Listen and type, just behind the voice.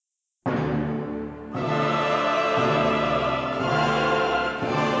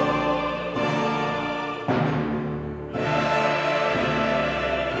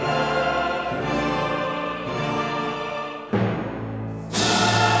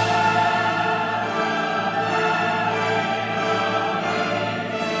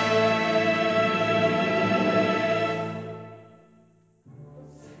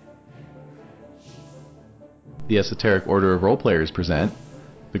the Esoteric Order of Roleplayers present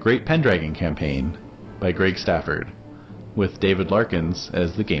The Great Pendragon Campaign by Greg Stafford, with David Larkins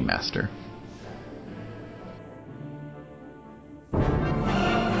as the Game Master.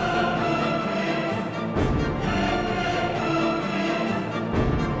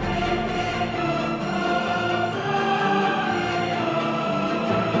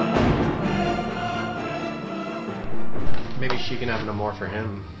 Maybe she can have no more for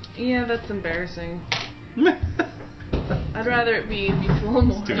him. Yeah, that's embarrassing. I'd rather it be full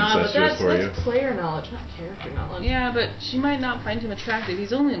more. Nah, but that's player knowledge, not character knowledge. Yeah, but she might not find him attractive.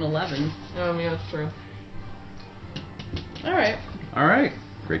 He's only an 11. Yeah, that's true. Alright.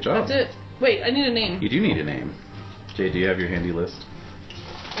 Great job. That's it. Wait, I need a name. You do need a name. Jay, do you have your handy list?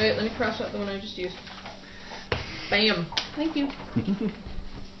 Alright, let me cross out the one I just used. Bam. Thank you.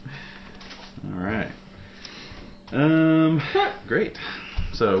 Alright. Great.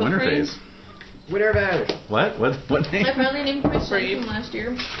 So, winter phase. Winter badge. What name? I finally named my son from last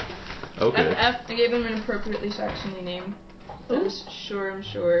year. Okay. FF. I gave him an appropriately Saxony name. I'm sure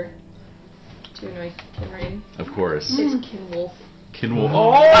to annoy Kinrain. Of course. It's Kinwolf. Kinwolf.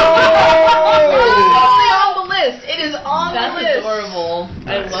 Oh! It's on the list. It is on the list. That's adorable.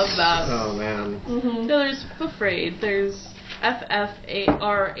 Nice. I love that. Oh man. Mm-hmm. No, there's Fafraid. There's F-F-A-R-A-I-D.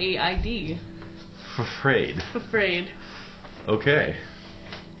 Afraid. Fafraid. Okay.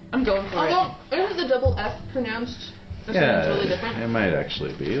 I'm going for it. Isn't the double F pronounced totally different? It might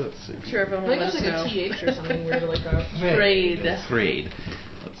actually be. Let's see. Sure, if I think it's like a TH or something weird like that. Afraid. Afraid.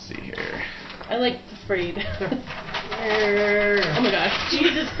 Let's see here. I like afraid. Oh my gosh.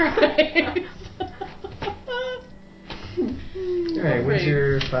 Jesus Christ. Alright,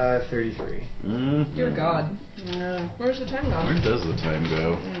 winter 5:33. Mm-hmm. Dear God. No. Where's the time gone? Where does the time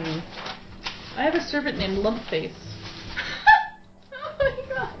go? I have a servant named Lumpface. Oh my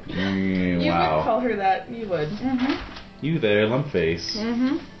God. You Wow. would call her that. You would. Mm-hmm. You there, Lumpface.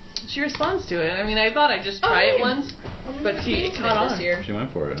 Mm-hmm. She responds to it. I mean, I thought I'd just try it once, but it caught on. This year. She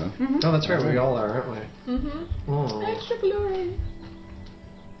went for it, huh? Mm-hmm. Oh, that's right. We all are, aren't we? Mm-hmm. Oh. Extra glory.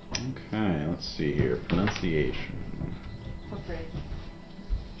 Okay, let's see here. Pronunciation. Afraid.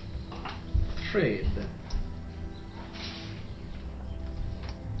 Trade.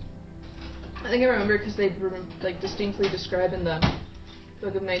 I think I remember because they distinctly describe in the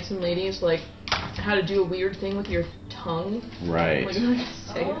Book of Knights and Ladies how to do a weird thing with your tongue. Right. Like how to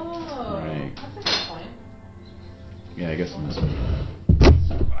say it. Right. That's a good point. Yeah, I guess in this one.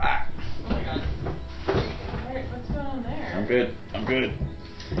 Ah, Oh my God. What's going on there? I'm good.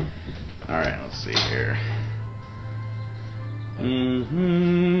 Alright, let's see here.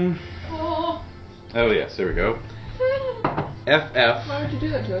 Mm-hmm. Oh, yes, there we go. FF. Why would you do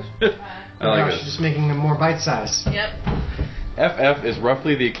that to us? I like Gosh, this. just making them more bite-sized. Yep. FF is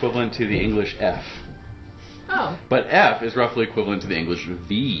roughly the equivalent to the English F. Oh. But F is roughly equivalent to the English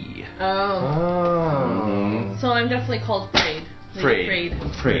V. Oh. So I'm definitely called Frayed. Frayed.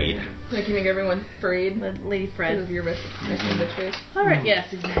 Like you make everyone afraid. Lady Fred. Because of your bitch face. Alright,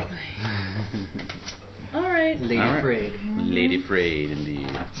 yes, exactly. Alright. Lady Frayed. Lady Frayed, indeed.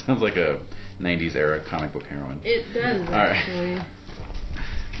 Sounds like a 90s era comic book heroine. It does, actually.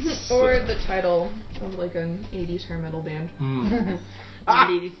 Or the title of like an 80s hair metal band.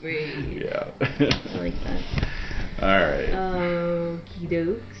 Lady Frayed. Yeah. I like that. Alright. Okie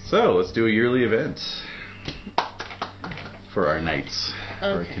dokes. So, let's do a yearly event for our knights, for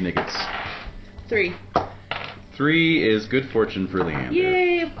our Kniggets. 3. 3 is good fortune for Leander.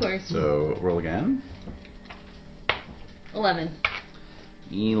 Yay, of course. So, roll again. 11.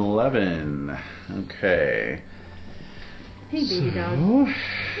 11. Okay. Hey, baby dog.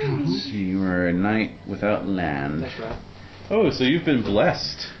 Let's see, you are a knight without land. That's right. Oh, so you've been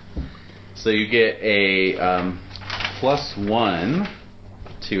blessed. So you get a +1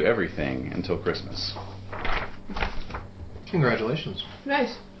 to everything until Christmas. Congratulations.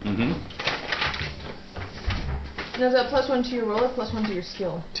 Nice. Mm-hmm. Now is that +1 to your roll or +1 to your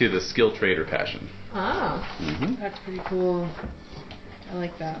skill? To the skill, trade, or passion. Ah. Mm-hmm. That's pretty cool. I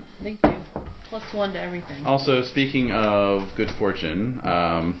like that. Thank you. +1 to everything. Also, speaking of good fortune,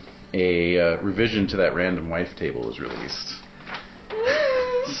 a revision to that random wife table was released.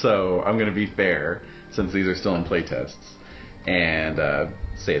 So I'm going to be fair, since these are still in playtests, and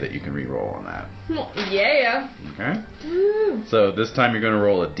say that you can re-roll on that. Yeah. Okay? Woo. So this time you're going to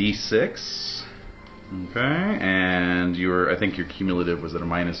roll a d6. Okay, and I think your cumulative was at a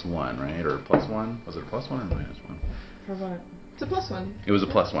 -1, right? Or a +1? Was it a +1 or a -1? For what? It's a +1. It was a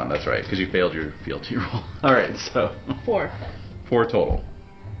 +1, that's right, because you failed your fealty roll. Alright, so 4. 4 total.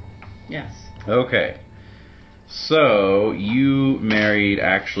 Yes. Okay. So you married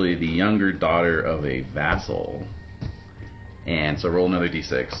actually the younger daughter of a vassal, and so roll another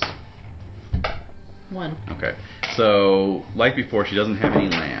d6. 1. Okay. So like before, she doesn't have any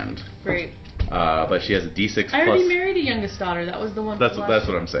land, Great. but she has a d6 plus. I already married a youngest daughter. That was the one. That's what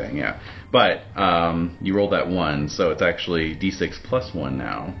I'm saying. Yeah, but you rolled that 1, so it's actually d6 plus 1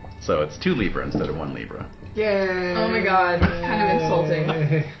 now. So it's 2 Libra instead of 1 Libra. Yay! Oh my god, kind of insulting.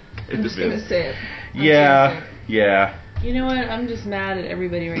 I'm just gonna say it. Yeah. You know what? I'm just mad at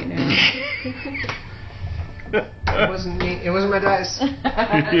everybody right now. It wasn't me. It wasn't my dice.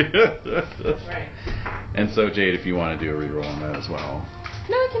 Right. And so Jade, if you want to do a reroll on that as well.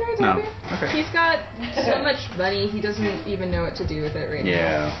 No, can I No. take it? Okay. He's got so much money, he doesn't even know what to do with it right now.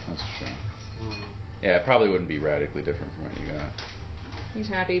 Yeah, that's true. Yeah, it probably wouldn't be radically different from what you got. He's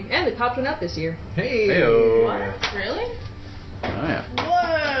happy. And the cops went up this year. Hey! Heyo. What? Really? Oh yeah.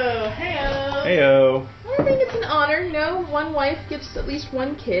 Whoa! Heyo. Heyo. I think it's an honor, you know. One wife gets at least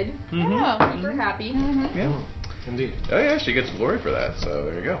one kid. Yeah. We're happy. Yeah. Indeed. Oh yeah, she gets glory for that. So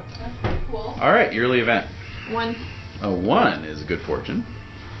there you go. That's pretty cool. All right, yearly event. 1. A 1 is good fortune.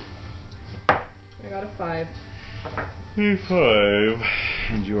 I got a 5. 5,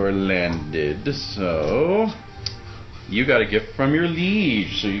 and you are landed. So you got a gift from your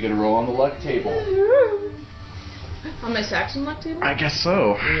liege. So you get to roll on the luck table. On my Saxon luck table? I guess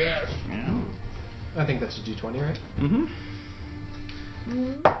so. Yes. Yeah. I think that's a d20, right?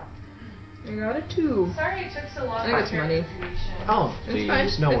 I got a 2. Sorry it took so long. I think it's money. Oh, It's fine.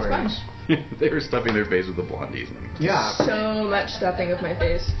 geez, no It's worries. They were stuffing their face with the blondies. Yeah. So much stuffing of my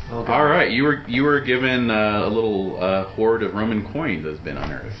face. Oh, All right, you were given a little hoard of Roman coins that's been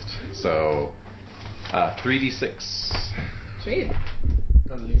unearthed. So 3d6. Sweet.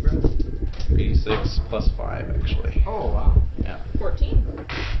 On Libra? 3d6 plus 5 actually. Oh, wow. Yeah. 14.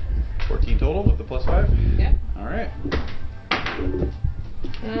 14 total with the plus 5. Yep. All right.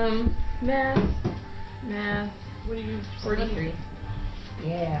 Math. What do you? 43.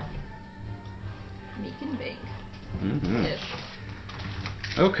 Yeah. Making bank. Mm-hmm.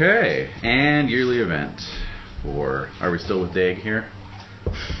 Okay, and yearly event for. Are we still with Dag here?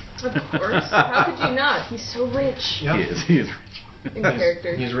 Of course. How could you not? He's so rich. Yep. He is rich. In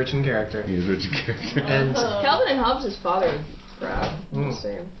character. He's rich in character. He is rich in character. And Calvin and Hobbes' father was proud. I'm just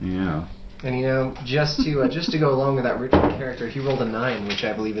saying. Yeah. and you know, just to go along with that rich in character, he rolled a 9, which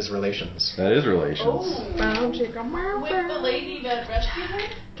I believe is relations. That is relations. Oh, with the lady that rescued her.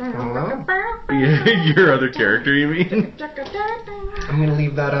 Your other character, you mean? I'm gonna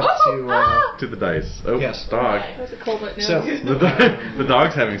leave that up To the dice. Oh, Yes. dog. That's a cold wet nose. So The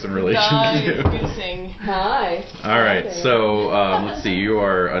dog's having some relations too. Goosing. Hi. All right, so let's see. You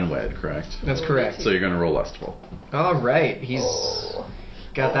are unwed, correct? that's correct. So you're going to roll lustful. All right, he's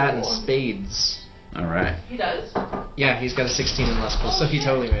got that in spades. All right. He does. Yeah, he's got a 16 in lustful, so he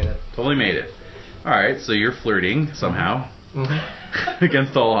totally made it. Totally made it. All right, so you're flirting somehow Mm-hmm.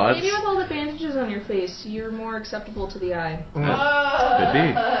 against all odds. Maybe with all the bandages on your face, you're more acceptable to the eye. Could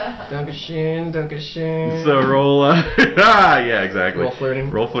be. Dankeschön. So roll. Yeah, exactly. Roll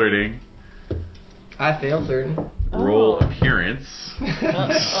flirting. Roll flirting. I failed flirting. Roll appearance.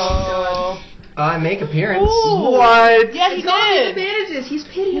 Oh. I make appearance. What? Yeah, he did. Bandages. He's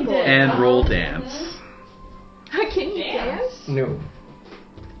pitiable. And roll dance. Can you dance? No.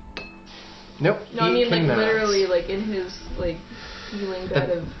 Nope. No, I he mean like cannot. literally, like in his like healing bed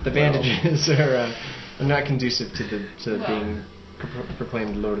of. The bandages are not conducive to being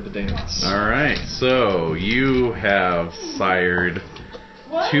proclaimed Lord of the Dance. All right, so you have sired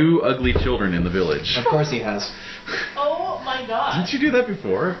What? 2 ugly children in the village. Of course he has. Oh my god. Didn't you do that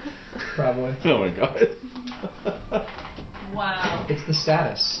before? Probably. Oh my god. Wow. It's the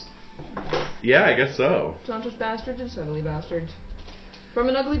status. Yeah, I guess so. It's not just bastard, it's ugly bastard. From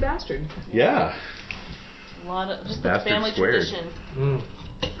an ugly bastard. Yeah. A lot of just the Bastard family squared. tradition. Mm.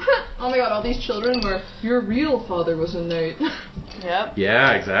 Oh my god, all these children were, your real father was a knight. Yep.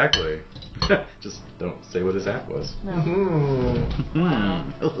 Yeah, exactly. Just don't say what his app was. No.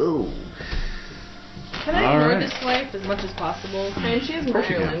 Mm. Oh. Can I All ignore right. this wife as much as possible? I mean, she is in course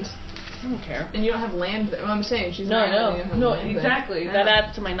you can. Ireland. I don't care. And you don't have land there. Well, I'm saying she's in No, Ireland. and you don't no, have land there. exactly. Yeah. That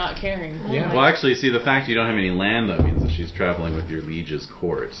adds to my not caring. Yeah. Well, actually, see, the fact you don't have any land, though, means that she's traveling with your liege's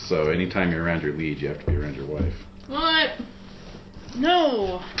court. So anytime you're around your liege, you have to be around your wife. What?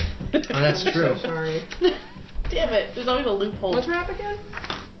 No. Oh, that's true. So sorry. Damn it. There's always a loophole. What's her app again?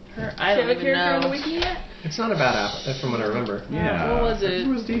 Her, Do I you don't have a even character on the know. wiki yet? It's not a bad app, from what I remember. Yeah. What was it? It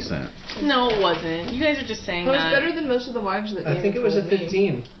was decent. No, it wasn't. You guys are just saying It was that. better than most of the wives that I think it was a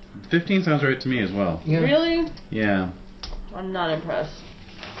 15. 15 sounds right to me as well. Yeah. Really? Yeah. I'm not impressed.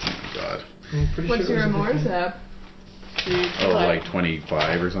 God. I'm pretty What's sure your it was a Amours 15. app? Oh, like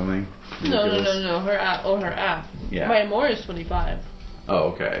 25 or something? No. Ridiculous. Her app. Oh, her app. Yeah. My Amore is 25.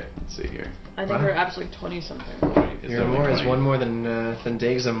 Oh, okay. Let's see here. I think Wow. her app's like 20 something. It's Your only Amour is 20. one more than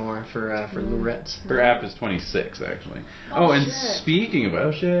Dave's Amour for Lorette. Her app is 26, actually. Oh, and shit. speaking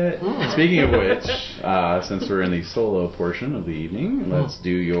of speaking of which, since we're in the solo portion of the evening, let's do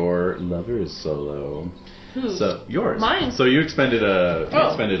your lover's solo. Whose? So yours. Mine. So you expended a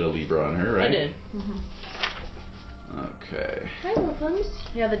Oh. Libra on her, right? I did. Okay. Hi, welcomes.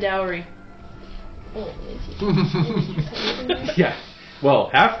 Yeah, the dowry. Oh, Yeah. Well,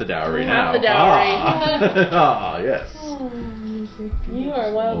 half the dowry now. Half the dowry. Ah, yes. You are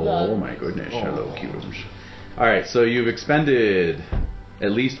a wild dog. Oh my goodness, hello cubes. Alright, so you've expended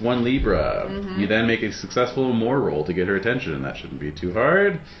at least 1 Libra. You then make a successful Amour roll to get her attention, and that shouldn't be too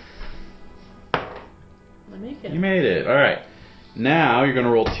hard. I make it. You made it. Alright. Now you're going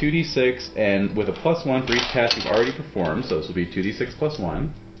to roll 2d6, and with a +1 for each task you've already performed, so this will be 2d6 plus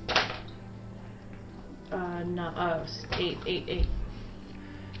 1. No, 8.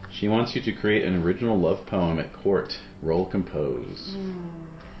 She wants you to create an original love poem at court. Roll compose.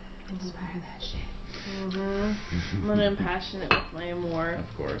 Inspire that shit. I'm gonna impassion it with my Amour.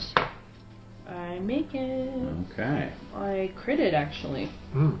 Of course. I make it. Okay. I critted actually.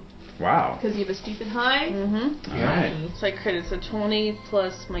 Wow. Because you have a stupid high? Alright. So I critted. So 20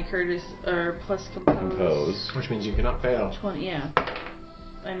 plus my courtesy, or plus compose. Compose. Which means you cannot fail. 20, yeah.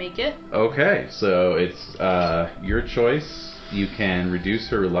 I make it. Okay, so it's your choice. You can reduce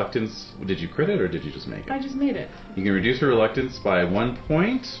her reluctance. Did you crit it or did you just make it? I just made it. You can reduce her reluctance by 1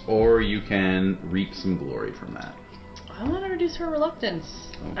 point, or you can reap some glory from that. I want to reduce her reluctance.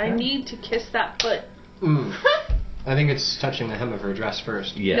 Okay. I need to kiss that foot. I think it's touching the hem of her dress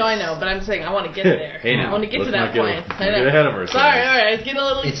first. Yes. No, I know, but I'm saying I want to get there. Hey, now, I want to get let's to that not get- point. don't get ahead of ourselves. Sorry, alright, get a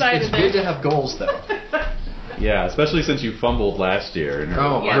little It's excited good there. to have goals, though. Yeah, especially since you fumbled last year, and her,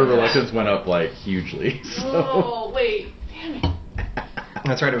 Oh, her yeah. reluctance went up like hugely. So. Oh, wait. Damn it.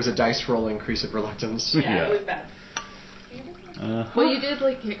 That's right, it was a dice roll increase of reluctance. Yeah, it was bad. Well, you did,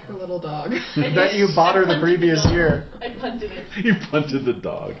 like, kick her little dog. That you bought her the previous year. I punted it. You punted the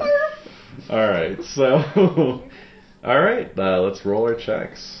dog. Alright, so. Alright, let's roll our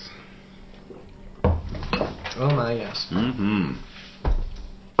checks. Oh my, yes.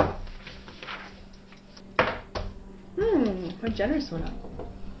 My generous went up.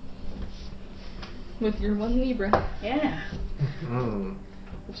 With your 1 Libra. Yeah. Mm.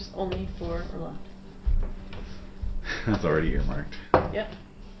 Which is only for Orlando. That's already earmarked. Yep.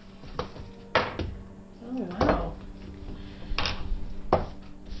 Oh, wow.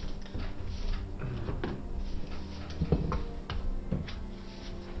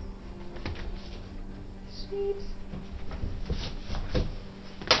 Sweet.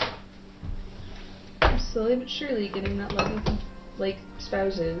 I'm slowly but surely getting that level of, like,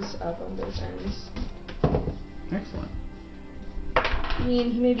 spouses up on both ends. Excellent. I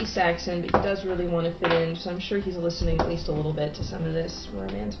mean, he may be Saxon, but he does really want to fit in, so I'm sure he's listening at least a little bit to some of this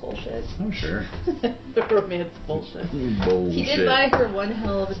romance bullshit. Oh, sure. The romance bullshit. Bullshit. He did buy her one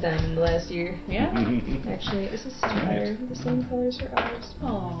hell of a diamond last year. Yeah? Actually, it was a sapphire, the same color as her eyes.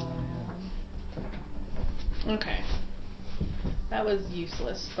 Aww. Okay. That was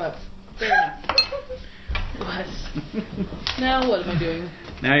useless, but fair enough. It was. Now what am I doing?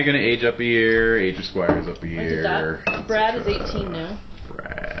 Now you're going to age up a year, age your squires up a I year. did that. Brad is 18 now.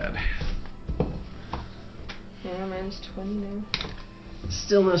 Brad. Yeah, mine's 20 now.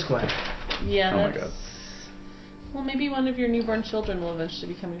 Still no squire. Yeah, Oh my that's... God. Well, maybe one of your newborn children will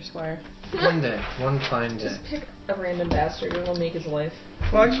eventually become your squire. One day. One fine day. Just pick a random bastard and we'll make his life.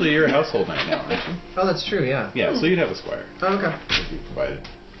 Well, actually, you're a household knight now, aren't you? Oh, that's true, yeah. Yeah, so you'd have a squire Oh, okay. if you provided.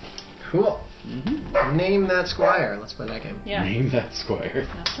 Cool. Name that squire. Let's play that game. Yeah. Name that squire.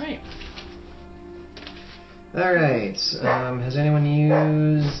 That's right. Alright. Has anyone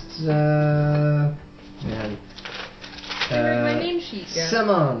used... man. I read my name sheet, yeah.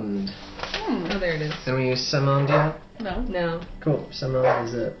 Samond. Oh, there it is. Anyone use Samond yet? No. No. Cool. Samond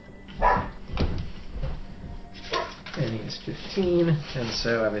is it. And he's 15, and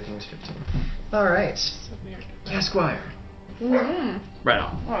so everything's 15. Alright. So weird. Esquire. Mm-hmm. Right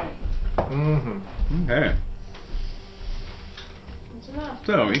on. Alright. Mm-hmm. Okay. That's enough.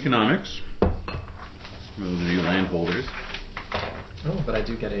 So, economics. Those of you landholders. Oh, but I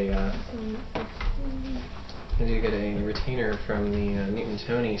do get a retainer from the Newton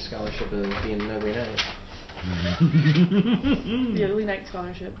Tony Scholarship of being an ugly knight. The Ugly Knight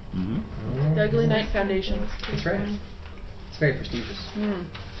Scholarship. Mm-hmm. The Ugly Knight Foundation. That's right. It's very prestigious. Mm.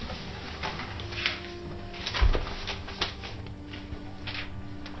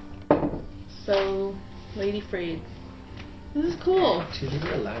 So, Lady Frayed. This is cool. To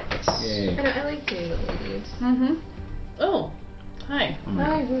relax. Yay. I know, I like doing the ladies. Mm-hmm. Oh, hi. Oh my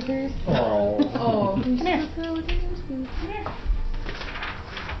Hi, God. Hookers. Oh. Oh, Come here.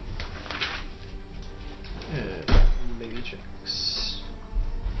 Lady chicks.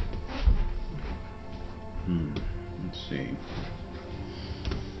 Let's see.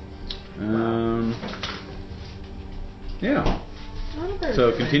 Yeah.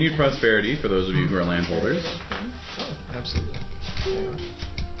 So continued prosperity for those of you who are landholders. Oh, absolutely. Yeah.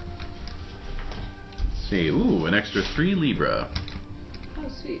 Let's see. Ooh, an extra 3 Libra. Oh,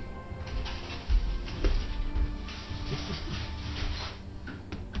 sweet.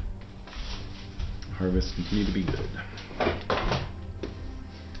 Harvests continue to be good.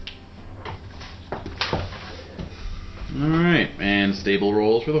 Alright, and stable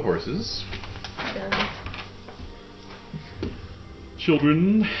rolls for the horses. Done.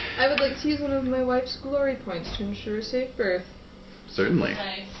 Children. I would like to use one of my wife's glory points to ensure a safe birth. Certainly.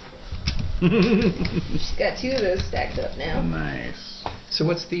 Nice. She's got 2 of those stacked up now. Nice. So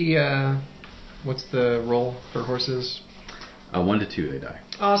what's the roll for horses? 1 to 2 they die.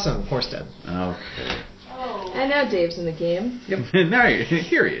 Awesome. Horse dead. Okay. Oh. And now Dave's in the game. Now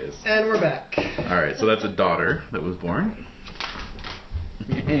here he is. And we're back. Alright, so that's a daughter that was born.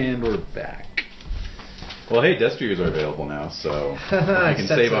 And we're back. Well, hey, Destriers are available now, so if you can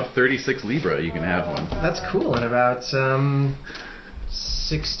save up 36 Libra, you can have one. That's cool. In about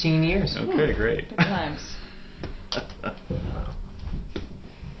 16 years. Okay, great. Good times.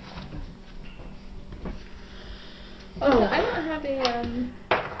 Oh, I don't have a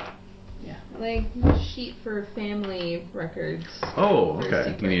Yeah. like sheet for family records. Oh, For okay.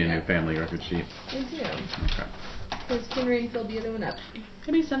 secret You need a new yet. family record sheet. I do. Okay. Because Kinrain filled the other one up.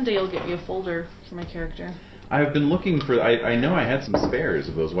 Maybe someday you'll get me a folder for my character. I've been looking for. I know I had some spares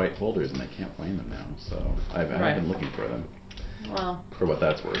of those white folders, and I can't find them now. So I've been looking for them. Well, For what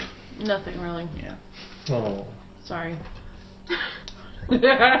that's worth. nothing really. Yeah. Oh. Sorry. All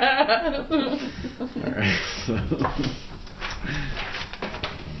right. So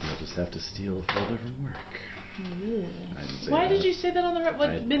you'll just have to steal a folder from work. I didn't say Why that. did you say that on the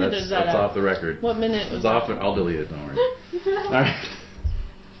what minute is that That's at? off the record. What minute was It's that? off. I'll delete it. Don't worry. All right.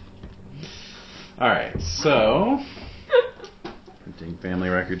 All right. So printing family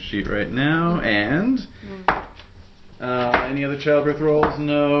record sheet right now, and any other childbirth rolls?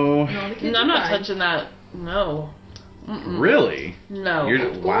 No. No, the kids No, are I'm not fine. touching that. No. Mm-mm. Really? No.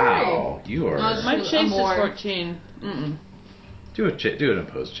 Wow. You are. My I'm chase is more. 14. Mm-mm. Do an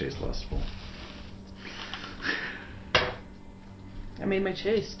opposed chase lustful. I made my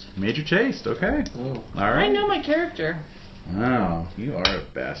chaste. Major chased. Okay. Oh. All right. I know my character. Wow, you are a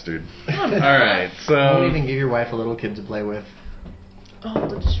bastard. All right, so Don't even give your wife a little kid to play with. Oh,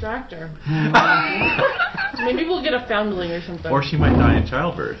 the distractor. Maybe we'll get a foundling or something. or she might die in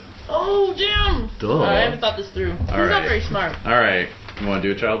childbirth. Oh, damn! Duh. I haven't thought this through. He's All not right. very smart. All right, you want to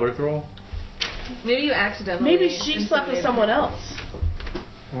do a childbirth roll? Maybe you accidentally. Maybe she slept with someone else.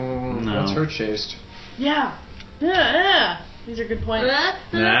 No. That's her chased. Yeah. Yeah. These are good points.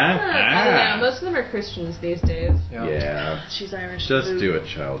 Yeah, most of them are Christians these days. Yeah. She's Irish. Just Ooh. do a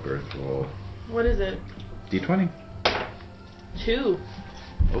childbirth roll. What is it? D20. 2.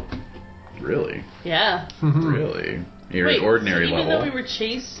 Oh, really? Yeah. Really? You're Wait, at ordinary so even level. though we were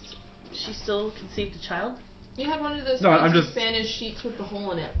chased, she still conceived a child? You had one of those No, I'm fancy just- Spanish sheets with the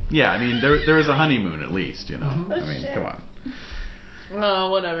hole in it. Yeah, I mean there is a honeymoon at least, you know. Mhm. I mean, shit. come on. Oh,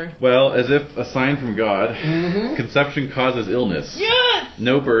 whatever. Well, as if a sign from God, Mhm. conception causes illness. Yes!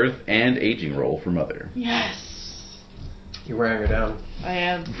 No birth and aging roll for mother. Yes! You're wearing her down. I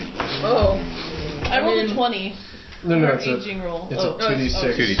am. Oh. I rolled a 20. No, for it's aging roll. It's Oh. a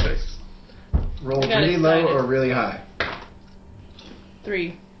 2d6. 2d6. Roll I got really low excited. or really high.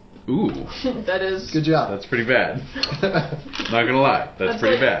 3. Ooh, That is. Good job. that's pretty bad. Not gonna lie, that's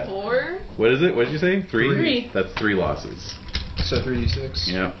pretty like bad. 4. What is it? What did you say? 3? 3. That's 3 losses. So 3d6.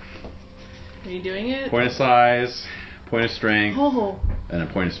 Yep. Are you doing it? Point of size, point of strength, Oh. and a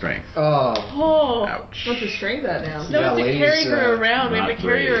point of strength. Oh. Oh. Ouch. What's the strength at now? No, Yeah, we have to ladies, carry her around. We have not to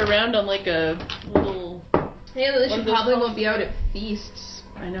carry her great. around on like a little. Yeah, What she are those probably called? won't be out at feasts.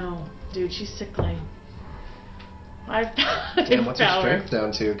 I know, dude. She's sickly. I've Damn, what's her power. strength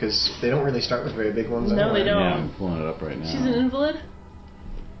down to? Because they don't really start with very big ones No, anyway. they don't. Yeah, I'm pulling it up right now. She's an invalid.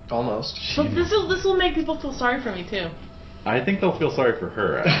 Almost. So this will make people feel sorry for me too. I think they'll feel sorry for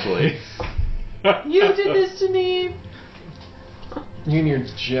her, actually. You did this to me. You and your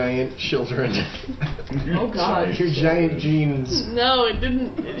giant children. Oh, God. Your giant genes. No, it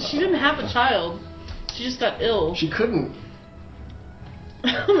didn't. She didn't have a child. She just got ill. She couldn't.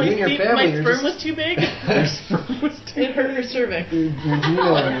 You and your family my are sperm just- was too big. Your sperm was too It hurt her cervix. Your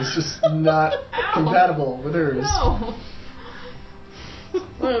genome is just not compatible with hers. No.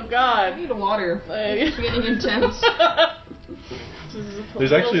 Oh I God. need water. It's getting intense.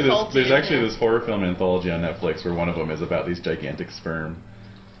 There's actually this horror film anthology on Netflix where one of them is about these gigantic sperm.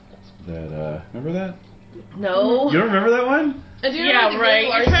 That remember that? No. You don't remember that one? I do Yeah, remember the right.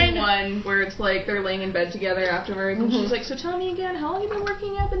 Gary You're trying Larson one where it's like they're laying in bed together afterwards, and she's like, "So tell me again, how long have you been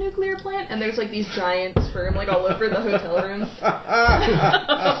working at the nuclear plant?" And there's like these giant sperm like all over the hotel room.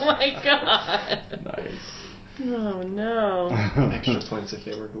 Oh my God. Nice. Oh no. Extra points if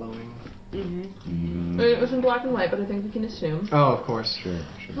they were glowing. Mm-hmm. I mean, it was in black and white, but I think we can assume. Oh, of course. Sure.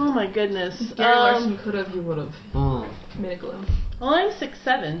 Oh my goodness. Gary Larson could have, he would have made it glow. Well, I'm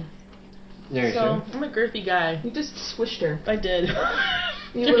 6'7", There you so go. I'm a girthy guy. You just swished her. I did.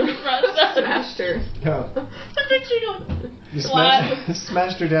 You would have smashed her. No. I picture you You flat.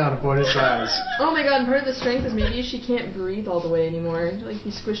 smashed her down, avoided size. Oh my God! And part of the strength is maybe she can't breathe all the way anymore. Like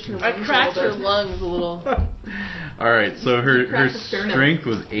you squished her lungs. I cracked a her little bit. lungs a little. All right, so her cracked the sternum. strength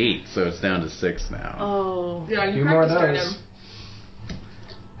was 8, so it's down to 6 now. Oh. Yeah, you Few more cracked of the those.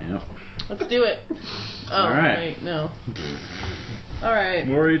 sternum. Yep. Let's do it. Oh, All right. wait, no. All right.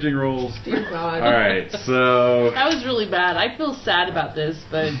 More aging rolls. Dear God. All right, so That was really bad. I feel sad about this,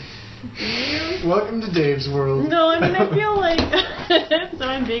 but Welcome to Dave's world. no, I mean I feel like it's so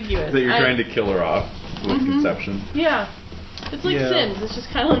ambiguous. that you're trying to kill her off with conception. Yeah. It's like Yeah. Sims. It's just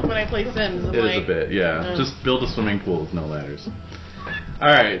kind of like when I play Sims. I'm It like, is a bit, yeah. no. Just build a swimming pool with no ladders. All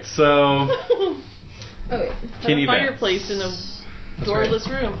right, so Oh wait. Kin kin a fireplace events. in a doorless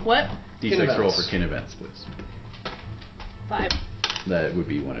room. What? D6 Kin roll events. for kin events, please. 5. That would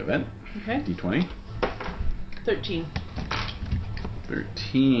be one event. Okay. D20. 13.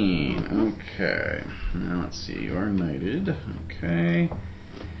 13. Okay. Now let's see. You are knighted. Okay.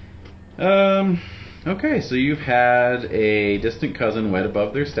 Okay, so you've had a distant cousin wed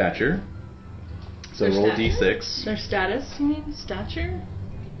above their stature. So Their roll stature? D6. Their status? You mean stature?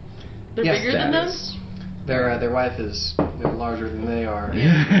 They're Yes, bigger than them? Status. Their wife is larger than they are.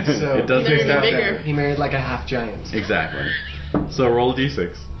 Yeah. So It does They're say gonna be stature. bigger. He married like a half giant. Exactly. So roll a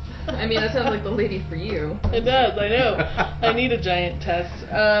D6. I mean, that sounds like the lady for you. It does, I know. I need a giant test.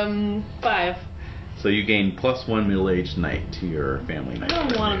 5. So you gain +1 middle-aged knight to your family I knight.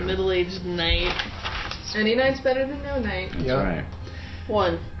 don't want a revenue. middle-aged knight. Any night's better than no night. That's Yep. right.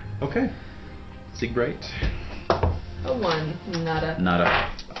 1. Okay. Sigbright. A 1, nada. Not a.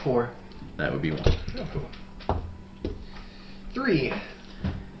 4. That would be 1. Oh, cool. 3.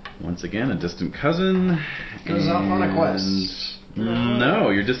 Once again, a distant cousin. Goes off on a and- quest. No,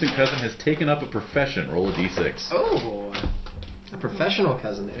 your distant cousin has taken up a profession. Roll a D6. Oh. A professional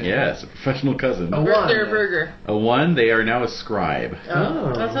cousin. Yes, a professional cousin. Oh. They're a 1. burger. A 1, they are now a scribe.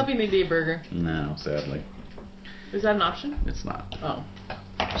 Oh. I was hoping they'd be a burger. No, sadly, Is that an option? it's not. Oh.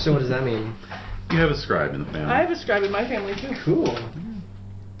 So what does that mean? You have a scribe in the family. I have a scribe in my family too. Cool.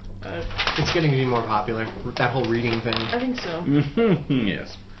 Uh, It's getting to be more popular. That whole reading thing. I think so.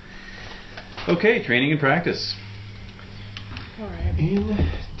 Yes. Okay, training and practice. Alright.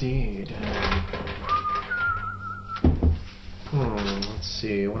 Indeed. Let's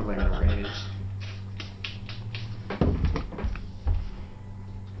see. What am I gonna raise?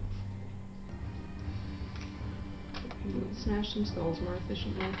 Smash some skulls more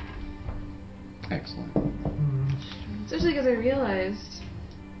efficiently. Excellent. Especially because I realized,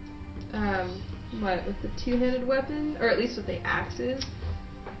 with the two-handed weapon, or at least with the axes,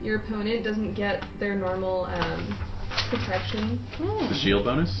 your opponent doesn't get their normal protection. The shield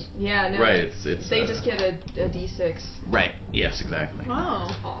bonus? Yeah, no. Right, it's They just get a d6. Right. Yes, exactly. Wow.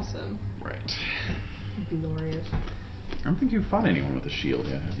 Awesome. Right. Glorious. I don't think you've fought anyone with a shield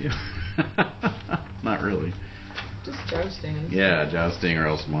yet, have you? Not really. Just jousting. And Yeah, jousting or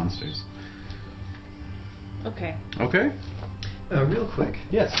else monsters. Okay. Okay. Real quick.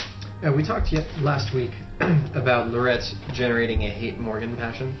 Yes. We talked last week about Lorette generating a hate Morgan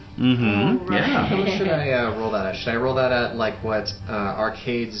passion. Mm-hmm. Oh, right. How Yeah. much should I roll that at? Should I roll that at like what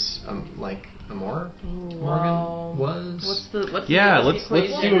Arcade's like Amor Wow. Morgan was? What's Yeah, the let's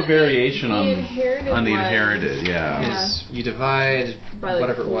equation? do a variation The on inherited the one. inherited. Yeah. Is you divide By, like,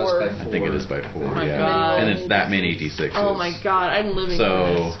 whatever it was 4. by I think it is by 4. Oh my yeah. God. And it's that many d6s. Oh my god, I'm living for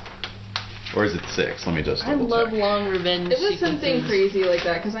So, this. or is it 6? Let me just I double love check. long revenge It was something sequences. crazy like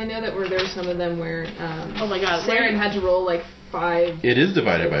that, because I know that there were some of them where Oh my god, Saren had to roll like 5. It is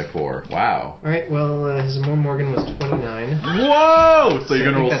divided by 4. Wow. All right. Well, his Amor Morgan was 29. Whoa! So you're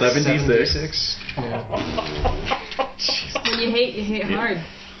I gonna roll think that's 7d6. 76. Yeah. When you hate hard.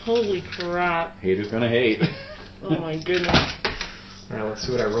 Holy crap. Haters gonna hate. Oh my goodness. Alright, let's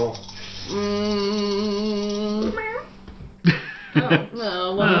see what I roll.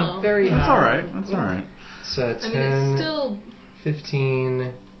 No, well. Very That's high. alright. That's alright. So 10, I mean, it's still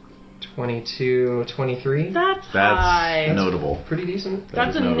 15, 22, 23. That's high. Notable. Pretty decent.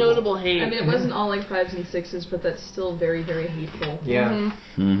 That's a notable. notable hate. I mean, it wasn't all like 5s and 6s, but that's still very, very hateful. Yeah.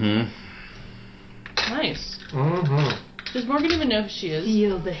 Nice. Mm-hmm. Does Morgan even know who she is?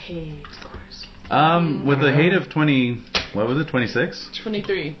 Feel the hate. With a hate of 20, what was it, 26?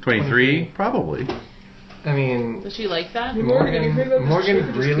 23. 23? Probably. I mean, Does she like that? Morgan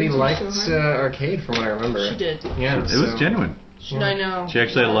Morgan really liked arcade from what I remember. She did. Yeah, It was genuine. I know. She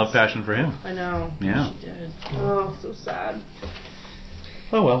actually had a love passion for him. I know. Yeah. She did. Oh, so sad.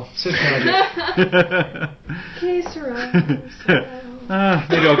 Oh well. So tragic. Que sera,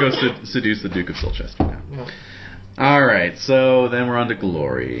 Maybe I'll go seduce the Duke of Silchester now. Yeah. Alright, so then we're on to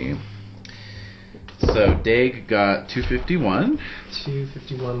Glory. So Dag got 251.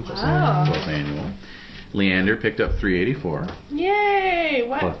 251 plus Wow. Plus annual. Leander picked up 384. Yay!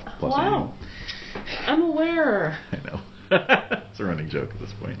 What? Plus Wow. annual. I'm aware. I know. It's a running joke at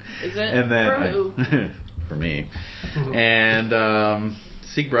this point. Is it? And then For who? for me. And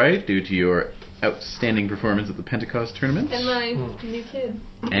Siegbright, due to your outstanding performance at the Pentecost tournament. And my new kid.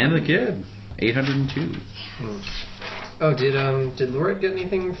 And the kid. 802. Oh, did Laura get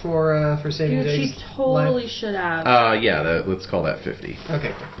anything for saving Dude, Dave's she totally life? should have. Yeah, let's call that 50.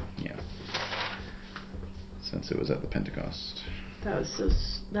 Okay, cool. Yeah. Since it was at the Pentecost. That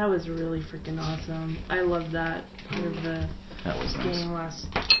was really freaking awesome. I loved that part of the That was nice. game last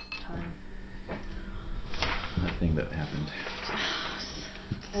time. That thing that happened.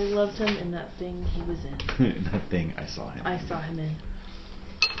 I loved him in that thing he was in. That thing I saw him. I saw him in.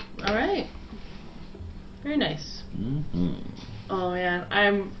 Alright. Very nice. Mm-hmm. Oh man,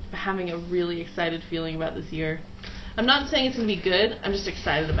 I'm having a really excited feeling about this year. I'm not saying it's going to be good, I'm just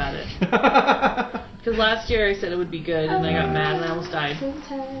excited about it. Because last year I said it would be good and I got mad and I almost died.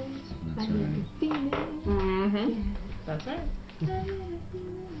 Sometimes I need to feel it. Mm-hmm. That's right.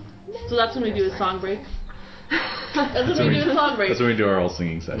 So that's when we do a song break. That's when we do a song break. That's when we do our all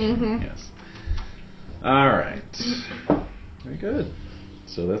singing session. Mhm. Yes. Alright. Very good.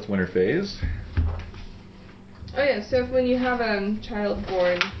 So that's winter phase. Oh yeah, so when you have a child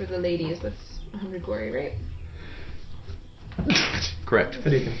born for the ladies, that's 100 glory, right? Correct.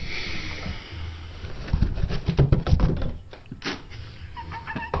 Pendragon.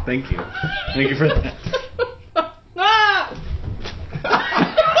 Thank you. Thank you for that.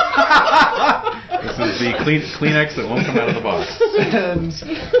 This is the Kleenex that won't come out of the box. And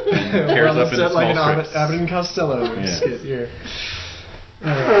Tears up into like small an strips. Abbott and Costello Yeah. skit here.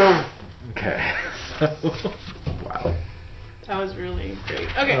 Okay. Wow. That was really great.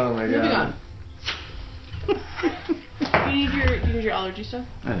 Okay, Oh my moving God. on. Do you need your allergy stuff?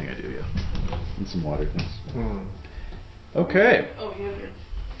 I think I do, yeah. And some water, thanks. Mm. Okay. Oh, you have your...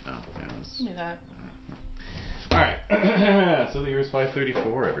 Oh, yeah. That's... Give me that. Alright. So the year is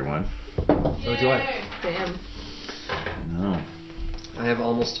 534, everyone. So do I. Damn. No. I have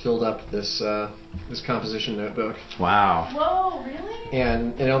almost filled up this composition notebook, Wow. Whoa, really?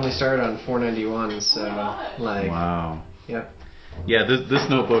 and it only started on 491. So like, Wow. yeah. Yeah, this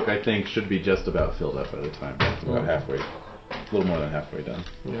notebook I think should be just about filled up by the time it's about halfway, a little more than halfway done.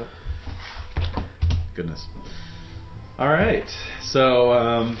 Yeah. Goodness. All right,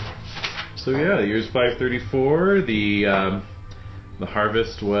 so yeah, the year's 534. The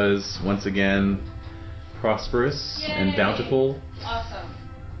harvest was once again prosperous and bountiful.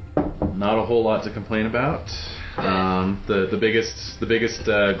 Awesome. Not a whole lot to complain about. The biggest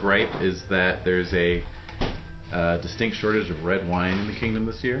gripe is that there's a distinct shortage of red wine in the kingdom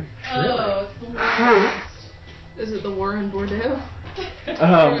this year. Oh, it's the worst. Is it the war in Bordeaux?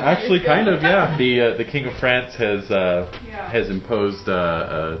 Actually, kind of, yeah. The King of France has imposed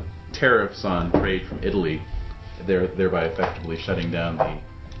tariffs on trade from Italy, thereby effectively shutting down the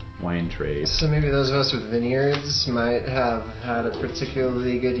wine trade. So maybe those of us with vineyards might have had a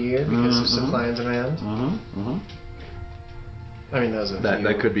particularly good year because of supply and demand. I mean, those of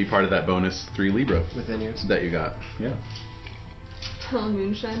That could be part of that bonus 3 Libra with vineyards. that you got. Yeah. Telling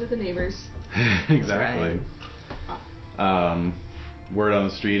moonshine to the neighbors. Exactly. Word on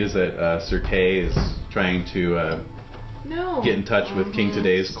the street is that Sir Kay is trying to get in touch with King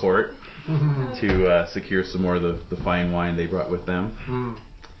Today's court to secure some more of the fine wine they brought with them.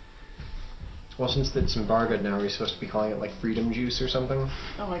 Well, since it's embargoed now, are we supposed to be calling it like freedom juice or something?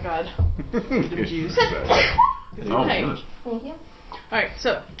 Oh my god. Freedom juice. Oh, Okay. goodness. Thank you. Alright,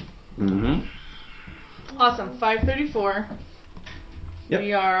 so. Awesome. 534. Yep.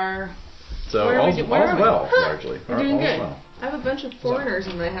 We are... So Where are we all's do- where are all's we? well, largely. We're doing All's good. well. I have a bunch of foreigners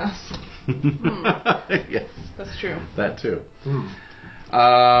in my house. Yes. That's true. That too.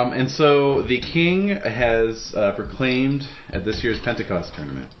 And so the king has proclaimed at this year's Pentecost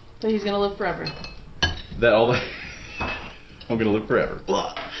tournament So he's gonna live forever. that I'm going to live forever.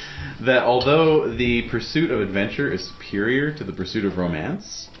 That although the pursuit of adventure is superior to the pursuit of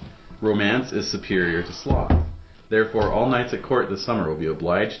romance, romance is superior to sloth. Therefore, all knights at court this summer will be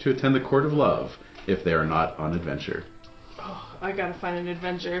obliged to attend the court of love if they are not on adventure. Oh, I gotta find an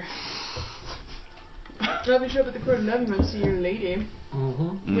adventure. I'll be sure up at the court of love and see your lady.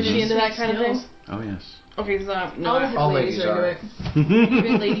 Was she into that kind of thing? Oh, yes. Okay, so no. All ladies are into it.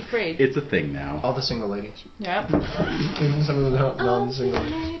 Even Lady Frayed. It's a thing now. All the single ladies. Yep. Even some of the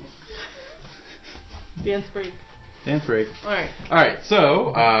non-single. Dance break. Dance break. Alright,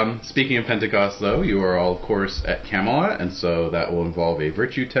 so, speaking of Pentecost, though, you are all, of course, at Camelot, and so that will involve a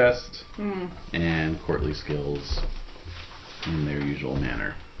virtue test and courtly skills in their usual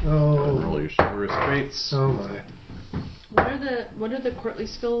manner. Oh. Roll your chivalrous traits. Oh my. What are the courtly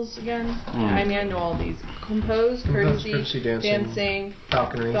skills again? I mean, I know all these. Compose, courtesy, dancing,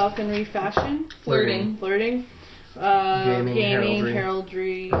 falconry, fashion, flirting, gaming,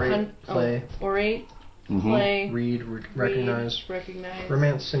 heraldry, play, orate, play, read, recognize,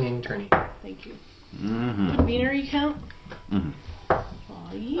 romance, singing, tourney. Thank you. Would venery count?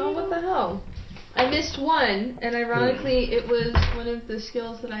 Oh, what the hell? I missed one, and ironically, it was one of the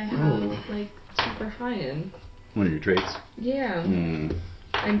skills that I have, like, super high in. One of your traits? Yeah.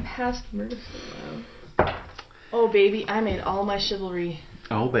 I'm past mercy now. Oh, baby, I made all my chivalry.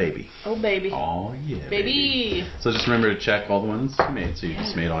 Oh, baby. Oh, baby. Oh, yeah, baby. So just remember to check all the ones you made. So you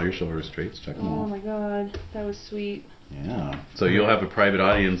just made all your chivalrous traits. Check them all. Oh, my God. That was sweet. Yeah. So you'll have a private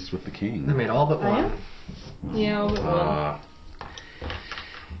audience with the king. I made all but one. Yeah, all but one.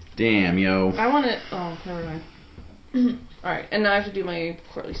 Damn, yo. I want to... Oh, never mind. Alright, and now I have to do my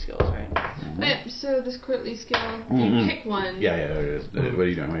courtly skills, right? Wait, so this courtly skill, you pick one. Yeah. What are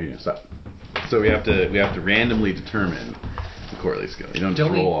you doing? Stop. So we have to randomly determine the courtly skill. You don't just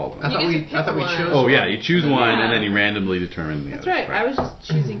roll all of them. I thought we chose. Oh yeah, you choose one and then you randomly determine the That's others. right. I was just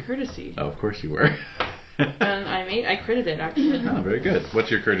choosing courtesy. Oh, of course you were. And I critted it, actually. Oh, very good. What's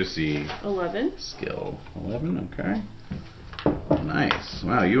your courtesy? 11. Skill 11. Okay. Nice.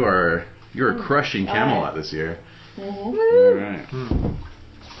 Wow, you're crushing Camelot this year. All right.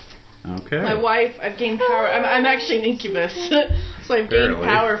 Okay. My wife, I've gained power. I'm actually an incubus, so I've gained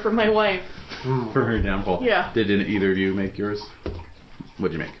power from my wife. For her downfall. Yeah. Did either of you make yours?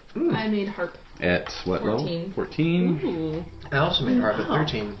 What'd you make? I made harp. At what 14. level? 14. Ooh. I also made harp at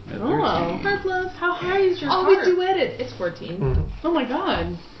 13. At 13. Oh, harp love. How high is your harp? Oh, we duetted. It's 14. Oh my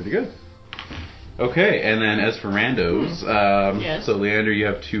God. Pretty good. Okay, and then as for randos, Yes. So Leander, you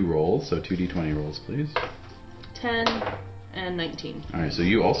have 2 rolls, so 2d20 rolls, please. 10 and 19. All right, so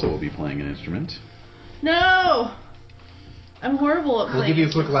you also will be playing an instrument. No! I'm horrible at playing. We'll give you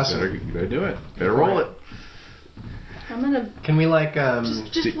a quick lesson. You better do it. Better roll it. I'm gonna... Can we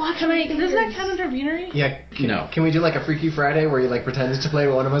Just watch. Doesn't that count under venery? Yeah. No. Can we do like a Freaky Friday where he like pretends to play,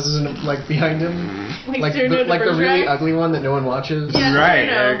 but one of us isn't like behind him? Like the really ugly one that no one watches? Yeah, right,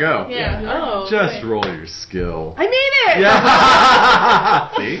 there you go. Yeah. Oh. Just roll your skill. I made it!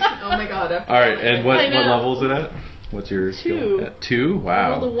 Yeah! See? Oh my God. Alright, and what level is it at? What's your 2. skill? At 2? Wow. I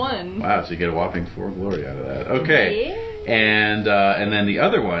rolled a 1. Wow, so you get a whopping 4 glory out of that. Okay. Yeah. And then the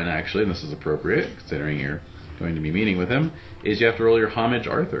other one, actually, and this is appropriate, considering you're going to be meeting with him, is you have to roll your homage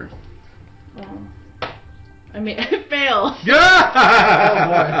Arthur. Oh. I fail.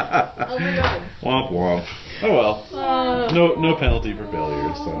 Yeah! Oh my God. Womp womp. Oh well. No penalty for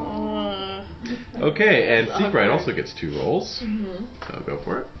failure, so. Okay, and Seabright also gets 2 rolls. So go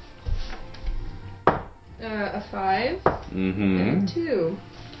for it. A 5. Mm-hmm. And a 2.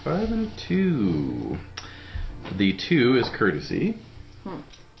 5 and a 2. The 2 is courtesy.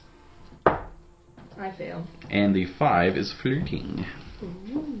 I fail. And the 5 is flirting.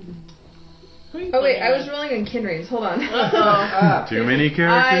 Oh wait, I was rolling on Kinrays. Hold on. Too many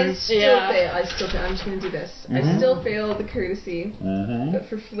characters? I still fail. I'm just gonna do this. I still fail the courtesy, but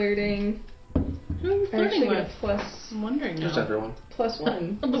for flirting, Who I actually with? get a plus. I'm wondering now. Just everyone.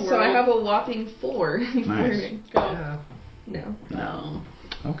 +1. The So I world. have a whopping 4 in flirting. Go. Yeah. No. No.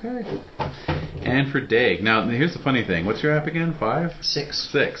 Okay. And for Dag. Now, here's the funny thing. What's your app again? 5? 6.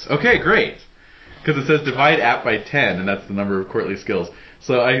 6. Okay, great. Because it says divide app by 10, and that's the number of courtly skills.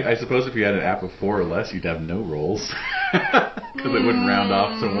 So I suppose if you had an app of 4 or less, you'd have no rolls. Because it wouldn't round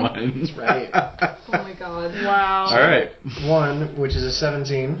off to 1. That's right. Oh my god. Wow. All right. 1, which is a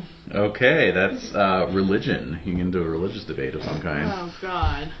 17. Okay, that's religion. You can do a religious debate of some kind. Oh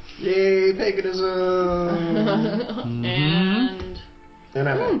god. Yay, paganism! And And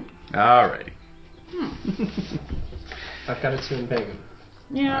I'm in. Alrighty. I've got it too in pagan.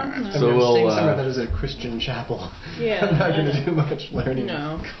 yeah. Alright, No. so I'm we'll, staying somewhere that is a Christian chapel. Yeah, I'm not I going to know. do much learning.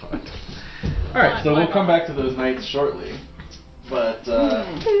 No. God. Alright, so Why we'll come not? back to those knights shortly. But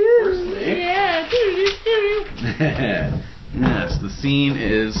firstly, Yeah. yes, the scene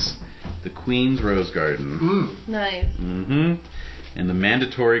is the Queen's Rose Garden. Nice. Mm-hmm. And the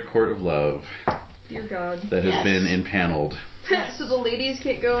mandatory court of love Dear God. that has been impaneled. So the ladies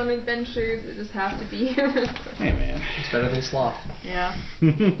can't go on adventures, they just have to be here. Hey, man. It's better than sloth. Yeah.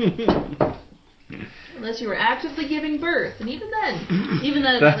 Unless you were actively giving birth, and even then. Even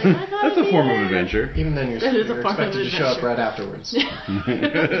then, That- like, I gotta that's a be form there. of adventure. Even then, you're That is a form expected of to show up adventure. right afterwards. Holding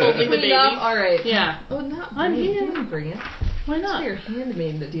the Clean baby. up? Alright. Yeah. Oh, not I'm bring it. here. You can bring it. Why It's not? for your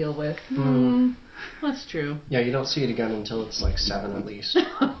handmaiden to deal with. That's true. Yeah, you don't see it again until it's like 7 at least.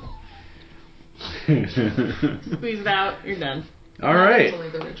 Squeeze it out. You're done. All right. It's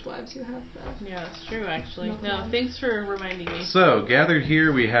only the rich wives who have that. Yeah, that's true. Actually. No No, problem. thanks for reminding me. So, gathered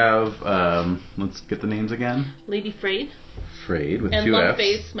here we have, let's get the names again. Lady Freyed Freyed with and 2 F's.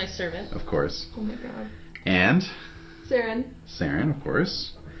 Lumpface, my servant. Of course. Oh my god. And Saren. Saren, of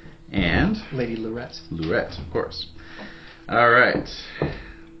course. And Lady Lorette. Lurette, of course. All right.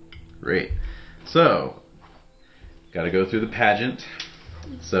 Great. So, got to go through the pageant.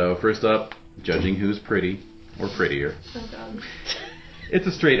 So, first up, judging who's pretty or prettier. Oh god. It's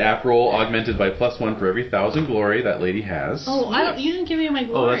a straight app roll augmented by +1 for every 1,000 glory that lady has. Oh, I don't. You didn't give me my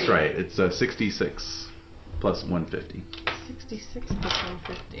glory. Oh, that's right. It's 66 plus 150. 66 plus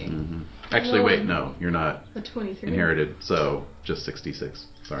 150. Mm-hmm. Actually, No. wait, no, you're not A 23. inherited, so just 66.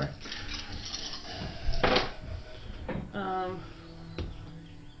 Sorry. Um.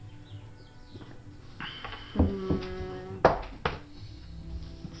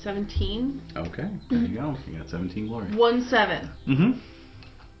 17. Okay, there you go. You got 17 glory. 17. Mm-hmm.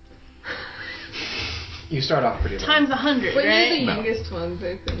 You start off pretty low. Times 100, But right? you're the No. youngest ones,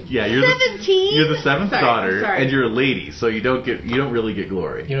 I think. Yeah, you're the 17? you're the 7th Sorry, daughter, sorry. and you're a lady, so you don't really get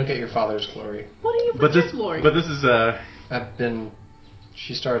glory. You don't get your father's glory. What do you put But your this glory? but this is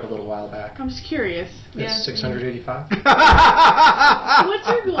She started a little while back. I'm just curious. It's 685. What's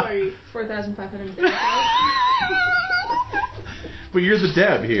your glory? 4,555. But you're the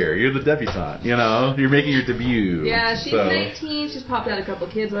Deb here. You're the debutante. You know, you're making your debut. Yeah, she's so. 19. She's popped out a couple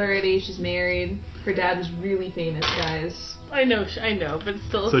kids already. She's married. Her dad was really famous, guys. I know, but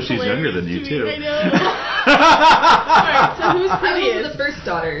still. So it's she's younger hilarious than you, to me. too. I know. Alright, so who's I was prettiest? the first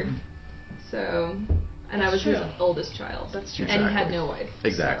daughter. So, and I was his true. oldest child. That's true. And he had Exactly. no wife.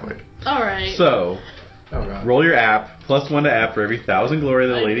 Exactly. Alright. So, Oh god. roll your app, +1 to app for every 1,000 glory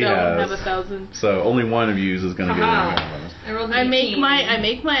that a lady I don't has. have 1,000. So only one of you is going to get Haha. any. I rolled an I 18.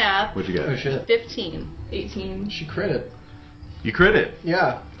 make my app What'd you Oh get? shit. 15. 18. She critted. You crit it.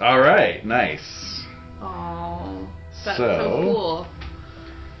 Yeah. All right, nice. Oh, that's So- so cool.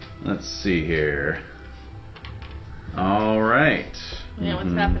 Let's see here. All right. Yeah,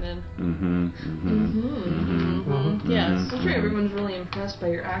 what's happening? Yes. I'm sure everyone's really impressed by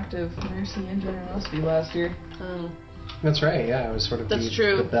your active mercy and generosity last year. Oh, That's right. Yeah, it was sort of That's the,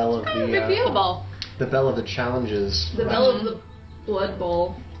 true. the bell of Big the deal. the ball, the bell of the challenges. The bell of the blood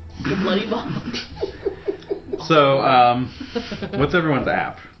bowl. the bloody ball. So, what's everyone's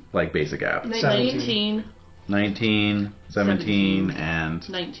app? Like basic app? 19. 19, 17, 17, and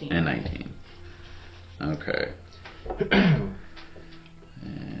 19. And 19. Okay.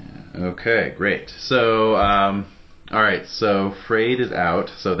 Okay, great. So, all right. So Freyed is out.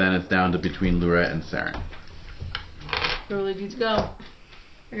 So then it's down to between Lurette and Saren. Where will you go?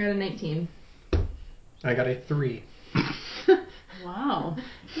 I got a 19. I got a 3. Wow.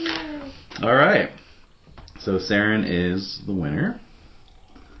 All right. So Saren is the winner.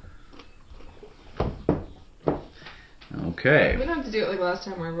 Okay. We don't have to do it like last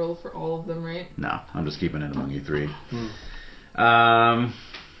time where I rolled for all of them, right? No, I'm just keeping it among you three.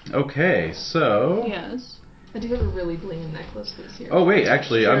 Okay, so. Yes. I do have a really bling necklace this year. Oh wait,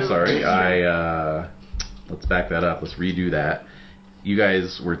 actually, I'm True. sorry. Let's back that up. Let's redo that. You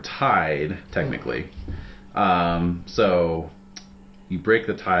guys were tied technically. So you break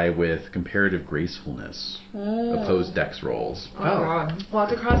the tie with comparative gracefulness. Opposed dex rolls. Oh god.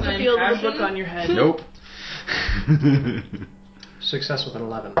 Walk across the field with a Passion? book on your head. Nope. Success with an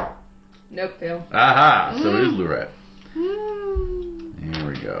 11. Nope, fail. Aha! So it is Lurette. Hmm. And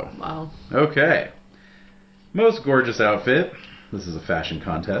go. Wow. Okay. Most gorgeous outfit. This is a fashion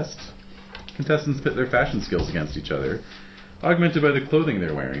contest. Contestants pit their fashion skills against each other, augmented by the clothing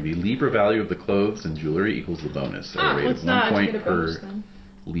they're wearing. The Libra value of the clothes and jewelry equals the bonus. At a rate of 1 point per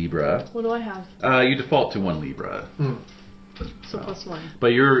Libra. What do I have? You default to 1 Libra. So +1.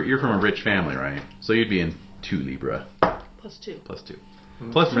 But you're from a rich family, right? So you'd be in 2 Libra. +2. +2.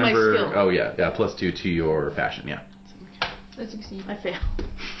 Plus To my remember, skill. +2 to your fashion, yeah. I succeed. I fail.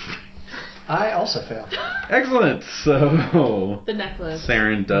 I also fail. Excellent. So The necklace.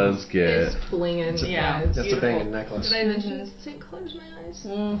 Saren does get. It's blinging. Yeah. That's a Beautiful. banging necklace. Did I mention it's the same color as my eyes?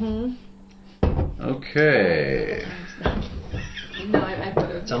 Mm-hmm. Okay. No, I put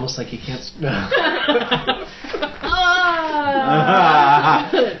it. It's almost like he can't.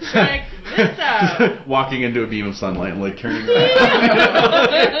 Check this out. Walking into a beam of sunlight and like turning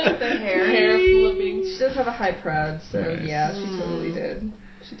around. The hair flipping. She does have a high pride, so Nice. yeah, she totally did.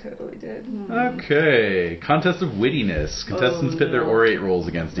 She totally did. Okay. Contest of wittiness. Contestants pit their orate roles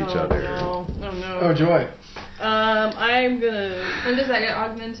against each other. No. Oh no. Oh joy. I'm gonna. And does that get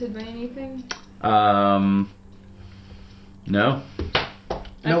augmented by anything? No.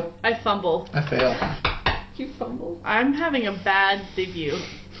 Nope. I fumble. I fail. You fumbled. I'm having a bad debut.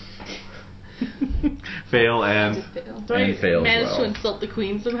 Fail and Fail. Do And I fail as manage well. to insult the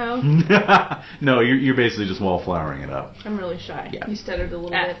queen somehow? No, you're basically just wallflowering it up. I'm really shy. Yeah. You stuttered a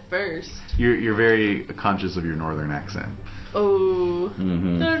little At bit. first. You're very conscious of your northern accent. Oh.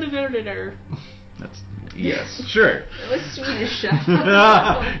 Mm-hmm. Dur-dur-dur-dur-dur. That's yes, sure. It was Swedish.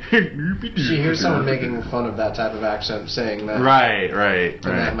 She hears someone making fun of that type of accent saying that. Right. And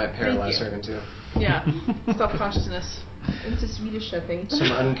that might paralyze Thank her into Yeah. Self-consciousness. It's a Swedish thing.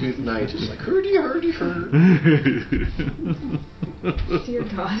 some uncouth night. She's like, hurdy, hurdy, hurdy. Dear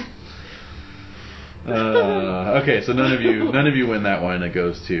God. Okay, so none of you win that one. It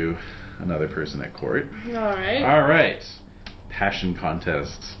goes to another person at court. Alright. All right. Passion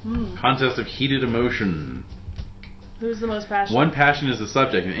contest. Contest of heated emotion. Who's the most passionate? One passion is the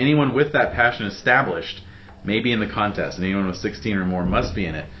subject, and anyone with that passion established may be in the contest, and anyone with 16 or more must be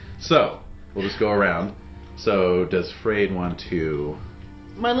in it. So, we'll just go around. So, does Freyed want to...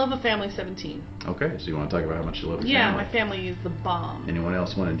 My love of family 17. Okay, so you want to talk about how much you love your Yeah, family? my family is the bomb. Anyone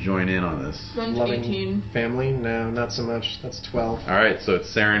else want to join in on this? Mine's Loving 18. family? No, not so much. That's 12. All right, so it's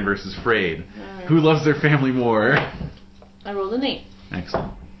Saren versus Freyed. Alright. Who loves their family more? I rolled an 8.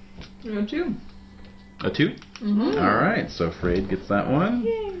 Excellent. 2. A 2? Mm-hmm. All right, so Freyed gets that one.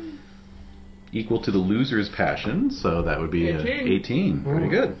 Yay. Equal to the loser's passion, so that would be 18. 18. Pretty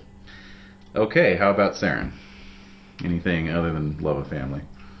good. Okay, how about Saren? Anything other than love of family?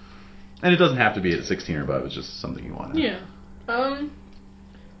 And it doesn't have to be at 16 or above, it's just something you want. Yeah. I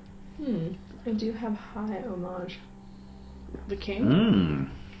do have high homage. The king?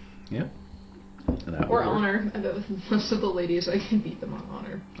 Yep. And that Or would work. honor. I bet with most of the ladies I can beat them on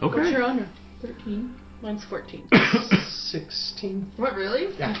honor. Okay. What's your honor? 13. Mine's 14. 16. What, really?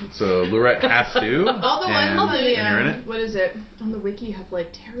 Yeah. So Lorette has to. All the ones on the, and you're in it? what is it? On the wiki have like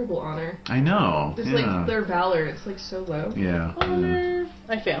terrible honor. I know. It's yeah. like their valor, it's like so low. Yeah. Honor.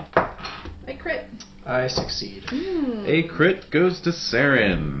 I fail. I crit. I succeed. A crit goes to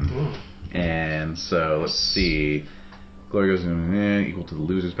Saren. And so let's see. Glory goes equal to the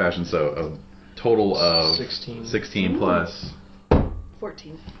loser's passion. So a total of 16 plus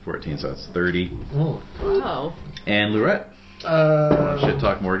 14. 14, so that's 30. Wow. And Lorette. Shit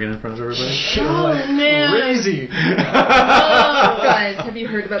talk Morgan in front of everybody. Oh, man. Crazy. Guys, have you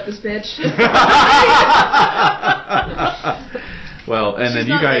heard about this bitch? Well, and then She's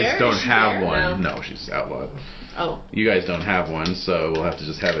you not guys there? don't Is she have there? one. No, she's outlawed. Oh. You guys don't have one, so we'll have to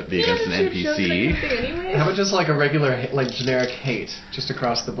just have it be against an NPC. How about just like a regular, like generic hate, just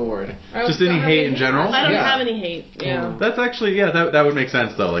across the board? Just any hate in general? I don't Yeah. have any hate. Yeah. That's actually, that would make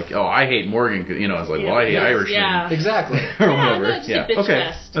sense though. Like, oh, I hate Morgan. You know, it's like, well, I hate Yes, Irishmen. yeah. Exactly. Or Yeah, whatever. no, just a bitch Okay,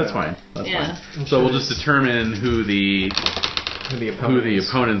 fest. that's fine. That's Yeah. fine. So we'll just determine who the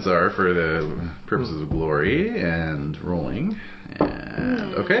opponents are for the purposes of glory and rolling.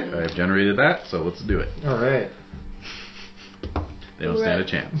 And okay, I've generated that, so let's do it. All right. They don't stand a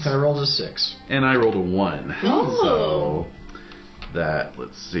chance. I rolled a 6. And I rolled a 1. Oh. So that,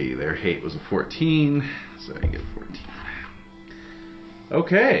 let's see, their hate was a 14, so I get 14.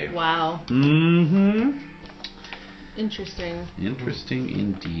 Okay. Wow. Mm-hmm. Interesting. Interesting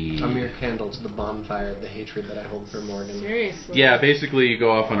indeed. A mere candle to the bonfire of the hatred that I hold for Morgan. Seriously. Yeah, basically you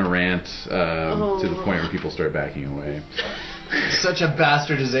go off on a rant to the point where people start backing away. Such a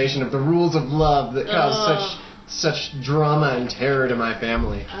bastardization of the rules of love that caused such drama and terror to my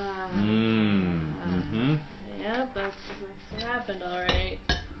family. Mm-hmm. Yep, that's what happened, alright.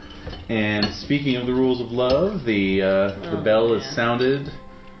 And speaking of the rules of love, the bell is sounded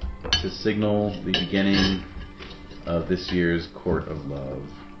to signal the beginning of this year's Court of Love.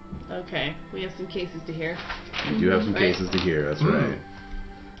 Okay, we have some cases to hear. We do have some cases to hear, that's right.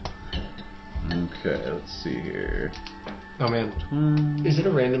 Okay, let's see here. Oh man. Is it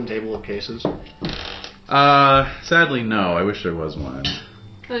a random table of cases? Sadly no, I wish there was one.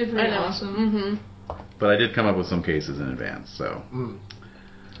 That'd be pretty awesome. But I did come up with some cases in advance, so.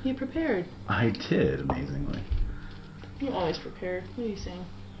 You prepared. I did, amazingly. You always prepared. What are you saying?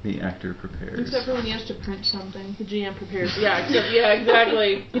 The actor prepares. Except for when he has to print something. The GM prepares. Yeah,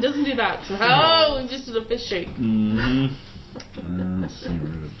 exactly. He doesn't do that. So he just did a fist shake. Let's see,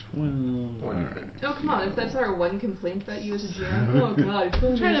 we're at 12. Alright. Oh, come on. If that's our one complaint about you as a GM, oh god.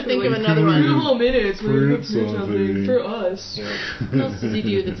 I'm trying to think of another one. 2 whole minutes where you print something for us. What else does he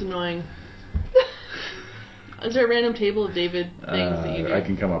do that's annoying? Is there a random table of David things that you do? I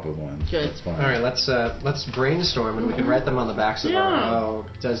can come up with one. Good. That's fine. All right, let's brainstorm, and we can write them on the backs of our. Oh,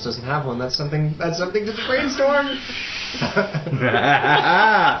 Des doesn't have one. That's something to brainstorm.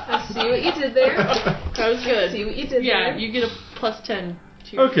 I see what you did there. That was good. See what you did there. Yeah, you get a +10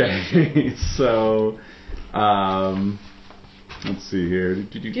 to your Okay, so let's see here.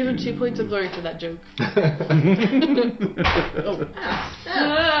 Give him 2 points of glory for that joke. Yeah.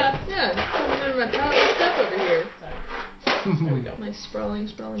 Coming out of my pile of stuff over here. There we go. My sprawling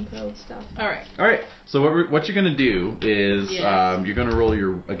pile of stuff. All right. So what you're gonna do is you're gonna roll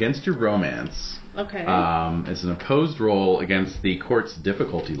against your romance. Okay. It's an opposed roll against the court's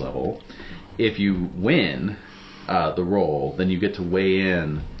difficulty level. If you win the roll, then you get to weigh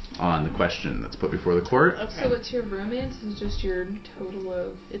in on the question that's put before the court. Okay. So what's your romance? Is just your total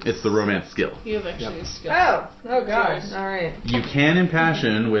of... It's the romance skill. You have actually a skill. Oh god. Alright. You can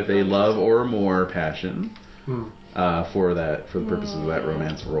impassion with a love or more passion for the purposes of that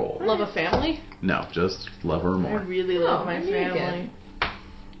romance roll. Love a family? No, just love or more. I really love my family.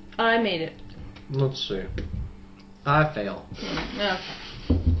 I made it. Let's see. I fail. Okay.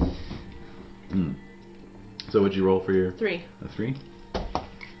 So what'd you roll for your... 3. A 3?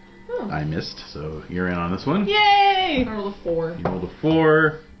 I missed, so you're in on this one. Yay! I rolled a 4. You rolled a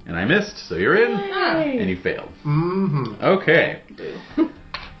 4, and I missed, so you're in. Yay! And you failed. Mm-hmm. Okay.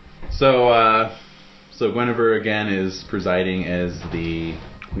 So Guinevere again is presiding as the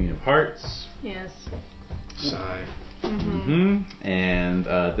Queen of Hearts. Yes. Sigh. And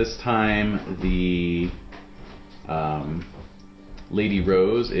this time the Lady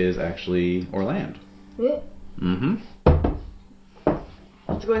Rose is actually Orlando.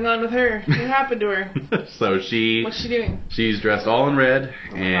 What's going on with her? What happened to her? So What's she doing? She's dressed all in red,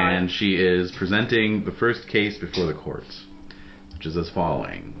 and she is presenting the first case before the court, which is as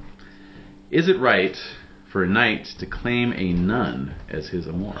following. Is it right for a knight to claim a nun as his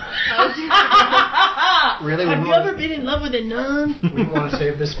amour? Really? Have you ever been in love with a nun? We want to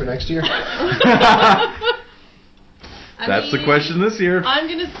save this for next year. That's the question this year. I'm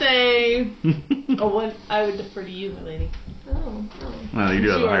gonna say. I would defer to you, my lady. Well, you do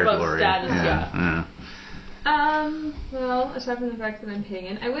have a higher glory. Status, yeah. Well, aside from the fact that I'm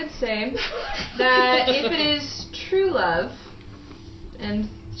pagan, I would say that if it is true love, and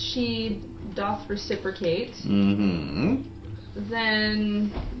she doth reciprocate,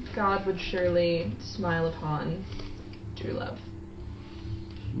 then God would surely smile upon true love.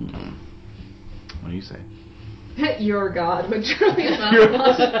 What do you say? Your God would surely smile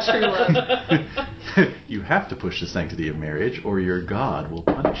upon true love. You have to push the sanctity of marriage, or your God will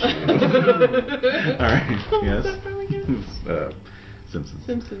punish you. All right. Yes. Simpsons.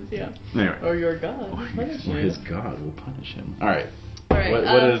 Simpsons, yeah. Anyway. Or your God will punish you. Or his God will punish him. All right. All right. What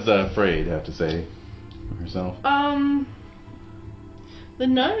does Freyd have to say for herself? The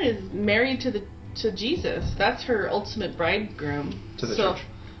nun is married to Jesus. That's her ultimate bridegroom. To the church.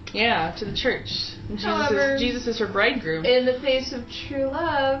 Yeah, to the church. However, Jesus is her bridegroom. In the face of true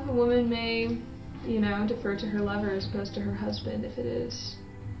love, a woman may, defer to her lover as opposed to her husband if it is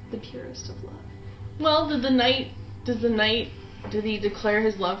the purest of love. Well, did he declare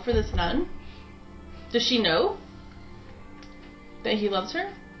his love for this nun? Does she know that he loves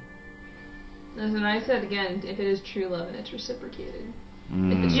her? As I said again, if it is true love and it's reciprocated.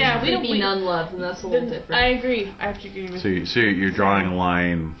 Mm. If it's just creepy nun love, then that's a little different. I agree. I have to agree with you. So you're drawing a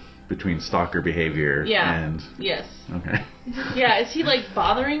line between stalker behavior and... Yes. Okay. Yeah, is he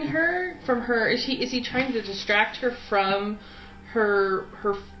bothering her from her? Is he trying to distract her from her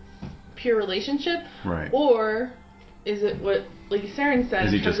pure relationship? Right. Or is it what Lady Saren said?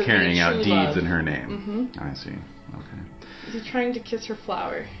 Is he just carrying out deeds in her name? Mm-hmm. I see. Okay. Is he trying to kiss her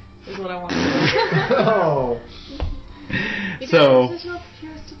flower? is what I want to know. Oh. So, Because not the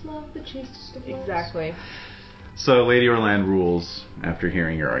purest of love, the chastest of love. Exactly. so Lady Orland rules, after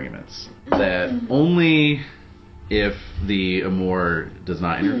hearing your arguments, that only if the amour does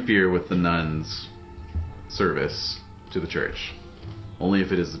not interfere with the nun's service to the church, only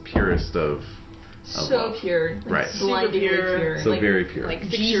if it is the purest of So love. pure. Right. Blindingly Super pure. So very pure. Like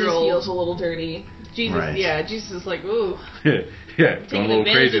Jesus 6-year-old. feels a little dirty. Jesus, Right. yeah, Jesus is like, ooh. Yeah, going a little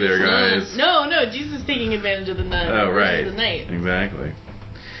crazy there, guys. No, Jesus is taking advantage of the nun. Oh, right. The knight. Exactly.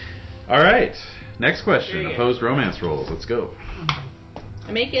 All right. Next question. There you go. Opposed romance rolls. Let's go.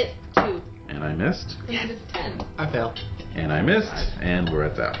 I make it 2. And I missed. Negative 10. I fail. And I missed. And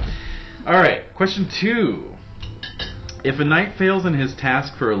Lorette's out. All right. Question 2. If a knight fails in his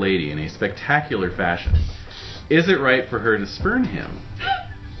task for a lady in a spectacular fashion, is it right for her to spurn him?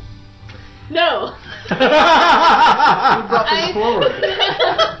 No. You brought this forward.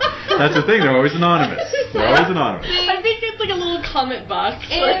 That's the thing. They're always anonymous. I think it's like a little comment box.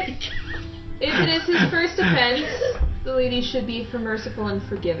 If it is his first offense, the lady should be merciful and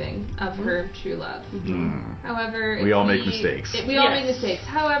forgiving of her true love. However, We all make mistakes. We all Yes. make mistakes.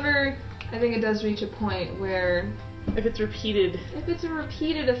 However, I think it does reach a point where if it's repeated, if it's a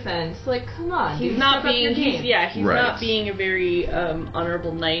repeated offense, like, come on, he's dude, not step up your being. game. He's Right. not being a very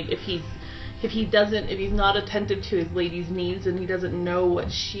honorable knight. If he's not attentive to his lady's needs, and he doesn't know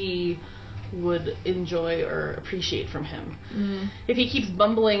what she would enjoy or appreciate from him. If he keeps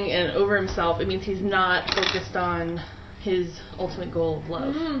bumbling and over himself, it means he's not focused on his ultimate goal of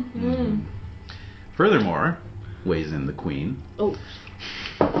love. Furthermore, weighs in the queen. Oh.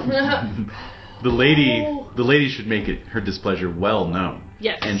 The lady should make her displeasure well known.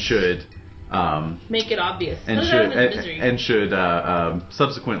 Yes. And should Make it obvious. and Put it should out of his misery. and should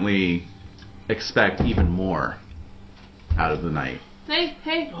subsequently expect even more out of the knight.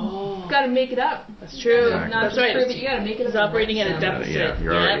 Hey, gotta make it up. That's true. Exactly. Not That's just right. prove it, you gotta make it He's up. operating at a deficit. Yeah,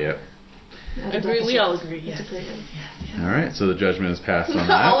 you're already Yep. Agree. We all agree. Yes. That's a great one. All right, so the judgment is passed on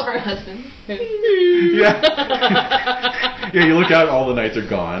All of that. our husbands. Yeah. Yeah, you look out, all the knights are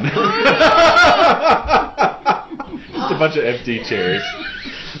gone. Just a bunch of empty chairs.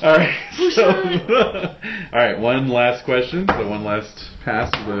 All right. So, all right, one last question. So one last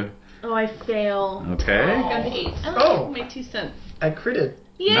pass of the. Oh, I fail. Okay. Got the 8. I Oh. like my 2 cents. I critted.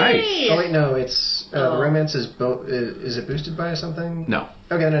 Yay! Nice. Oh wait, no, it's the romance is is it boosted by something? No.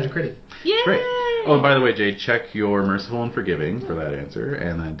 Okay, then I just critted. Yay! Great. Oh, and by the way, Jade, check your merciful and forgiving for that answer,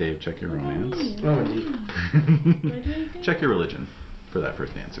 and then Dave, check your romance. Oh, indeed. Check your religion for that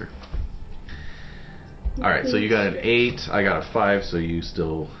first answer. All right, so you got an 8, I got a 5, so you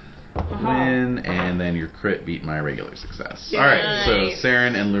still win, and then your crit beat my regular success. All right, so Nice.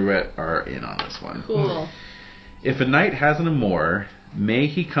 Saren and Lorette are in on this one. Cool. If a knight has an amour, may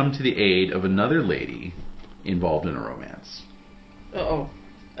he come to the aid of another lady involved in a romance?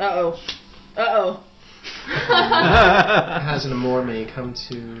 Has an amour may come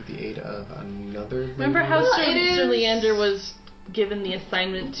to the aid of another lady. Remember how Well, Sir, it is- Sir Leander was given the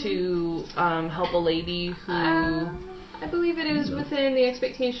assignment to help a lady who... I believe it is within the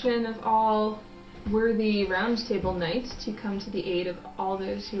expectation of all worthy Round Table knights to come to the aid of all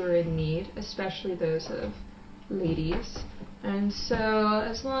those who are in need, especially those of ladies. And so,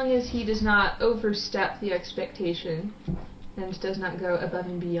 as long as he does not overstep the expectation and does not go above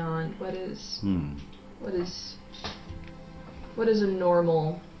and beyond what is a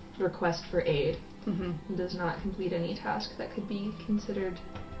normal request for aid, and does not complete any task that could be considered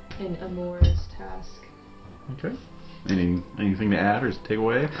an amorous task. Okay. Anything to add or take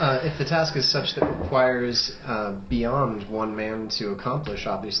away? If the task is such that requires beyond one man to accomplish,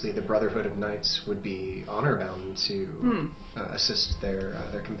 obviously the Brotherhood of Knights would be honor bound to assist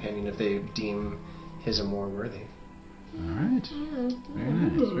their companion if they deem his amour worthy. All right. Very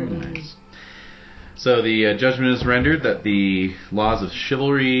nice. Very nice. So the judgment is rendered that the laws of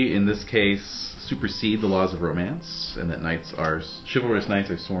chivalry in this case supersede the laws of romance, and that chivalrous knights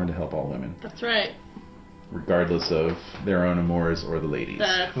are sworn to help all women, That's right. regardless of their own amours or the ladies.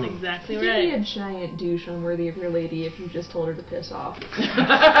 That's exactly You'd be right. a giant douche unworthy of your lady if you just told her to piss off.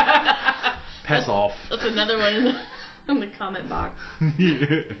 Pass off. That's another one in the comment box.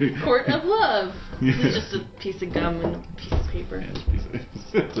 Court of Love. It's just a piece of gum and a piece of paper.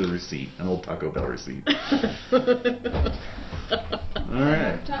 It's a receipt, an old Taco Bell receipt. All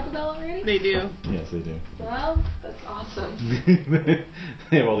right. Taco Bell already? They do. Yes, they do. Well, that's awesome.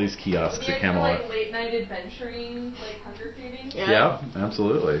 They have all these kiosks at Camelot. Like late night adventuring, like hunger feeding. Yeah,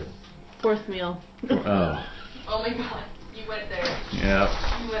 absolutely. Fourth meal. Oh, Oh my god, you went there.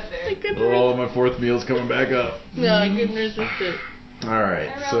 yeah. You went there. I couldn't Oh, my fourth meal's coming back up. No, I couldn't resist it. All right,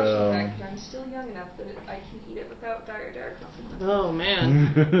 I relish so the fact that I'm still young enough that I can eat it without dire consequences. Oh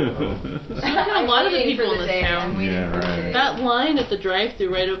man. Look at a lot of the people in this town. Yeah, right. That line at the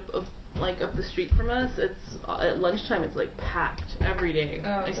drive-thru right up the street from us, it's at lunchtime. It's like packed every day. Oh,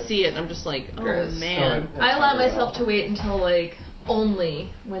 I see it, and I'm just like, oh gross. man. I allow myself to wait until like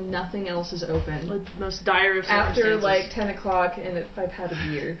only when nothing else is open. The most dire of After circumstances. like 10 o'clock and if I've had a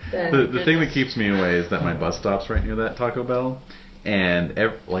beer, then The thing that keeps me away is that my bus stop's right near that Taco Bell, and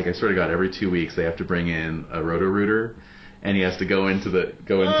I swear to God, every 2 weeks they have to bring in a Roto-Rooter, and he has to go into their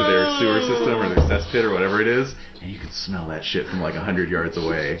sewer system or their cesspit or whatever it is, and you can smell that shit from like 100 yards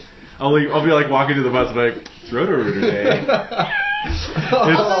away. I'll be like walking to the bus and be like, it's Roto-Rooter day. It's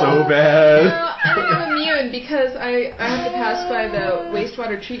so bad. I'm immune because I have to pass by the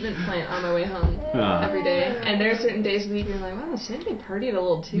wastewater treatment plant on my way home every day. And there are certain days of the week where you're like, wow, Sanjay partied a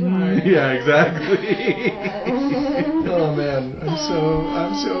little too hard. Yeah, exactly. Oh man,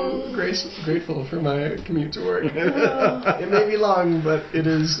 I'm so grateful for my commute to work. It may be long, but it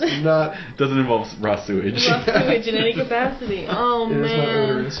is not. Doesn't involve raw sewage. Raw sewage in any capacity. Oh It man. is not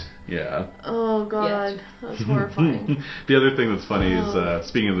odorous. Yeah. Oh god, that's horrifying. The other thing that's funny is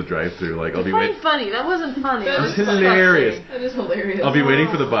speaking of the drive-thru, like I'll be waiting. Funny. That wasn't funny. That was hilarious. That is hilarious. I'll be waiting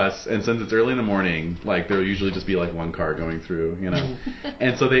for the bus, and since it's early in the morning, like there'll usually just be like one car going through, you know.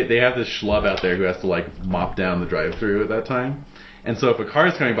 And so they have this schlub out there who has to like mop down the drive-thru at that time. And so if a car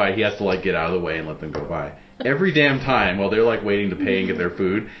is coming by, he has to like get out of the way and let them go by. Every damn time while they're like waiting to pay and get their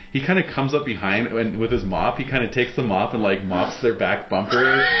food, he kind of comes up behind and with his mop, he kind of takes the mop and like mops their back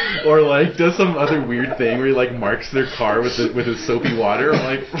bumper, or like does some other weird thing where he like marks their car with his soapy water. I'm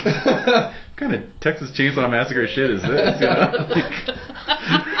like, what kind of Texas Chainsaw Massacre shit is this? You know?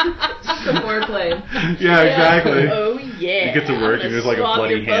 The foreplay. Yeah, exactly. Oh yeah. You get to work and there's like a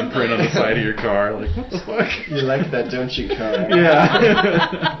bloody handprint on the side of your car. Like, what the fuck? You like that, don't you, car?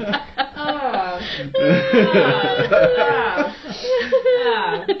 Yeah.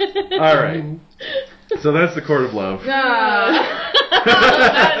 All right. So that's the Court of Love. That's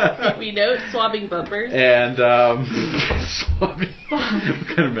a creepy note. Swabbing bumpers. And swabbing. What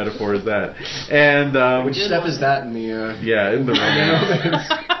kind of metaphor is that? And Which step is that in the? Yeah, in the romance.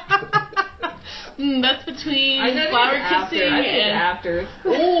 That's between flower kissing and after.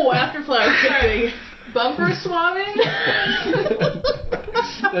 Oh, after flower kissing. Bumper swabbing?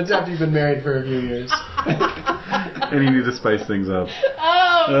 That's after you've been married for a few years. And you need to spice things up.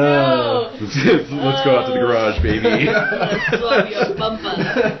 Oh no! Let's go out to the garage, baby. Let's swab your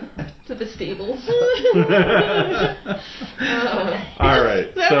bumper. To the stables. All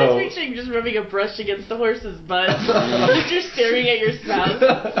right. So So I'm picturing just rubbing a brush against the horse's butt. As you're staring at your spouse.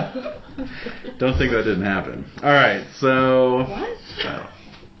 don't think that didn't happen. All right. So What?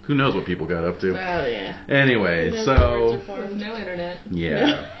 who knows what people got up to? Oh yeah. Anyway, so With no internet.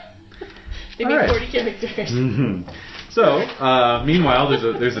 yeah. Maybe All right. 40 characters. So meanwhile,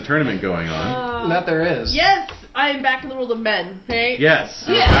 there's a tournament going on. That there is. Yes, I am back in the world of men. Right? Yes.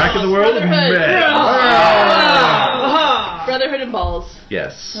 Yeah. Back in the world of Brotherhood. men. Brotherhood and balls.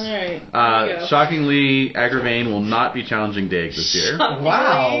 Yes. All right. Shockingly, Agravain will not be challenging Daig this year.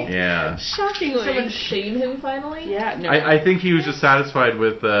 Wow. Yeah. Shockingly. Someone shame him finally? Yeah, no. I think he was just satisfied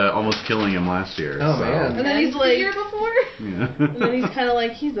with almost killing him last year. Oh, so. man. And then he's The like, year before? Yeah. and then he's kind of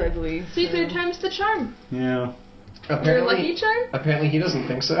like, he's ugly. See, so. third time's the charm. Yeah. Your lucky charm? Apparently he doesn't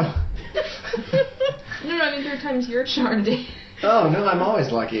think so. No, I mean third time's your charm, Dave. Oh no, I'm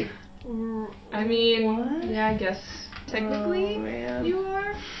always lucky. I mean, What? yeah, I guess technically man. you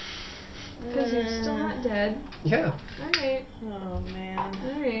are. Because you're still not dead. Yeah. Alright, Oh, man.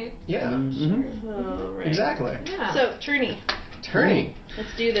 alright. Yeah. Mm-hmm. Oh, right. Exactly. Yeah. So, tourney. Turning.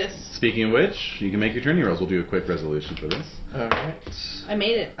 Let's do this. Speaking of which, you can make your tourney rolls. We'll do a quick resolution for this. All right. I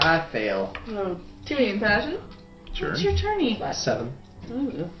made it. I fail. Oh, Tuning and passion? Sure. what's your tourney? 7.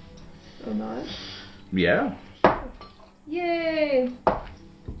 Ooh. Oh, not. Yeah. Yay!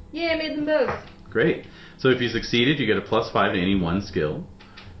 Yay, I made them both. Great. So if you succeeded, you get a +5 to any one skill.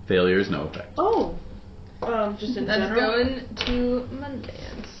 Failure is no effect. Oh. Just in That's general? going to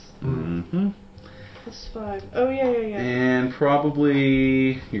Monday's. Mm-hmm. +5. Oh, yeah. And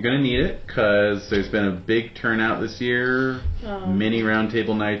probably you're going to need it because there's been a big turnout this year. Many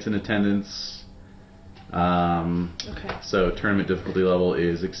roundtable nights in attendance. Okay. So tournament difficulty level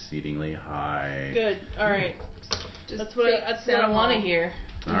is exceedingly high. Good. All right. That's what I want to hear.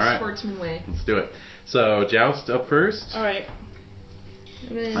 All right. Sportsman way. Let's do it. So Joust up first. All right.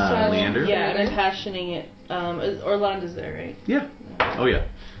 And then Leander? Yeah, I'm impassioning it. Orlando's there, right? Yeah. Oh yeah.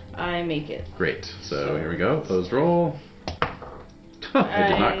 I make it. Great. So here we go. Opposed roll. I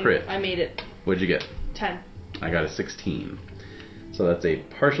did not crit. I made it. What'd you get? 10. I got a 16. So that's a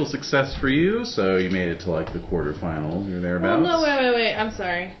partial success for you. So you made it to like the quarterfinals or Oh thereabouts. no! Wait! I'm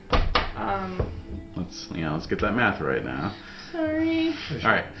sorry. Let's get that math right now. Sorry. All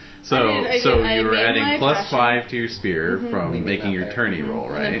right. So you were adding plus 5 to your spear from making your tourney roll,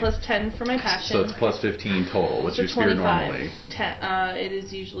 right? And then plus 10 for my passion. So it's plus 15 total. What's So your spear 25. normally? 10. It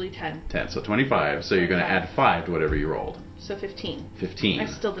is usually 10. 10. So 25. So you're going to add 5 to whatever you rolled. So 15. 15. I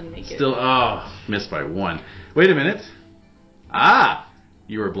still didn't make it. Missed by 1. Wait a minute.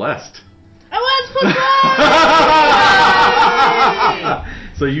 You were blessed. I was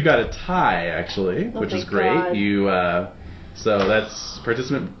blessed! So you got a tie, actually, which is great. God. You so that's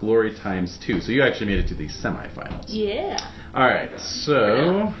participant glory times 2. So you actually made it to the semifinals. Yeah. All right.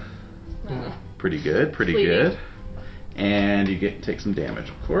 So pretty good. And you take some damage,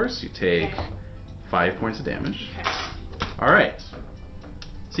 of course. You take 5 points of damage. Okay. All right.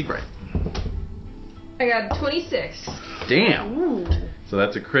 Seabright. I got 26. Damn. Ooh. So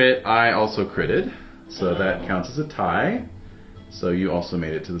that's a crit. I also critted. So that counts as a tie. So you also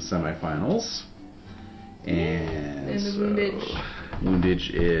made it to the semifinals. And the so woundage. Woundage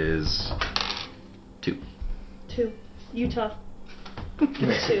is 2. 2. Utah. 2.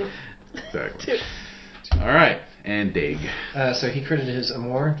 Exactly. All right. And Dag. So he critted his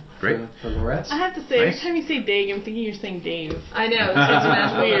Amour Great. for Lorette. I have to say, Nice. every time you say Dave, I'm thinking you're saying Dave. I know. It's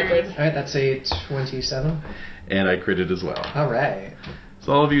magical Weird. weird. Alright, that's a 27. And I critted as well. Alright.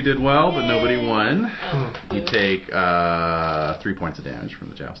 So all of you did well, but nobody Yay. won. Oh, You boo. take 3 points of damage from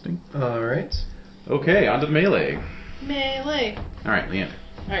the jousting. Alright. Okay, on to the melee. Melee. All right, Leander.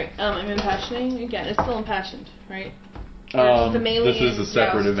 Alright, I'm impassioning again. It's still impassioned, right? Or just the melee This is a and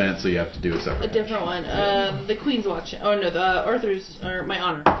separate joust? event, so you have to do a separate. A different one. The Queen's watching. Oh no, the Arthur's or my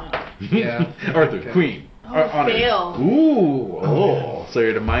honor. Yeah. Arthur, Okay. Queen. Oh, Honor. fail. Ooh. Oh. So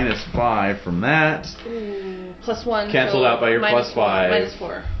you're at a -5 from that. Ooh, +1. Canceled so out by your minus +5.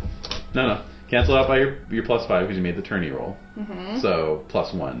 -4. No. Cancel out by your +5 because you made the tourney roll. Mm-hmm. So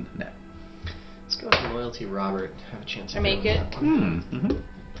 +1 net. Let's go with loyalty, Robert. Have a chance. I make it.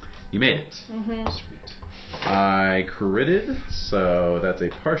 You made it. Mm-hmm. Sweet. I critted, so that's a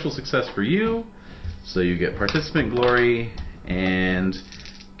partial success for you. So you get participant glory and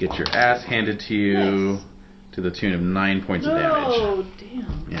get your ass handed to you Nice. to the tune of 9 points of damage. Oh,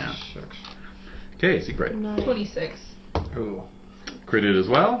 damn. Yeah. Shucks. Okay, Seabright. 26. Ooh. Critted as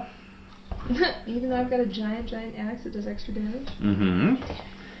well. Even though I've got a giant axe that does extra damage.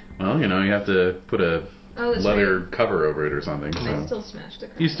 Well, you have to put a Oh, that's leather right. cover over it or something. I So. still smashed the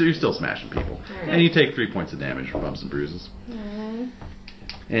crap. You're still smashing people. Alright. And you take 3 points of damage from bumps and bruises.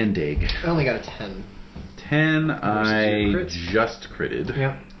 And Dag. I only got a 10. 10, your I crit? just critted.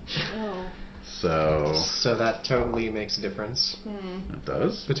 Yeah. Oh. So that totally makes a difference It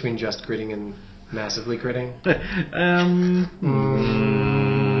does. between just critting and massively critting. It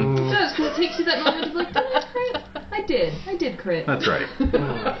does, because it takes you that moment of like, did I crit? I did crit. That's right.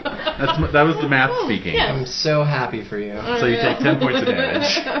 That was the math speaking. Yeah. I'm so happy for you. So you take 10 points of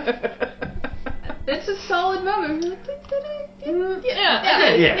damage. It's a solid moment. You're like, did I?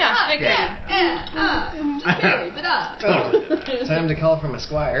 Time to call for my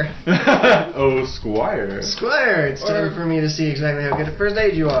squire. Oh, Squire. Squire, it's time for me to see exactly how good at first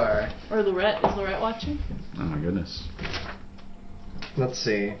aid you are. Or Lorette. Is Lorette watching? Oh my goodness. Let's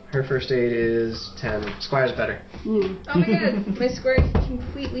see. Her first aid is 10. Squire's better. Oh my god, my square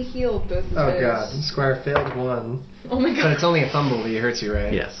completely healed both of Oh those. god. Squire failed 1. Oh my But god. it's only a fumble that hurts you,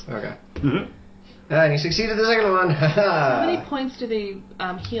 right? Yes. Okay. And you succeeded the second one. How many points do they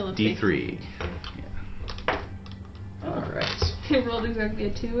heal if they... D3. Alright. I rolled exactly a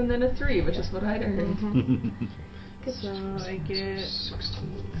 2 and then a 3, which is what I'd earned. So I get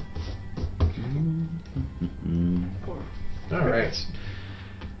 16. 4. Alright.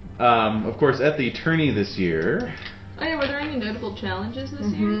 Of course, at the tourney this year, Oh yeah, were there any notable challenges this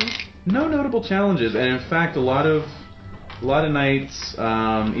year? no notable challenges, and in fact, a lot of nights,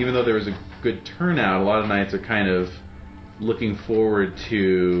 even though there was a good turnout, a lot of nights are kind of looking forward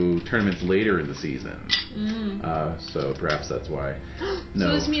to tournaments later in the season. So perhaps that's why. No.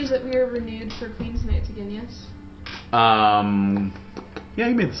 So this means that we are renewed for Queen's Nights again, yes? Yeah,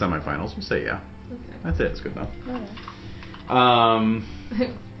 you made the semifinals. We'll say yeah. Okay. That's it. It's good enough.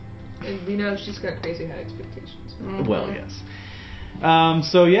 And we know she's got crazy high expectations. Well, yes.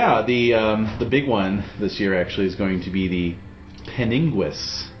 So yeah, the big one this year actually is going to be the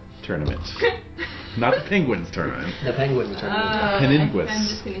Peninguis tournament, not the Penguins tournament. The penguin tournament. Peninguis. I'm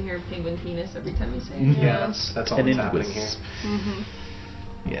just gonna hear penguin penis every time you say it. Yeah, that's all that's happening here.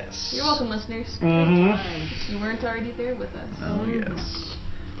 Yes. You're welcome, listeners. You weren't already there with us. Oh yes.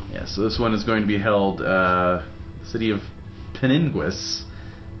 Yeah. So this one is going to be held the city of Penninguis,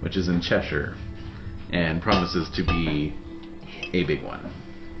 which is in Cheshire, and promises to be a big one.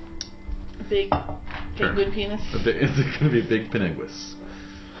 Big penguin penis? It's going to be a big Penninguis.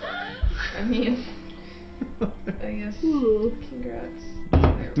 I mean, I guess. Congrats.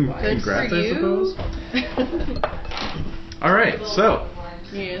 Congrats, for I you. suppose. All right, so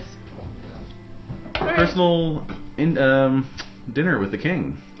Yes. personal dinner with the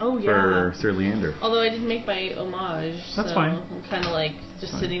king. Oh, For Sir Leander. Although I didn't make my homage, That's so fine. I'm kind of like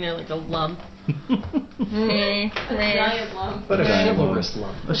just sitting there like a lump. Giant lump. But a Giant chivalrous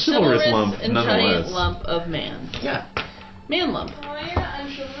lump. A chivalrous lump, and nonetheless. giant lump of man. Yeah. Man lump. Oh, you're not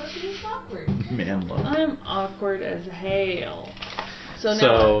unchivalrous, you're just awkward. Man lump. I'm awkward as hell. So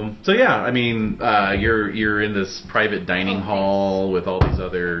now So yeah, I mean, you're in this private dining hall with all these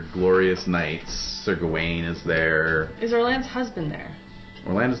other glorious knights. Sir Gawain is there. is Orlando's husband there?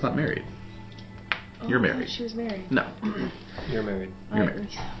 Orlando's not married. Oh, You're I thought married. She was married. No. You're married. You're married.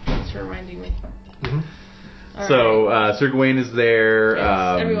 Thanks for reminding me. Mm-hmm. All So right. Sir Gawain is there.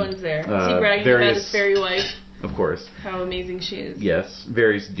 Yes, everyone's there. Is he bragging about his fairy wife? Of course. How amazing she is. Yes,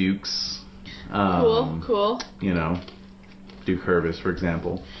 various dukes. Cool. You know, Duke Hervis, for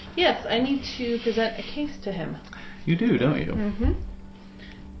example. Yes, I need to present a case to him. You do, don't you? Mm-hmm.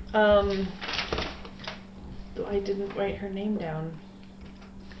 I didn't write her name down.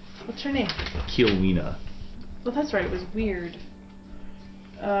 What's her name? Kilwina. Well, that's right. It was weird.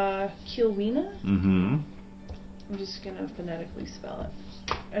 Kilwina? Mm-hmm. I'm just gonna phonetically spell it.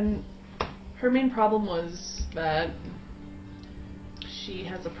 And her main problem was that she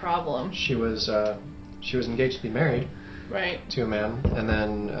has a problem. She was engaged to be married Right. to a man, and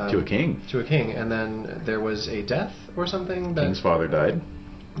then To a king. To a king, and then there was a death or something King's father died.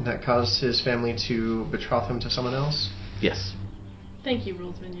 that caused his family to betroth him to someone else. Yes. Thank you,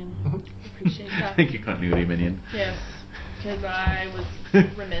 Rules Minion. Mhm. Appreciate that. Thank you, Continuity Minion. Yes, because I was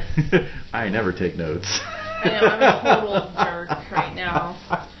remiss. I never take notes. I know, I'm a total jerk right now.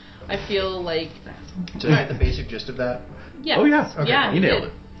 I feel like... Did I get the basic gist of that? Yeah. Oh, yeah. Okay. Yeah, You nailed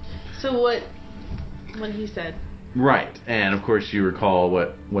it. So what he said. Right. And, of course, you recall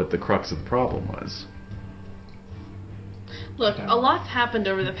what the crux of the problem was. Look, a lot's happened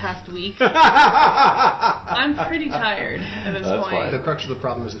over the past week. I'm pretty tired at this That's point. fine. The crux of the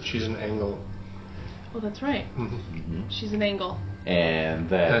problem is that she's an angle. Well, that's right. Mm-hmm. She's an angle. And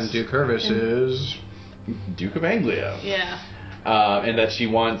that's And Duke Hervis is... Duke of Anglia. Yeah. And that she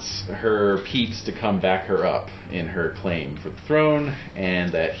wants her Pete's to come back her up in her claim for the throne,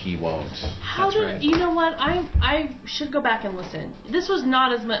 and that he won't. That's right. You know what? I should go back and listen. This was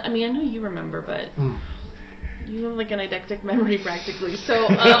not as much. I mean, I know you remember, but you have like an eidetic memory practically. So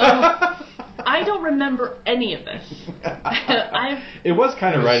I don't remember any of this. It was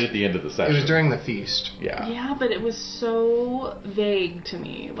kind of right at the end of the It session. was during the feast. Yeah. Yeah, but it was so vague to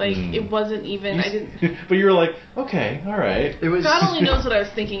me. Like it wasn't even. I didn't. But you were like, okay, all right. It was. God only knows what I was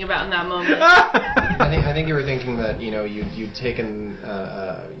thinking about in that moment. I think you were thinking that you'd taken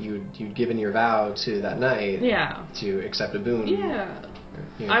you'd given your vow to that knight. Yeah. To accept a boon. Yeah.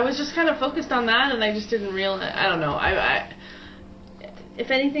 You know. I was just kind of focused on that, and I just didn't realize. I don't know. If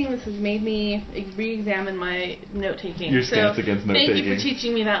anything, this has made me re-examine my note-taking. Your stance against note-taking. Thank you for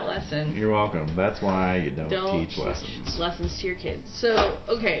teaching me that lesson. You're welcome. That's why you don't teach teach lessons. lessons to your kids. So,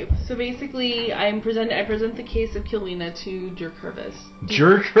 okay. So basically, I present the case of Kilwina to Dirk Hervis.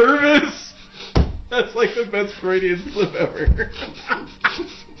 Jerk Hervis? That's like the best Freudian slip ever.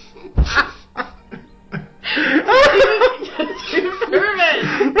 Dirk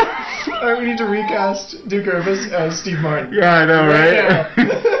Hervis! Alright, we need to recast Duke Hervis as Steve Martin. Yeah, I know, Right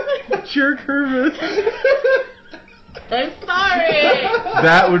right? Jerk Hervis. I'm sorry!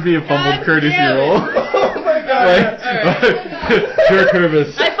 That would be a fumbled God courtesy damn it. roll. Oh my god. Jerk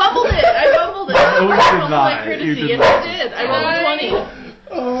Hervis. I fumbled it! No, you I did fumbled not. my courtesy. You did Yes, not. I did. I rolled a 20.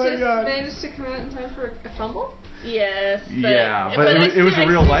 Oh my Just god. managed to come out in time for a fumble? Yes. Yeah, but it was a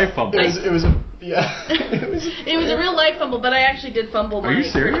real life fumble. It was a yeah. It was a real life fumble, but I actually did fumble. Are you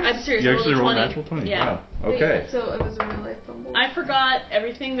serious? I'm serious. You I actually rolled a 20. natural 20? Yeah. Wow. Okay. Wait, so it was a real life fumble? I forgot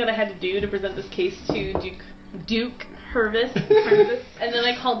everything that I had to do to present this case to Duke Hervis, and then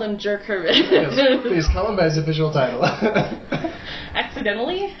I called him Jerk Hervis. Yes, please call him by his official title.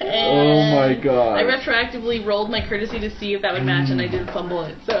 Accidentally. And Oh my god. I retroactively rolled my courtesy to see if that would match, and I did fumble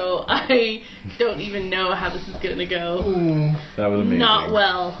it. So I don't even know how this is going to go. That was amazing. Not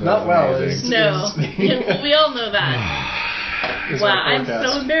well. That Not was well. amazing. No. We all know that. Is Wow, our I'm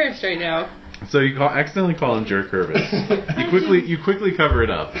forecast. so embarrassed right now. So you accidentally call him Jerk Hervis. You quickly cover it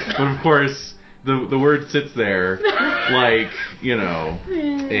up, but of course the word sits there like, you know,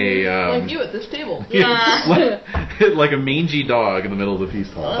 like you at this table. like a mangy dog in the middle of the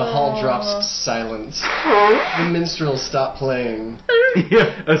feast hall. The hall drops silent. The minstrels stop playing.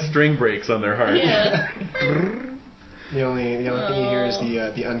 Yeah, a string breaks on their heart. Yeah. The only thing you hear is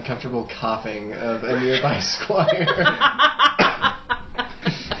the uncomfortable coughing of a nearby squire.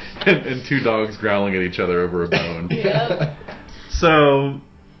 and two dogs growling at each other over a bone. Yep. So,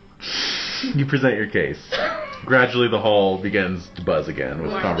 you present your case. Gradually, the hall begins to buzz again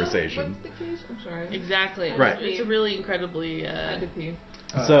with conversation. What's the case? I'm sorry. Exactly. Right. It's a really incredibly I had to pee.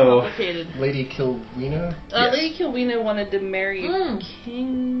 So, complicated. Lady Kilwina Yes. Lady Kilwina wanted to marry a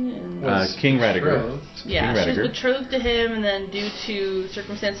king. And King Rediger. betrothed. yeah, King she was Rediger. betrothed to him, and then due to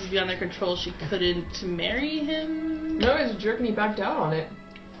circumstances beyond their control, she couldn't marry him. No, he was a jerk and he backed out on it.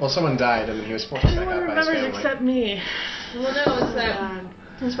 Well, someone died, and then he was forced back Everyone out by his remembers family. except me. Well, no, it's that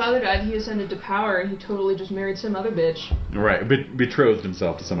his father died, he ascended to power, and he totally just married some other bitch. Right, betrothed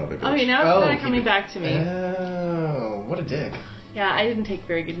himself to some other bitch. Okay, now it's kind of he coming back to me. Oh, what a dick. Yeah, I didn't take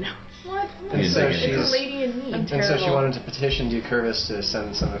very good notes. What? And so It's It's a she's... lady in need. I'm And so she terrible. wanted to petition Duke Hervis to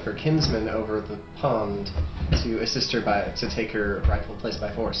send some of her kinsmen over the pond to assist her to take her rightful place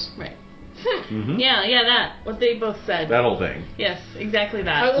by force. Right. Mm-hmm. Yeah, that. What they both said. That whole thing. Yes, exactly Our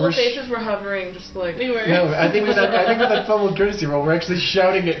that. little We're faces were hovering, just like... We were. No, I think with that fumbled courtesy roll, we're actually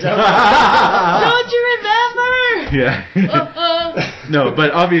shouting it down. Don't you remember? Yeah. No,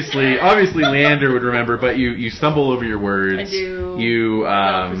 but obviously Leander would remember. But you stumble over your words. I do. You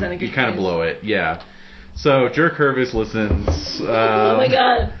Don't present a good you kind of case. blow it. Yeah. So Jerk Hervis listens. Oh my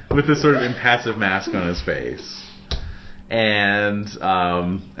god. With this sort of impassive mask on his face. And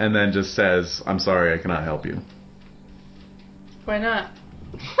then just says, "I'm sorry, I cannot help you." Why not?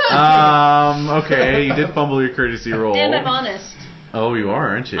 Okay, you did fumble your courtesy roll. And I'm honest. Oh, you are,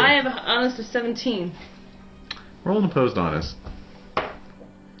 aren't you? I am honest of 17. Roll an opposed honest.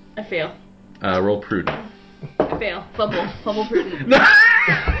 I fail. Roll prudent. I fail. Fumble prudent.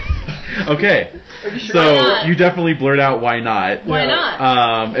 Okay, Why so not? you definitely blurt out, "Why not?" Why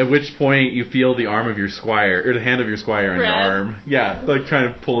not? At which point you feel the arm of your squire, or the hand of your squire on your Grab. arm. Yeah, like kind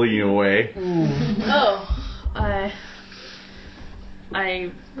of pulling you away. Oh,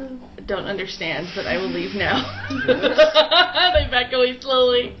 I don't understand, but I will leave now. They back away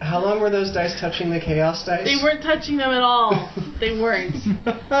slowly. How long were those dice touching the chaos dice? They weren't touching them at all. They weren't.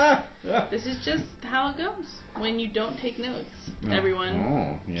 This is just how it goes when you don't take notes. Everyone,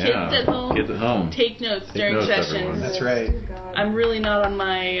 Oh, yeah. Kids at home. Kids at home. take notes during notes, sessions. everyone. That's right. I'm really not on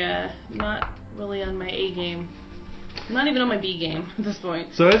my not really on my A game. I'm not even on my B game at this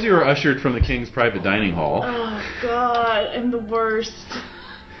point. So as you are ushered from the king's private dining hall, Oh God, I'm the worst.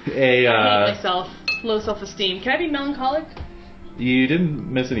 I hate myself. Low self-esteem. Can I be melancholic? you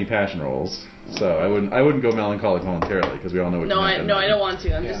didn't miss any passion rolls, so I wouldn't go melancholic voluntarily because we all know what No, you I meant. don't want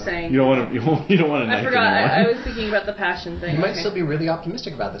to. I'm just saying. You don't want to. You don't want to. I forgot. I was thinking about the passion thing. You might Okay. still be really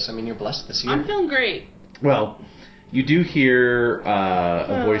optimistic about this. I mean, you're blessed this year. I'm feeling great. Well, you do hear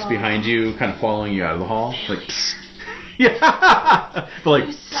a voice behind you, kind of following you out of the hall, like. Psst. Yeah, but like.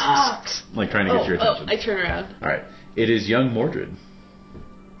 You suck. Like trying to get your attention. I turn around. All right, it is young Mordred.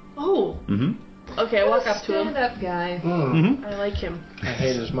 Oh. Mm-hmm. Okay, I walk up to him. Stand-up guy. Mm-hmm. I like him. I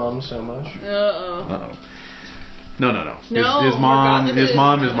hate his mom so much. Uh-oh. Uh-oh. No. No, His mom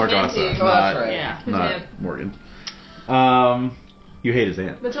is Margotha. Margotha, Oh, that's right. Yeah. His not aunt. Morgan. You hate his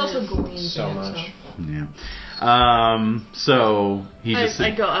aunt. But it's also Gawain. So much. Yeah. So he just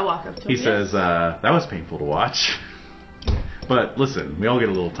I walk up to him. he Yes. says, "That was painful to watch." But listen, we all get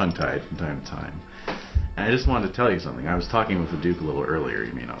a little tongue-tied from time to time. And I just wanted to tell you something. I was talking with the Duke a little earlier.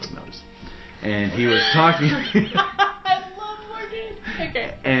 You may not have noticed. And he was talking. I love Morgan.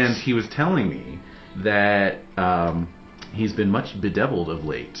 Okay. And he was telling me that he's been much bedeviled of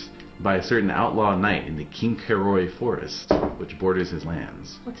late by a certain outlaw knight in the Kincaroy forest, which borders his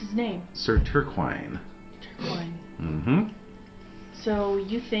lands. What's his name? Sir Turquine. Turquoise. Mm-hmm. So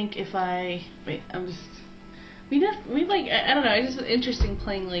you think if I wait, I'm just we like I don't know. It's just interesting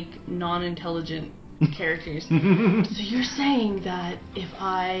playing like non-intelligent characters. So you're saying that if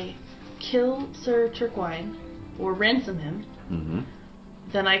I kill Sir Turquine or ransom him, Mm-hmm.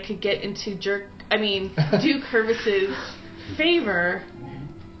 then I could get into Duke Hervis's favor,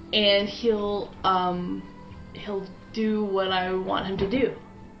 and he'll do what I want him to do.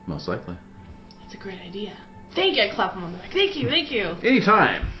 Most likely. That's a great idea. Thank you. I clap him on the back. Thank you.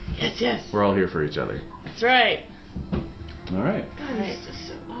 Anytime. Yes. We're all here for each other. That's right. All right. God, he's just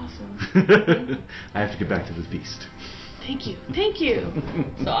so awesome. I have to get back to the feast. Thank you.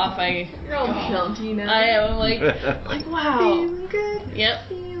 So off I You're all jaunty now. I am like wow. Feeling good. Yep.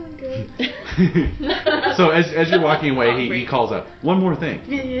 Feeling good. So as you're walking away, he calls out, one more thing.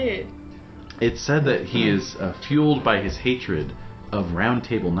 Yeah. It's said that he is fueled by his hatred of Round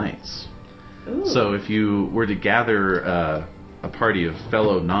Table Knights. Ooh. So if you were to gather a party of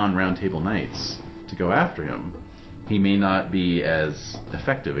fellow non-Round Table Knights to go after him, he may not be as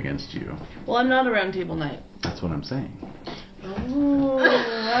effective against you. Well, I'm not a Round Table Knight. That's what I'm saying. Oh,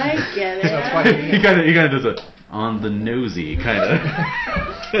 I get it. That's why He kind of does a on the nosy kind of.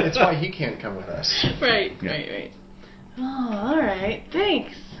 It's why he can't come with us. Right. Oh, all right.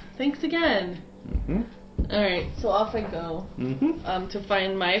 Thanks again. Mm-hmm. All right, so off I go Mm-hmm. to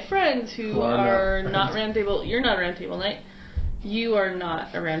find my friends who Who are are not not Round Table. You're not a Round Table Knight. You are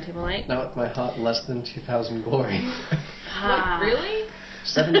not a Round Table Knight. Not with my hot less than 2,000 glory. Ah. What, really?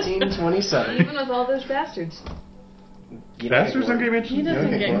 1727. Even with all those bastards. You don't Bastards don't get get glory. mentioned. He doesn't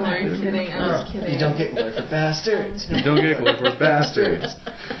Okay, get well, glory. I was kidding. I was kidding. You don't get glory for bastards. You don't get glory for bastards.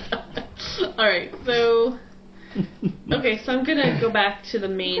 All right, so okay, so I'm gonna go back to the I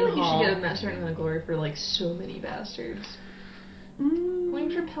main feel like you hall. should get a certain amount of glory for like so many bastards.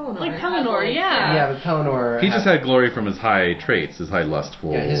 Going for Pelennor. Like Pelennor, yeah. Yeah, but Pelennor... He just had glory from his high traits, his high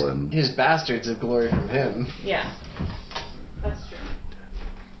lustful Yeah, and... his bastards have glory from him. Yeah, that's true.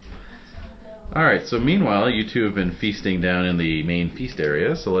 Alright, so meanwhile, you two have been feasting down in the main feast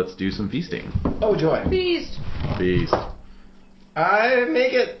area, so let's do some feasting. Oh, joy. Beast. Feast. I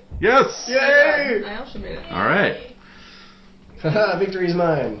make it. Yes! Yay! I also made it. Alright. Haha, victory's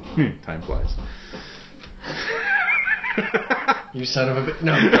mine. Time flies. You son of a bitch.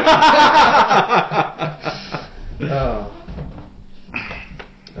 No. Oh.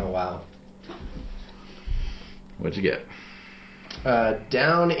 Oh, wow. What'd you get?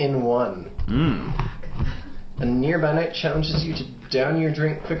 Down in one. A nearby knight challenges you to down your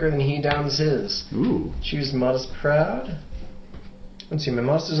drink quicker than he downs his. Ooh. Choose modest proud. Let's see, my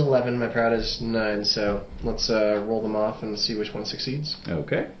modest is 11, my proud is 9, so let's roll them off and see which one succeeds.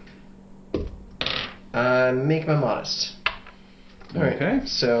 Okay. Make my modest. Alright, Okay.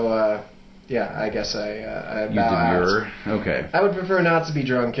 so, yeah, I guess I You bow demure. out. Okay. I would prefer not to be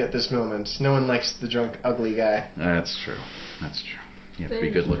drunk at this moment. No one likes the drunk, ugly guy. That's true. That's true. You have to be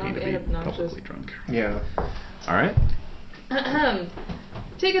Very good looking to drunk be and obnoxious. publicly drunk. Yeah. Alright.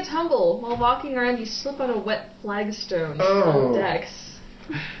 Take a tumble. While walking around, you slip on a wet flagstone Oh. on decks.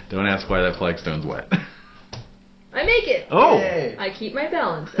 Don't ask why that flagstone's wet. I make it. Oh! Yay. I keep my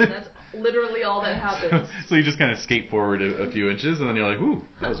balance, and that's literally all that happens. So you just kind of skate forward a few inches, and then you're like, ooh,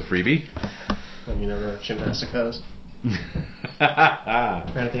 that was a freebie. And you know the gymnastic pose.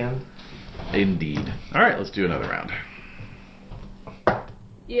 Right at the end. Indeed. Alright, let's do another round.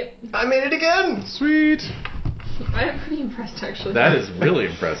 Yep. I made it again! Sweet! I'm pretty impressed, actually. That is really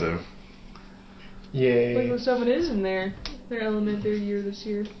impressive. Yay. Like the stuff it is in their element, their year this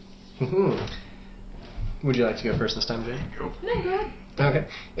year. Would you like to go first this time, Jay? No, go ahead. Okay.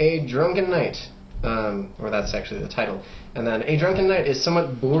 A drunken knight. Or that's actually the title. And then a drunken knight is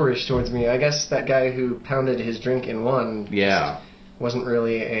somewhat boorish towards me. I guess that guy who pounded his drink in one Yeah. wasn't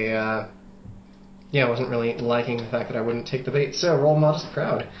really wasn't really liking the fact that I wouldn't take the bait. So roll modest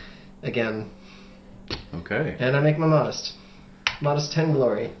proud again. Okay. And I make my modest. Modest 10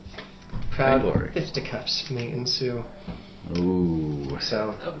 glory. Proud 10 glory. fisticuffs may ensue. Ooh.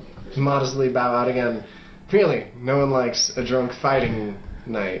 So modestly bow out again. Really, no one likes a drunk fighting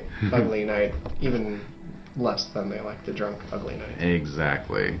knight, ugly knight, even less than they like the drunk, ugly knight.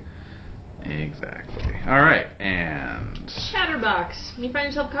 Exactly. Alright, and... Chatterbox. You find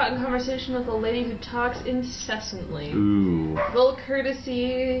yourself caught in conversation with a lady who talks incessantly. Ooh. Roll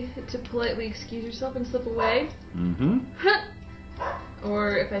courtesy to politely excuse yourself and slip away. Mm-hmm.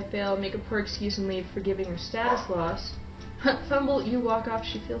 Or if I fail, make a poor excuse and leave, forgiving her status loss. Fumble, you walk off,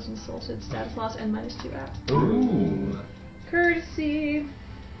 she feels insulted. Status loss and -2 app. Ooh. Courtesy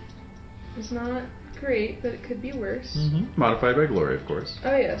is not great, but it could be worse. Mm-hmm. Modified by glory, of course.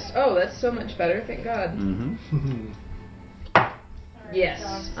 Oh yes. Oh, that's so much better, thank God. Mm-hmm.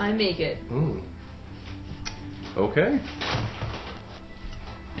 Yes, I make it. Okay.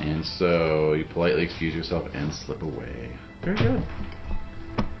 And so you politely excuse yourself and slip away. Very good.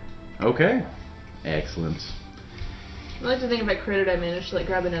 Okay. Excellent. I like to think if I critted, I managed to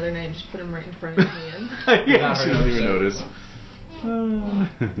grab another knight and just put him right in front of me. Yeah, she didn't even notice.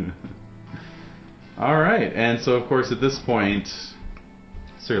 All right, and so of course at this point,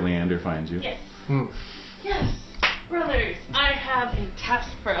 Sir Leander finds you. Yes. Yes, brothers. I have a task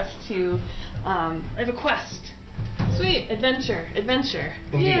for us to. I have a quest. Sweet. Adventure.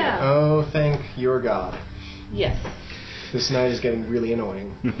 Indeed. Yeah. Oh, thank your God. Yes. This knight is getting really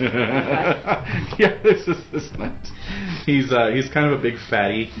annoying. Yeah, this knight. He's kind of a big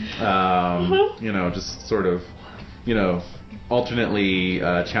fatty. Just sort of, alternately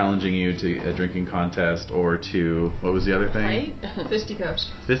challenging you to a drinking contest or to what was the other thing? Right?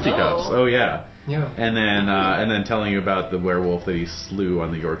 Fisticuffs. Fisticuffs. Oh yeah. Yeah. And then telling you about the werewolf that he slew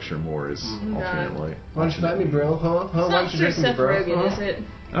on the Yorkshire moors alternately. Why don't you let me, bro? Huh? It's Why not don't you Sir drink me, Seth bro? Rogen, Huh? is it?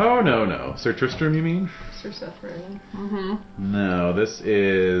 Oh no. Sir Tristram, you mean? Sir Seth Rogen. Mm-hmm. No, this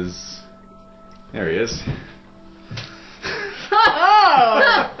is. There he is.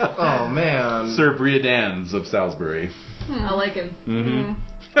 Oh! Oh man. Sir Briadans of Salisbury. I like him.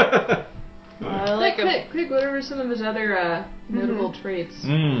 Mm-hmm. I like him. Quick, what are some of his other notable traits?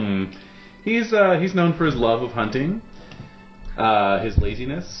 He's known for his love of hunting, his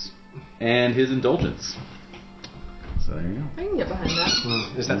laziness, and his indulgence. So there you go. I can get behind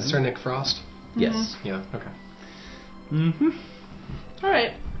that. Is that Sir Nick Frost? Yes. Yeah. Okay. All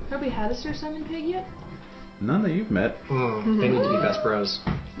right. Have we had a Sir Simon Pegg yet? None that you've met. They need to be best bros.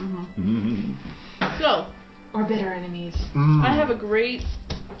 So, Or bitter enemies? I have a great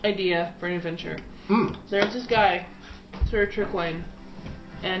idea for an adventure. There's this guy, Sir Turquoise,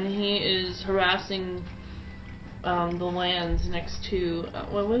 and he is harassing the lands next to...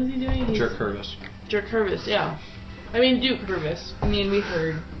 what is he doing? He's Jerk Hervis. Jerk Hervis, yeah. I mean, Duke Hervis. I mean, we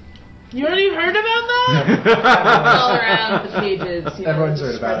heard You already heard about that? all around the pages. Everyone's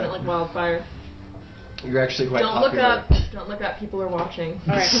heard spreading about it like wildfire. You're actually quite Don't popular. Don't look up. People are watching.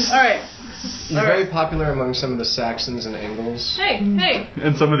 Alright. You're very popular among some of the Saxons and Angles. Hey.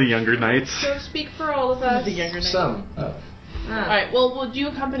 And some of the younger knights. Don't speak for all of us. The younger knight. Some. Alright, well, would you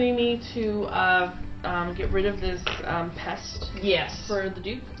accompany me to get rid of this pest Yes. for the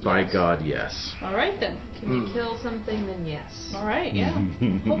Duke? By God, yes. Alright then. Can you kill something? Then yes. Alright, yeah.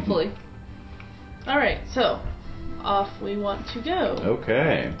 Hopefully. Alright, so off we want to go.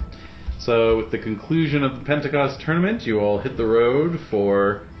 Okay. So, with the conclusion of the Pentecost tournament, you all hit the road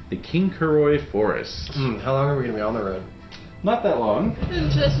for the Kincaroy Forest. How long are we going to be on the road? Not that long.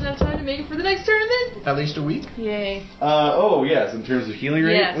 Just enough time to make it for the next tournament. At least a week? Yay. Oh, yes, in terms of healing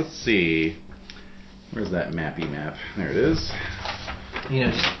rate? Yes. Let's see. Where's that mappy map? There it is.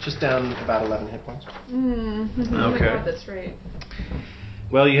 Just down about 11 hit points. Oh my god, that's right.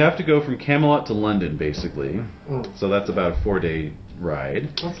 Well, you have to go from Camelot to London, basically. So that's about a 4-day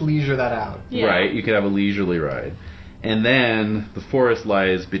ride. Let's leisure that out. Yeah. Right, you could have a leisurely ride. And then the forest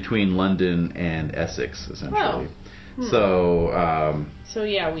lies between London and Essex, essentially. So, So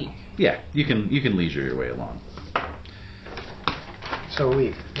yeah, a week. yeah, you can leisure your way along. So a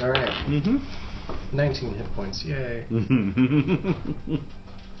week. Alright. Mm-hmm. 19 hit points. Yay.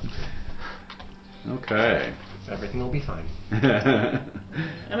 Okay. Everything will be fine.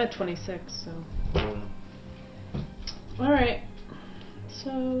 I'm at 26, so. Alright.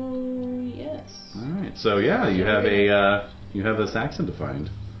 So, yes. Alright, so yeah, you have a Saxon to find.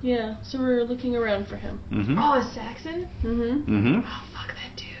 Yeah, so we're looking around for him. Mm-hmm. Oh, a Saxon? Mm-hmm. Oh, fuck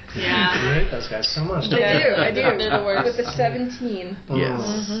that dude. Yeah. I hate those guys so much. I do. They're the worst. With the 17.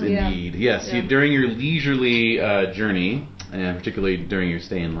 Yes, indeed. Yes, Yeah. during your leisurely journey, and particularly during your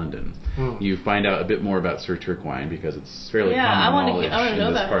stay in London, you find out a bit more about Sir Turquoise because it's fairly common knowledge I wanna know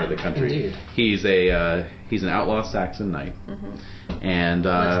in this about part him. of the country. Indeed. He's an outlaw Saxon knight, and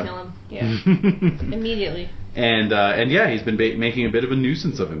Let's kill him. Yeah. Immediately. and yeah, he's been making a bit of a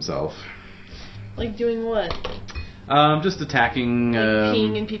nuisance of himself. Like doing what? Just attacking. Like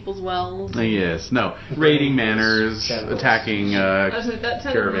peeing in people's wells? Yes, no, raiding manors, Scandals. attacking That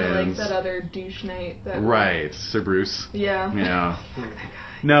sounded caravans. like that other douche knight. That Right, Sir Bruce. Yeah. Yeah.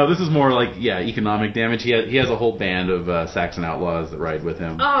 No, this is more like, economic damage. He has a whole band of Saxon outlaws that ride with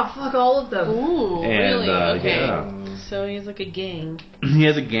him. Oh, fuck all of them. Ooh, And, really? Okay. yeah. So he's like a gang. He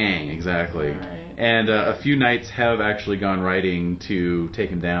has a gang, exactly. Alright. And a few knights have actually gone riding to take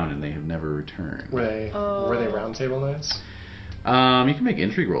him down, and they have never returned. Were they round table knights? You can make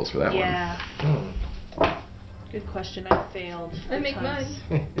intrigue rolls for that Yeah. Hmm. Good question. I failed. I make mine.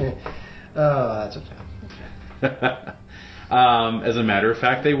 Oh, that's a fail. one. As a matter of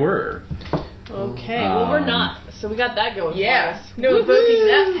fact, they were. Okay. Well, we're not. So we got that going. Yeah. for us. No evoking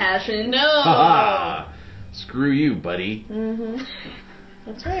that passion. No. Ha-ha! Screw you, buddy.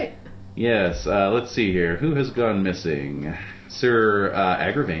 That's right. Yes, let's see here. Who has gone missing? Sir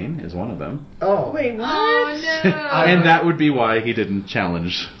Agravain is one of them. Oh. Wait, what? Oh, no. And that would be why he didn't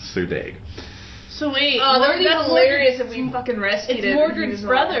challenge Sir Dag. So wait. Oh, that would be that's hilarious Mordred's- if we fucking rescued It's him. Mordred's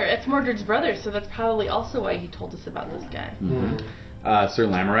brother. It's Mordred's brother, so that's probably also why he told us about this guy. Sir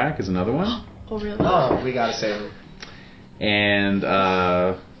Lamorak is another one. Oh, really? Oh, we gotta save him. And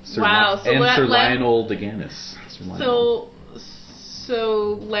Sir, Wow, so Sir Sir Lionel Deganis. So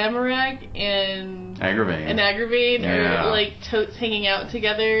Lamorak and Agravain are like totes hanging out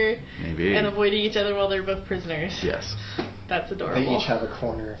together, maybe, and avoiding each other while they're both prisoners. Yes, that's adorable. They each have a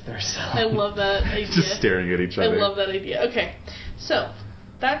corner of their cell. I love that idea. Just staring at each other. I love that idea. Okay, so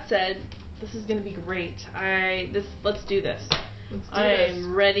that said, this is gonna be great. Let's do this.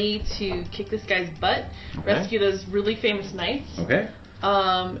 I'm ready to kick this guy's butt, rescue those really famous knights,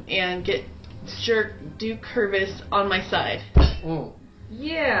 and get Jerk Duke Hervis on my side.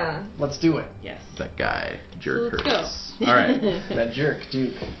 Yeah. Let's do it. Yes. That guy, Jerk Hervis. Let's go. All right. That jerk,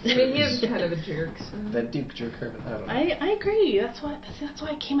 Duke. I mean, he is kind of a jerk. So. That Duke, Jerk Hervis. I don't know. I agree. That's why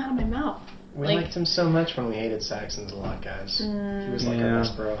it came out of my mouth. We liked him so much when we hated Saxons a lot, guys. He was like our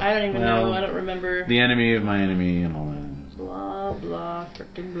best bro. I don't even know. I don't remember. The enemy of my enemy and all that. Blah, blah,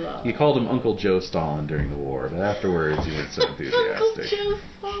 frickin' blah. You called him Uncle Joe Stalin during the war, but afterwards you weren't so enthusiastic. Uncle Joe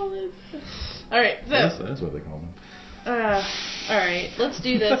Stalin. Alright, so. That's what they called him. Alright, let's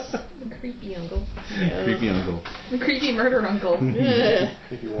do this. The creepy uncle. Creepy uncle. The creepy murder uncle.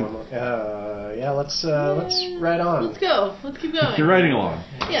 Creepy warm. Let's ride on. Let's go. Let's keep going. You're riding along.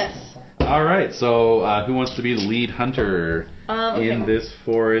 Yes. Alright, so who wants to be the lead hunter in this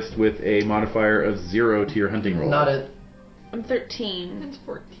forest with a modifier of 0 to your hunting roll? Not it. I'm 13. It's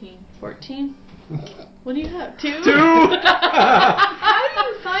 14. 14? What do you have? 2? 2! How do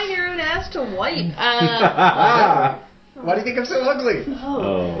you find your own ass to wipe? Why do you think I'm so ugly?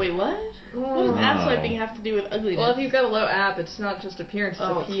 Oh. Wait, what? What does ass wiping have to do with ugliness? Well, if you've got a low app, it's not just appearance, it's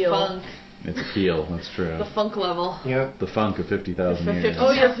appeal. Funk. It's appeal, that's true. The funk level. Yep. The funk of 50,000 years.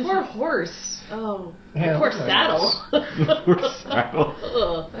 Oh, your poor horse. Oh. Yeah, poor saddle. Poor saddle.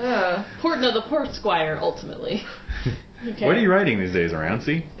 The poor squire, ultimately. Okay. What are you riding these days, a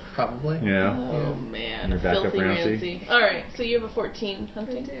Ramsey? Probably. Yeah. Oh, man. Your backup Ramsey. Alright, so you have a 14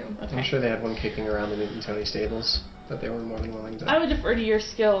 hunting? I do. Okay. I'm sure they had one kicking around the Newton Tony stables that they were more than willing to. I would defer to your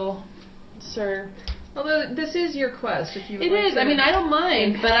skill, sir. Although this is your quest, if you. It is. I mean, I don't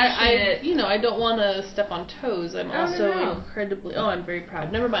mind, but I don't want to step on toes. I'm incredibly. Oh, I'm very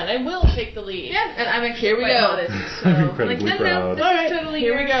proud. Never mind. I will take the lead. Yeah, and I'm actually quite modest. So. I'm incredibly proud. All right, totally.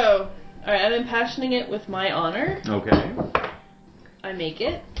 Here we go. All right, I'm impassioning it with my honor. Okay. I make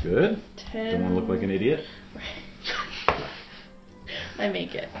it. Good. 10. Don't want to look like an idiot. I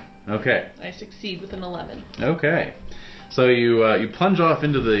make it. Okay. I succeed with an 11. Okay. So you plunge off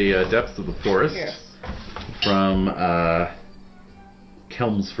into the depths of the forest. Yes. From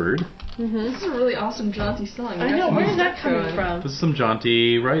Kelmsford. This is a really awesome jaunty song. I know. Where's that coming from? This is some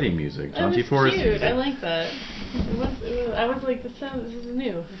jaunty writing music, jaunty forest cute. music. I like that. I was like, this is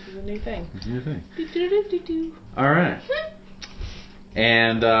new. This is a new thing. It's a new thing. Do-do-do-do-do. All right.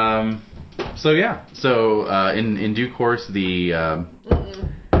 And so in due course, the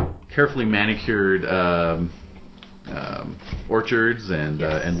carefully manicured orchards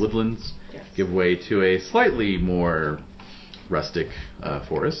and woodlands give way to a slightly more rustic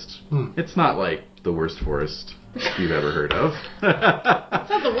forest. It's not like the worst forest you've ever heard of. It's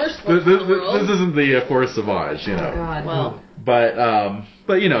not the worst forest in the world. This isn't the Forest Sauvage, you know. Oh God. Well.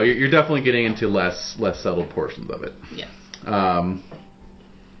 But you know, you're definitely getting into less settled portions of it. Yes.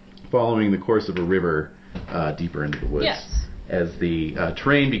 Following the course of a river deeper into the woods. Yes. As the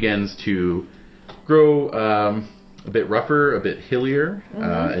terrain begins to grow a bit rougher, a bit hillier,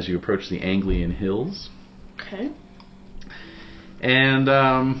 as you approach the Anglian Hills. Okay. And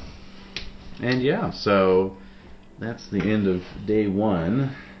yeah, so that's the end of day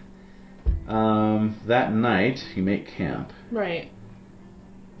 1. That night, you make camp. Right.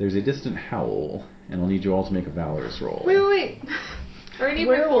 There's a distant howl, and I'll need you all to make a valorous roll. Wait. Are any of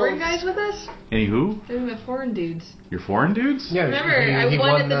my foreign guys with us? Any who? Any of my foreign dudes. Your foreign dudes? Yeah. Remember, I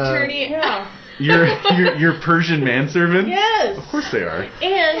won at the tourney. Yeah. Your Persian manservants? Yes. Of course they are.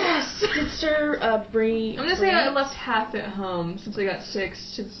 And Sister Bree. I'm gonna say I left half at home since I got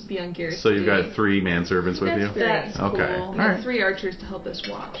 6 to be on Garrett's. So you've got 3 manservants with you? That's okay. cool. We have 3 archers to help us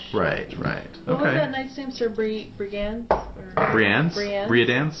watch. Right. What was that knight's name? Sir Brigance? Brienne?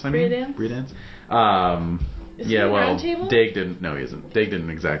 Briadance, I mean? Briadance? Is he well, Round Table? Dag didn't. No, he isn't. Dag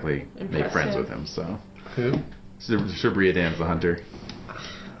didn't exactly make friends with him, so. Who? Sir Briadance the hunter.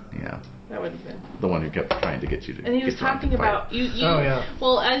 Yeah. That would have been. The one who kept trying to get you to. And he was talking about you. Oh yeah.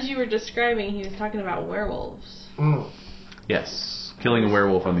 Well, as you were describing, he was talking about werewolves. Yes, killing a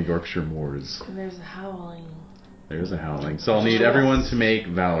werewolf on the Yorkshire moors. And there's a howling. There's a howling. So I'll need everyone to make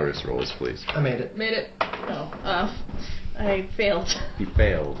valorous rolls, please. I made it. Oh, I failed. You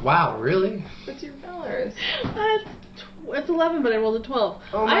failed. Wow, really? What's your valorous? It's 11, but I rolled a 12.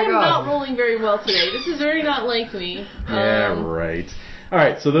 Oh my I am God. not rolling very well today. This is very not like me. Yeah, right. All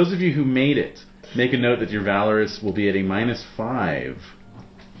right, so those of you who made it, make a note that your Valorous will be at a -5.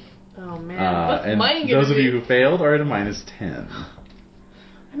 Oh man, what's and mine gonna those of be? you who failed are at a -10.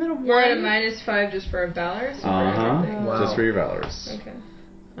 I'm at a 1. We're at a -5 just for our Valorous? Or for everything? Wow. Just for your Valorous. Okay.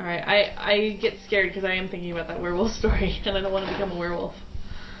 Alright, I get scared because I am thinking about that werewolf story, and I don't want to become a werewolf.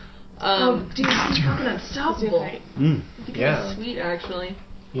 Dude, he's fucking unstoppable. Right. Mm. Yeah. Sweet, actually.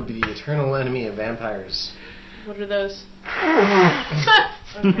 You'd be the eternal enemy of vampires. What are those?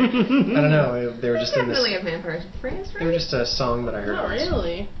 I don't know. They were just in this. Definitely have vampires in France, right? They were just a song that I heard. Not once.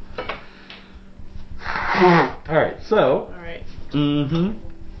 really. Alright, so. Alright.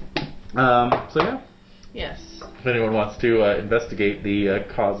 So yeah. Yes. If anyone wants to investigate the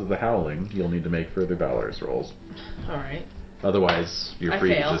cause of the howling, you'll need to make further Valorous rolls. Alright. Otherwise, you're I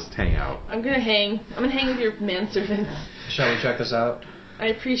free fail. to just hang out. I'm gonna hang with your manservants. Shall we check this out? I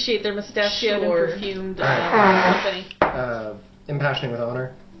appreciate their mustachioed Sure. and perfumed company. Impassioning with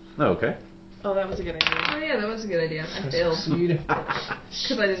honor. Oh, okay. Oh, that was a good idea. Oh yeah, that was a good idea. I failed. Succeed.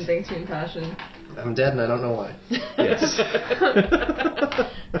 Because I didn't think to impassion. I'm dead and I don't know why. Yes.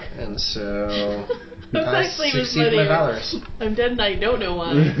 And so That's I actually was succeed my funnier. Valorous. I'm dead and I don't know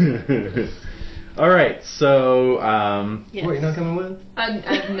why. Alright, so Yes. What, you're not coming with?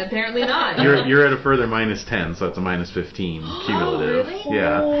 I'm apparently not. you're at a further -10, so that's a -15 cumulative. really?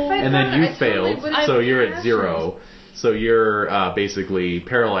 Yeah. Oh. And then you I totally failed, would've so you're at passioned. 0. So you're basically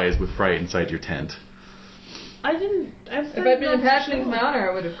paralyzed with fright inside your tent. I didn't. If I'd been impassioning with my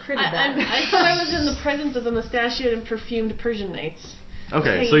honor, I would have critted that. I thought I was in the presence of the mustachioed and perfumed Persian knights.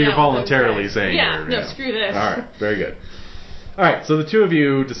 Okay, so Hanging you're out with those voluntarily guys. saying Yeah, you're, no, screw this. Alright, very good. Alright, so the two of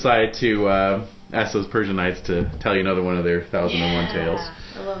you decide to ask those Persian knights to tell you another one of their 1001 tales.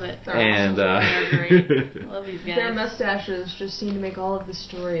 I love it. And They're great. I love these guys. Their mustaches just seem to make all of the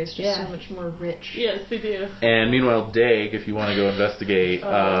stories just Yeah. so much more rich. Yes, they do. And meanwhile, Dag, if you want to go investigate,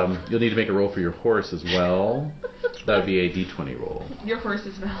 you'll need to make a roll for your horse as well. That would be a d20 roll. Your horse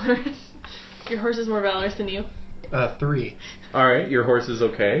is valorous. Your horse is more valorous than you. 3. Alright, your horse is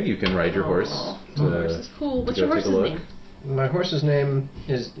okay. You can ride your horse. Aw, to- my horse is cool. What's to your go take a horse's look. name? My horse's name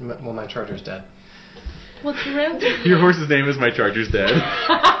is my charger's dead. What's your round? Your horse's name is My Charger's Dead.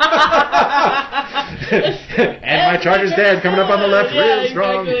 And My Charger's Dead coming up on the left real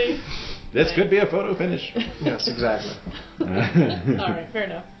strong. Exactly. This could be a photo finish. Yes, exactly. Alright, fair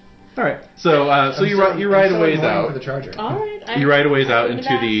enough. Alright, so you ride a ways for out. the charger. Alright. You ride a ways out into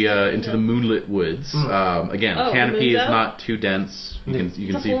the moonlit woods. Again, Oh, canopy moon's is out? not too dense. You can It's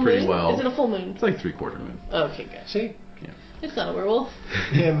a see full pretty moon? well. Is it a full moon? It's like 3/4 moon. Okay, good. See? It's not a werewolf.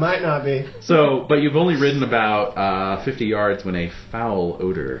 It might not be. So, but you've only ridden about 50 yards when a foul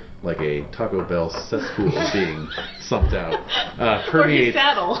odor, like a Taco Bell cesspool being sumped out, permeates Or his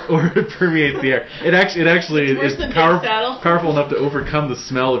saddle. or permeates the air. It actually It's worse is than Dick's saddle. powerful enough to overcome the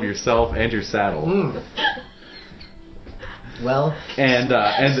smell of yourself and your saddle. Well, And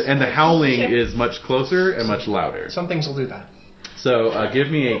the howling is much closer and much louder. some things will do that. So give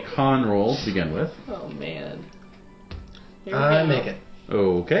me a con roll to begin with. Oh, man. Here we I go. make it.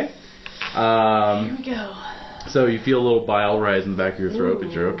 Okay. Here we go. So you feel a little bile rise in the back of your throat,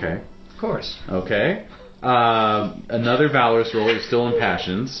 but you're okay. Of course. Okay. Another Valorous roll. You're still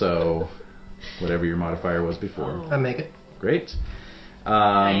impassioned, so whatever your modifier was before. I make it. Great.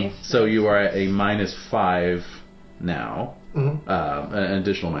 Nice. So you are at a -5 now. Mm-hmm. An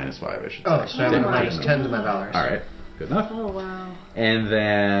additional -5, I should say. Oh, so I'm at my minus 10 to my Valorous. All right. Good enough. Oh, wow. And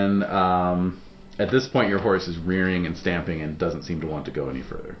then at this point, your horse is rearing and stamping and doesn't seem to want to go any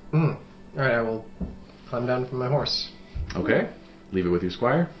further. All right, I will climb down from my horse. Okay. Leave it with your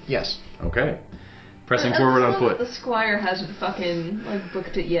squire. Yes. Okay. Pressing I forward just on love foot. that the squire hasn't fucking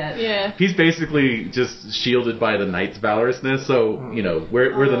booked it yet. Yeah. He's basically just shielded by the knight's valorousness, so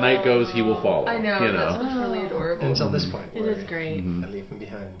where the knight goes, he will follow. I know, You that's know. what's really adorable. Until this point. It where is great. Mhm. I leave him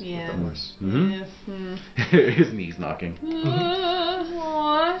behind Yeah. with the horse. Mhm. Yes. Hmm. His knees knocking.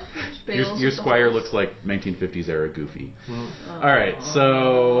 Aw. Just bails Your with the squire horse. looks like 1950s era Goofy. Aw. All right,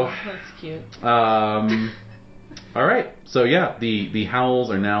 so That's cute. all right, so yeah, the howls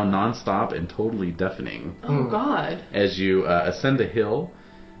are now nonstop and totally deafening Oh, God. as you ascend a hill.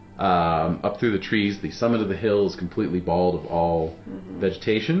 Up through the trees, the summit of the hill is completely bald of all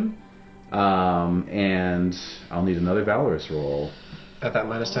vegetation. And I'll need another Valorous roll. At that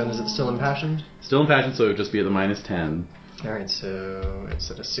minus 10, is it still impassioned? Still impassioned, so it would just be at the -10. All right, so it's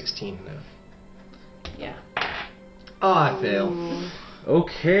at a 16 now. Yeah. Oh, I fail.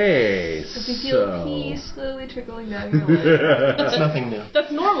 Okay, If you feel so pee slowly trickling down your leg. That's nothing new.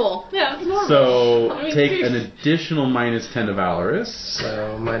 That's normal. Yeah, that's normal. so I mean, take seriously. an additional -10 to Valorous.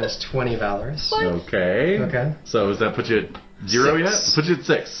 So minus 20 Valorous. Okay. Okay. So does that put you at 0 yet? 6. Put you at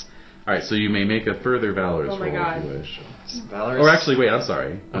 6. Alright, so you may make a further Valorous roll if you wish. Valorous. Or actually, wait, I'm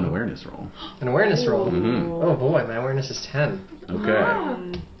sorry. An awareness roll. An awareness roll. Mm-hmm. Oh boy, my awareness is 10.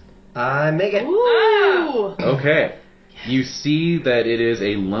 Okay. I make it. Ooh. Okay. You see that it is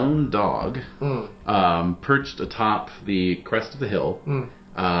a lone dog perched atop the crest of the hill,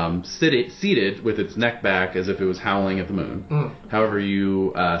 seated with its neck back as if it was howling at the moon. However,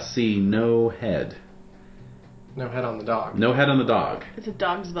 you see no head. No head on the dog. No head on the dog. It's a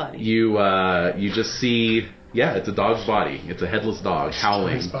dog's body. You just see, it's a dog's body. It's a headless dog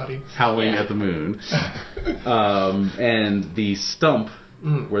howling at the moon. And the stump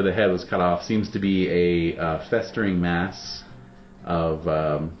where the head was cut off seems to be a festering mass of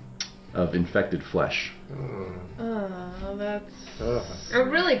infected flesh. Oh, that's... I'm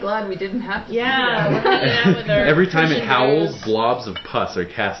really glad we didn't have to. Yeah, we're hanging out with our... Every time it howls, prisoners. blobs of pus are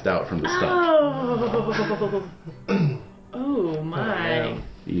cast out from the stump. Oh my.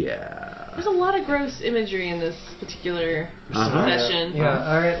 Yeah. There's a lot of gross imagery in this particular session.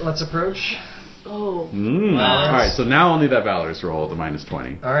 Yeah, alright, let's approach. Oh. Wow. Alright, so now only that Valorous roll at the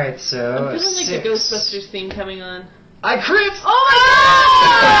 -20. Alright, so. I'm feeling like 6. the Ghostbusters theme coming on. I crit! Oh my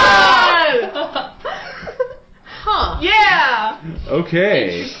god! Huh. Yeah!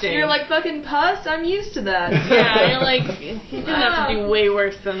 Okay. Interesting. You're like fucking pus? I'm used to that. Yeah, you're like, he didn't have to do way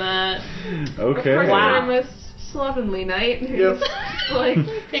worse than that. Okay. Wow. I'm a slovenly knight. Yep. Like,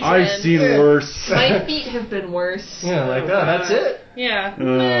 I've seen worse. my feet have been worse. Yeah, like that. That's it. Yeah.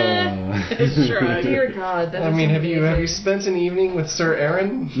 Shrug. Dear God, that I is mean, have amazing. you spent an evening with Sir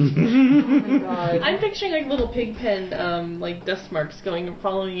Aaron? Oh my God. I'm picturing like little pig pen, like dust marks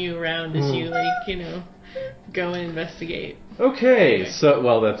following you around as you go and investigate. Okay, so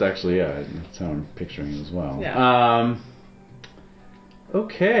that's actually that's how I'm picturing it as well. Yeah.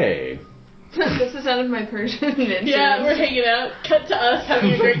 Okay. That's the sound of my Persian midterms. Yeah, we're hanging out. Cut to us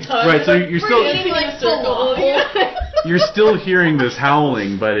having a great time. Right, so you're still getting like circle. you're still hearing this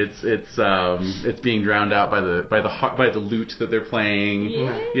howling, but it's being drowned out by the lute that they're playing,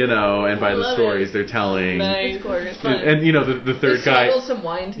 and by the stories they're telling. Nice. It's glorious. And the third guy. Some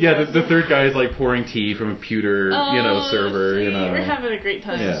wine to The third guy is like pouring tea from a pewter, server. Sweet. We're having a great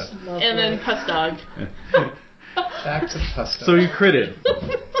time. Yeah. And then Puss Dog. Back to the pasta. So you critted.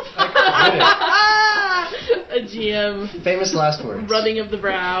 A GM. Famous last words. Rubbing of the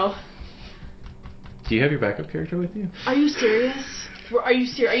brow. Do you have your backup character with you? Are you serious? Are you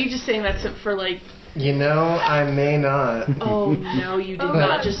serious? Are you just saying that for like... I may not. Oh, no, you did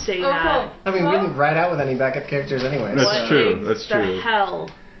not just say that. I mean, we didn't ride out with any backup characters anyway. That's true. That's What true. the hell?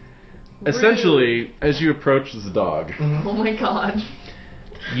 Essentially, as you approach this dog, Oh my God.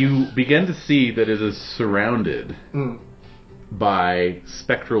 you begin to see that it is surrounded by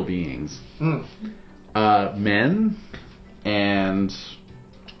spectral beings. Men and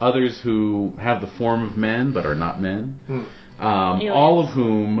others who have the form of men but are not men. All of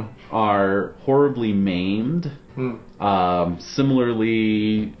whom are horribly maimed,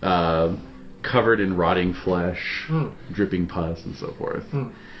 similarly covered in rotting flesh, dripping pus, and so forth.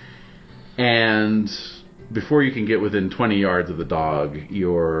 And before you can get within 20 yards of the dog,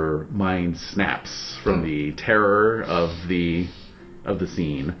 your mind snaps from the terror of the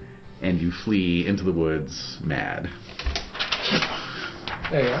scene, and you flee into the woods mad.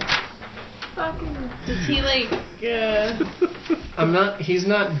 There you go. Does he He's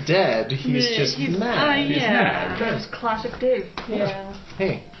not dead. He's just mad. He's mad. That's classic Dave. Yeah.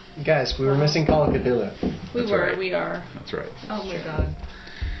 Hey, guys, we were missing Call of Cthulhu. We are. That's right. Oh my God.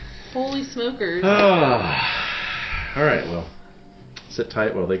 Holy smokers. Alright, well, sit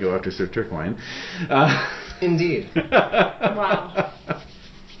tight while they go after Sir Turquoise. Indeed. Wow.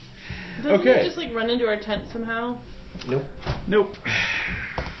 Doesn't Okay. he just run into our tent somehow? Nope.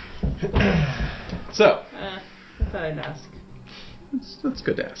 So. I thought I'd ask. That's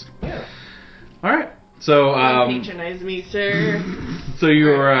good to ask. Yeah. Alright. So, patronize me, sir. So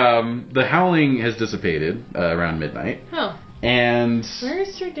the howling has dissipated around midnight. Oh. And where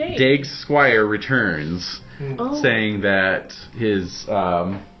is Sir Dave? Daig's squire returns, saying that his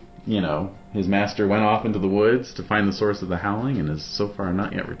master went off into the woods to find the source of the howling and has so far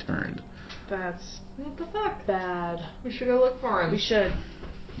not yet returned. That's what the fuck? Bad. We should go look for him. We should.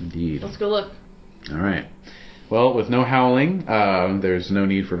 Indeed. Let's go look. All right. Well, with no howling, there's no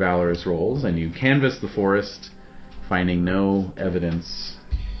need for valorous rolls, and you canvass the forest, finding no evidence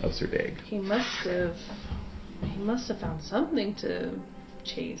of Sir Daig. He must have found something to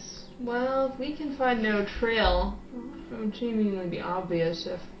chase. Well, if we can find no trail, it would seemingly be obvious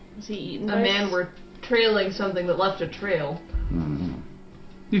if a man were trailing something that left a trail.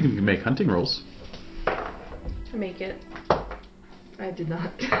 You can make hunting rolls. Make it. I did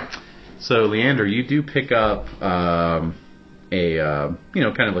not. So, Leander, you do pick up a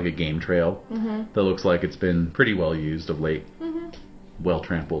kind of like a game trail that looks like it's been pretty well used of late. Well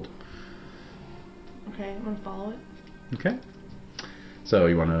trampled. Okay, I'm going to follow it. Okay. So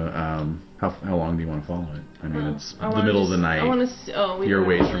you want to, how long do you want to follow it? I mean, it's the middle of the night. I want to You're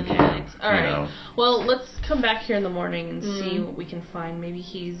away from camp. All right. You know. Well, let's come back here in the morning and see what we can find. Maybe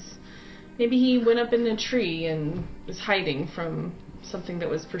he went up in a tree and is hiding from something that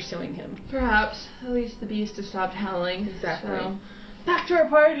was pursuing him. Perhaps. At least the beast has stopped howling. Exactly. So. Back to our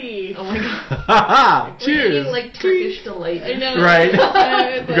party! Oh my god. Cheers! We're eating like Turkish delight. I know. Right.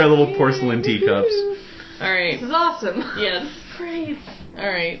 You got little porcelain teacups. Alright. This is awesome. Yeah, this is great.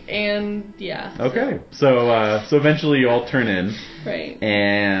 Alright, and yeah. Okay. So eventually you all turn in. Right.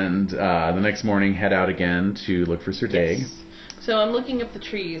 And the next morning head out again to look for Sir Dag. Yes. So I'm looking up the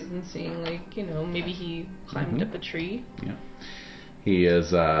trees and seeing, maybe he climbed up a tree. Yeah. He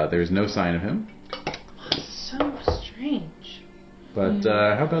is, there's no sign of him. So strange. But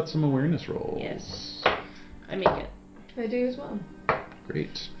how about some awareness rolls? Yes. I make it. I do as well.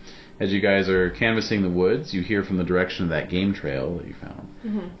 Great. As you guys are canvassing the woods, you hear from the direction of that game trail that you found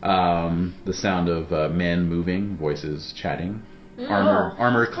the sound of men moving, voices chatting,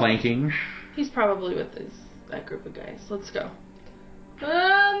 armor clanking. He's probably with that group of guys. Let's go.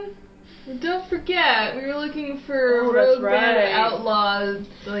 Don't forget, we were looking for Oh, rogue that's band of right. outlaws,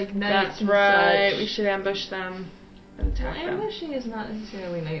 like knights That's and right. such. We should ambush them and attack them. Ambushing is not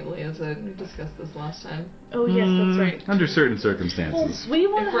necessarily knightly, as we discussed this last time. Oh, yes, that's right. Under certain circumstances. Well, we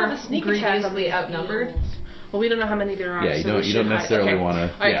want If to have we're a sneak attack on grievously these outnumbered. people. Well, we don't know how many there are. Yeah, you so don't. we You should don't hide. necessarily Okay. want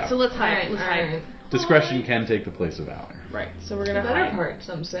to. All right, so let's hide. Let's hide. Alright. Discretion can take the place of valor. Right. So we're gonna The better hide. part,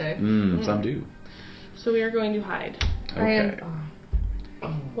 some say. Some do. So we are going to hide. Okay.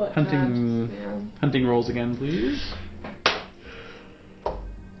 What? Hunting rolls again, please.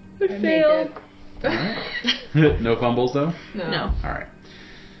 I failed. Alright. No fumbles though? No. Alright.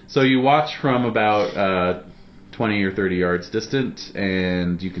 So you watch from about 20 or 30 yards distant,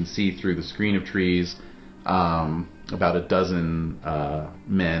 and you can see through the screen of trees about a dozen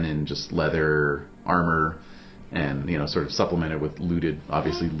men in just leather armor, and sort of supplemented with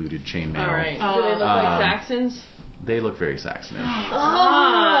obviously looted chainmail. Alright. Do they look like Saxons? They look very Saxonish.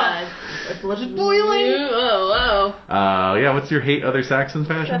 My blood is boiling. Oh. Yeah, what's your hate other Saxons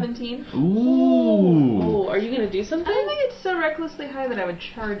passion? 17. Ooh. Oh, are you gonna do I something? don't think it's so recklessly high that I would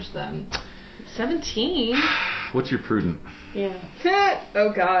charge them. 17. What's your prudent? Yeah.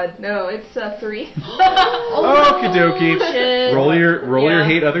 Oh god, no, it's 3. Okie dokie. Shit. Roll your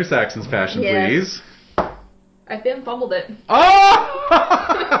hate other Saxons passion, Yes. please. I fumbled it. Oh!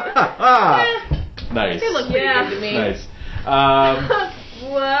 Nice. They look pretty good to me. Nice.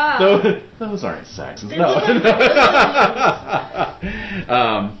 Wow. Those aren't Saxons. They No. look like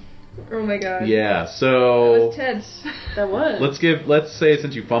Oh my god. Yeah. That So was tense. That was. let's say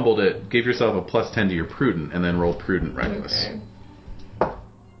since you fumbled it, give yourself a +10 to your prudent, and then roll prudent reckless. Okay.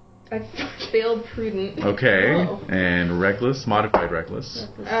 I failed prudent. Okay. Oh. And reckless, modified reckless.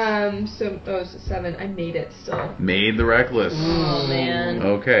 So 7. I made it still. Made the reckless. Oh man.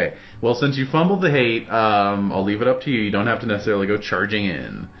 Okay. Well, since you fumbled the hate, I'll leave it up to you. You don't have to necessarily go charging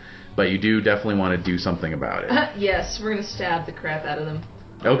in, but you do definitely want to do something about it. Yes, we're gonna stab the crap out of them.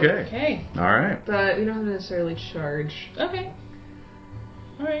 Okay. Okay. All right. But we don't have to necessarily charge. Okay.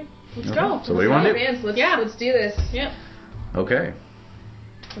 All right. Let's Okay. go. So what do you want to do? Let's do this. Yep. Okay.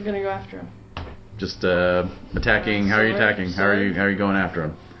 We're gonna go after him. Just attacking. How are you attacking? How are you going after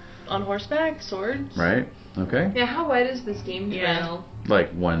him? On horseback, swords. Right. Okay. Yeah, how wide is this game trail? Like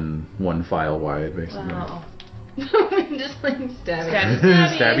one file wide, basically. Wow. Just like stabbing.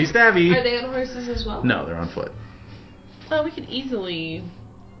 Stabby, stabby. Are they on horses as well? No, they're on foot. Well, we could easily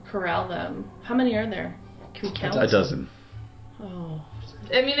corral them. How many are there? Can we count? A dozen. Oh.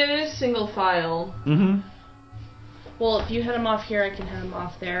 I mean, it is single file. Mm-hmm. Well, if you head them off here, I can head them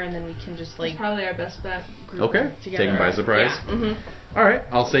off there, and then we can just That's probably our best bet. group Okay. them together. Taken by surprise. Yeah. Mm-hmm. All right.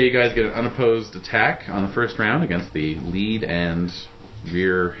 I'll say you guys get an unopposed attack on the first round against the lead and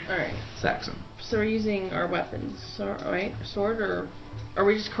rear All right. Saxon. So we're using our weapons. So, right? Sword, or are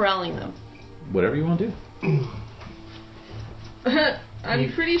we just corralling them? Whatever you want to do.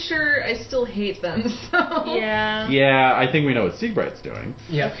 I'm pretty sure I still hate them, so... Yeah. Yeah, I think we know what Siegbright's doing.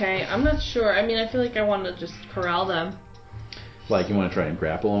 Yeah. Okay, I'm not sure. I mean, I feel like I want to just corral them. Like, you want to try and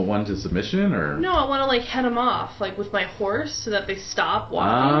grapple one to submission, or? No, I want to head them off, with my horse, so that they stop walking.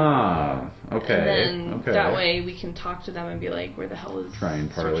 Ah, okay. And then okay. that way we can talk to them and be like, where the hell is Try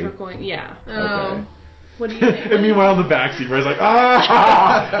and Star parley. Trek going? Yeah. Okay. What do you think? And meanwhile, in the backseat, Ray's like,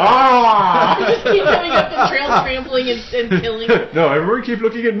 Just keep coming up the trail, trampling and killing. No, everyone keep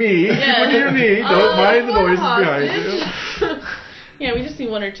looking at me. Yeah. Keep looking at me. Don't mind the voices behind you. Yeah, we just need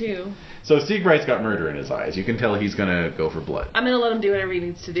one or two. So Siegbright's got murder in his eyes. You can tell he's gonna go for blood. I'm gonna let him do whatever he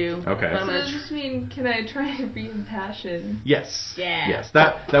needs to do. Okay. So does this mean, can I try and re-impassion? Yes. Yeah. Yes.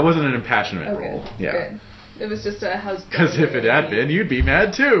 That wasn't an impassionment roll. Yeah. Good. It was just a house. Because if it had been, you'd be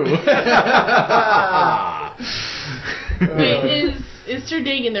mad too. Wait, is Sir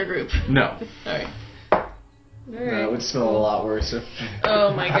Dag in their group? No. Alright. That would smell a lot worse if...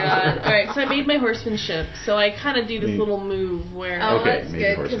 Oh my god. Alright, so I made my horsemanship. So I kind of do this little move where... Oh, Okay, that's made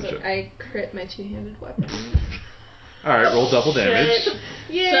your good, because horsemanship. I crit my two-handed weapon. Alright, roll double damage.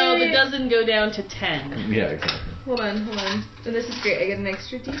 Yay. So the dozen go down to 10. Yeah, exactly. Hold on. And this is great. I get an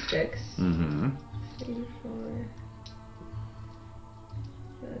extra d6. Mm-hmm. 3, 4.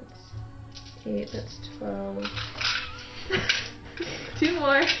 That's 8. That's 12. 2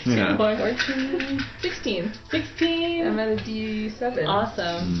 more. Yeah. 14. 16. 16. I'm at a d7.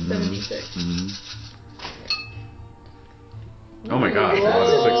 Awesome. 76. Mm-hmm. Oh my god, that's a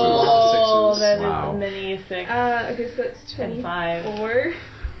lot of Oh, that Wow. is many a six. Okay, so that's 25. 24.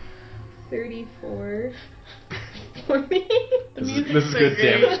 34. 40. The This music's is so good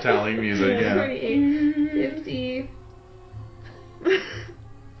great. damage tallying music, yeah. 48. 50.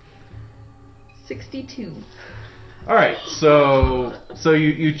 62. Alright, so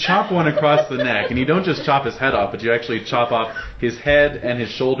you chop one across the neck, and you don't just chop his head off, but you actually chop off his head and his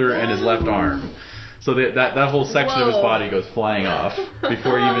shoulder and his left arm. So that whole section of his body goes flying off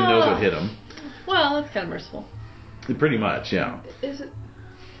before he even knows what hit him. Well, that's kind of merciful. Pretty much, yeah. Is it?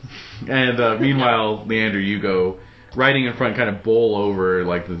 And meanwhile, Leander, you go riding in front, kind of bowl over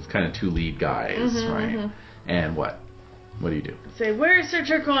like these kind of two lead guys, right? Mm-hmm. And what? What do you do? Say, where's Sir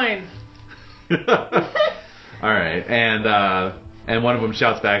Turcoing? All right, and one of them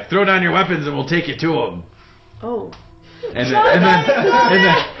shouts back, "Throw down your weapons, and we'll take you to him." Oh. And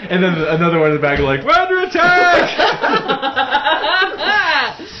then another one in the back is like, "We're under attack!"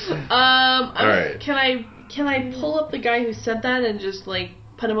 All right. Can I pull up the guy who said that and just like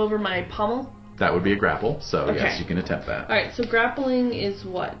put him over my pommel? That would be a grapple, so Okay. yes, you can attempt that. All right. So grappling is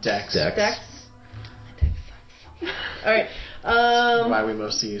what? Dex. Dex. My dex sucks. All right. Why we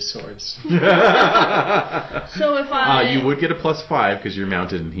mostly use swords. So if I you would get a +5 because you're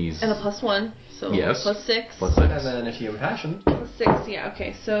mounted and he's and a +1, so yes. +6. +6. And then if you impassion. +6. Yeah.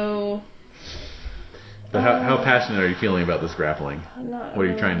 Okay. So. But how passionate are you feeling about this grappling? What are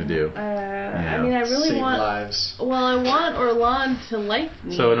you trying to do? I mean, I really Save want. lives. Well, I want Orlan to like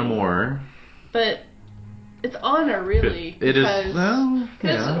me. So in a more. But it's honor, really. It is. because- Well,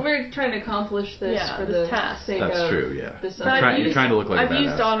 Because yeah. we're trying to accomplish this for this the task. sake That's of true. Yeah. this But I've You're trying to look like a I've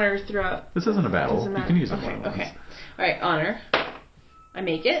used badass. honor throughout. This isn't a battle. Doesn't You matter. can use it. Okay. more than Okay. once. All right. Honor. I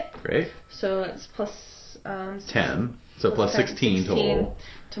make it. Great. So that's plus 10. So plus 16 total.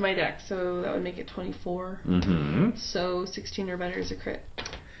 To my deck. So that would make it 24. Mm-hmm. So 16 or better is a crit.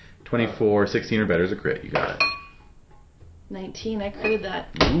 24, 16 or better is a crit. You got it. 19. I critted that.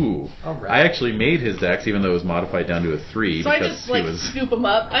 Ooh. All right. I actually made his dex even though it was modified down to a 3 So I because just he like was. scoop him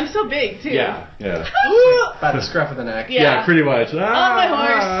up. I'm so big too. Yeah. Yeah. By the scruff of the neck. Yeah. Pretty much. my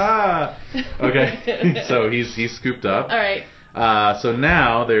horse. Okay. So he's scooped up. All right. So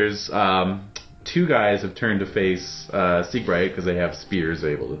now there's two guys have turned to face Siegbright because they have spears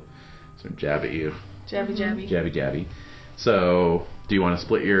able to sort of jab at you. Jabby jabby. Jabby jabby. So do you want to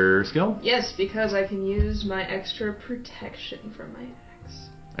split your skill? Yes, because I can use my extra protection from my axe.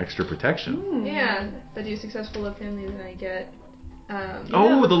 Extra protection. Yeah, if I do successful love family, then I get.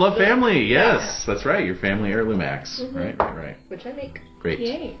 Oh, the love family. Yes, that's right. Your family heirloom axe. Mhm. Right. Which I make. Great.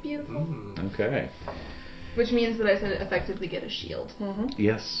 Yay. Beautiful. Okay. Which means that I can effectively get a shield. Mm-hmm.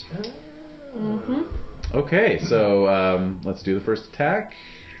 Yes. Mm-hmm. Okay, so let's do the first attack.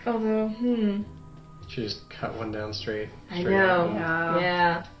 Although, Should just cut one down straight. I straight know. up.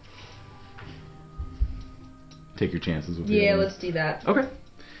 Yeah. Take your chances with the Yeah, other one. let's do that. Okay.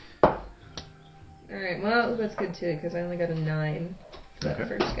 Alright, well, that's good too, because I only got a 9 for that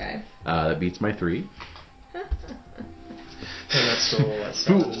first guy. That beats my 3. And that's still, what,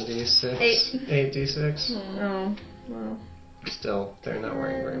 7d6? 8d6? Oh, well. Still, they're not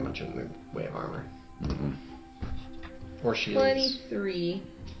wearing very much in the way of armor. Mm-hmm. Or shields. 23.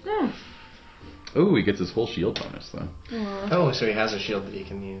 Oh, he gets his full shield bonus though. Oh, so he has a shield that he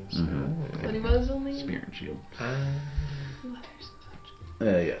can use. Mhm. But he was only. Spear and shield. Letters.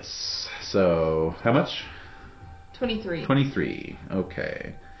 Yes. So how much? 23. 23.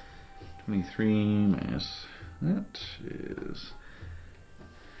 Okay. 23 minus that is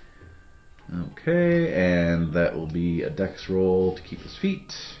Okay, and that will be a dex roll to keep his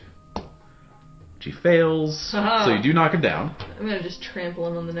feet. Which he fails. Haha. So you do knock him down. I'm gonna just trample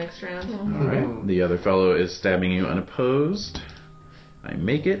him on the next round. Alright. The other fellow is stabbing you unopposed. I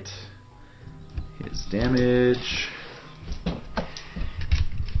make it. His damage.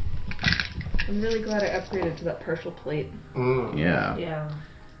 I'm really glad I upgraded to that partial plate. Yeah. Yeah.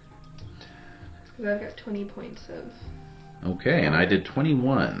 Because I've got 20 points of... Okay, and I did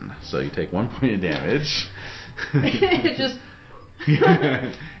 21. So you take 1 point of damage. It just...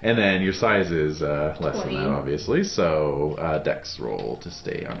 And then your size is less 20. than that, obviously. So dex roll to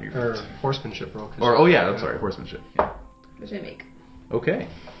stay on your Or feet. horsemanship roll. Or, oh yeah, I'm sorry, horsemanship. Yeah. Which I make. Okay.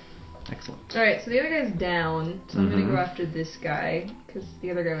 Excellent. Alright, so the other guy's down, so I'm gonna Mhm. go after this guy, because the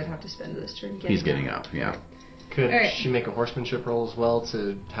other guy would have to spend this turn getting He's getting up, yeah. Could Alright. she make a horsemanship roll as well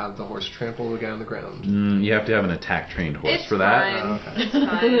to have the horse trample the guy on the ground? You have to have an attack trained horse It's for that. fine. Okay. It's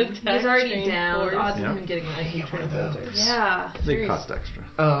fine. He's already Attack-trained down. horse. Odds Yeah. of him getting my Get one of trampled. those. Yeah. They seriously. cost extra.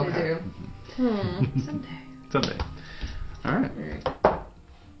 Oh, They okay. do. Someday. Someday. Alright. Alright.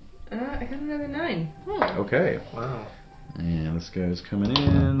 I got another 9. Okay. Wow. And this guy's coming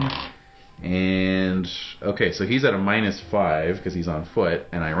in. And okay, so he's at a -5 because he's on foot,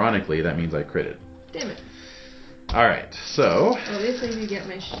 and ironically, that means I critted. Damn it. Alright, so Obviously, you get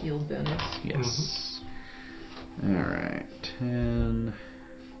my shield bonus. yes. Alright, 10.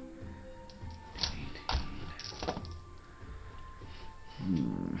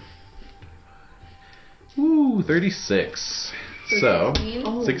 18. Ooh, 36. So, 16?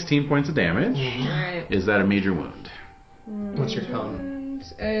 Oh. 16 points of damage. Alright. Is that a major wound? What's your cone? And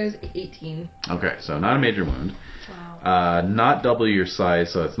is 18. Okay, so not a major wound. Wow. Not double your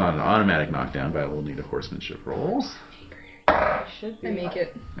size, so it's not an automatic knockdown, but I will need a horsemanship roll. I should be. I make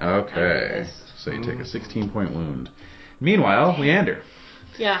it. Okay, so you take a 16-point wound. Meanwhile, Leander.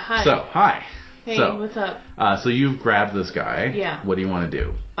 Yeah, hi. So, hi. Hey, So, what's up? so you've grabbed this guy. Yeah. What do you want to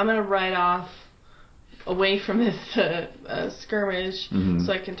do? I'm gonna ride off away from this skirmish Mhm.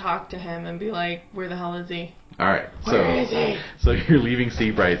 so I can talk to him and be like, where the hell is he? All right. Where is he? So you're leaving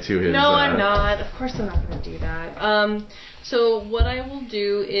Seabright to his. No, I'm not. Of course I'm not going to do that. So what I will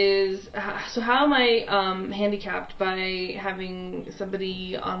do is, so how am I handicapped by having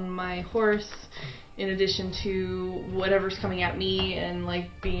somebody on my horse in addition to whatever's coming at me and like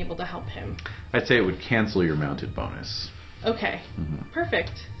being able to help him? I'd say it would cancel your mounted bonus. Okay, Mhm.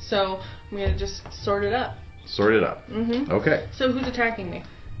 perfect. So I'm going to just sort it up. Sort it up. Mm-hmm. Okay. So who's attacking me?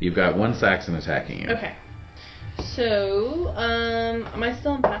 You've got one Saxon attacking you. Okay. So, am I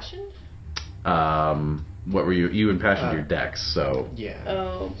still impassioned? What were you? You impassioned your dex, so. Yeah.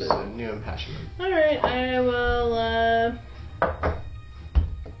 Oh, It's a new impassionment. alright, I will, I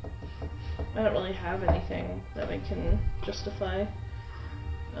don't really have anything that I can justify.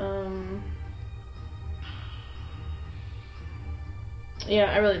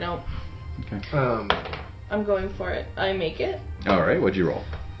 Yeah, I really don't. Okay. I'm going for it. I make it. All right. What'd you roll?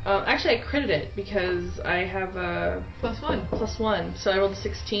 Actually, I critted it because I have a +1. +1. So I rolled a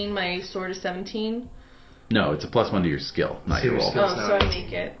 16. My sword is 17. No, it's a +1 to your skill, not So your your roll. skill- Oh, now so I 18.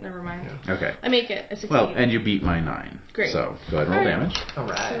 make it. Never mind. Yeah. Okay. I make it. I succeed. Well, and you beat my 9. Great. So go ahead and roll All right. damage. All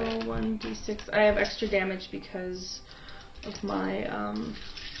right. So 1d6. I have extra damage because of my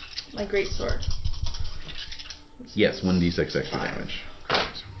my great sword. Yes, 1d6 extra damage.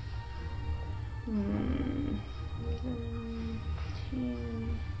 Correct.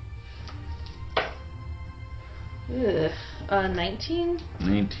 19.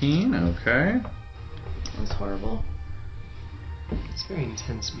 19. Okay. That was horrible. It's very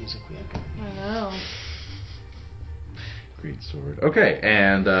intense musically. I know. Great sword. Okay,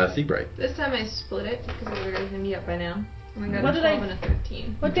 and Seabright. This time I split it because the other guy's going to be up by now. And I got What a did I- 12 and a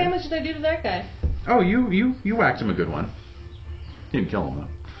 13. What Okay. damage did I do to that guy? Oh, you whacked him a good one. Didn't kill him though.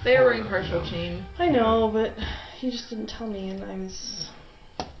 They are wearing partial chain. I know, but he just didn't tell me, and I was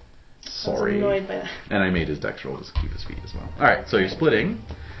Sorry. annoyed by that. And I made his dex roll to keep his feet as well. All right, so you're splitting.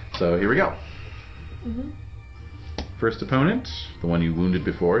 So here we go. Mm-hmm. First opponent, the one you wounded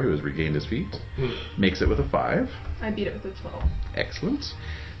before, who has regained his feet, makes it with a 5. I beat it with a 12. Excellent.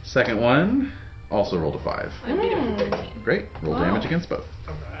 Second one also rolled a 5. I beat it with a 13. Great. Roll Wow. damage against both.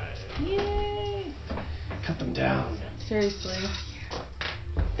 All right. Yay! Cut them down. Seriously.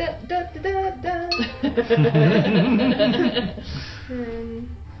 Da, da, da, da, da.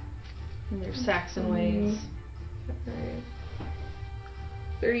 In their Saxon ways. Alright.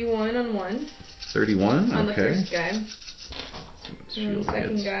 31 on one. 31. On the Okay. first guy. Let's see what And the shield second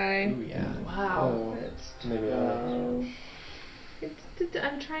hits. guy. Ooh, yeah. Wow. Oh, That's maybe 12.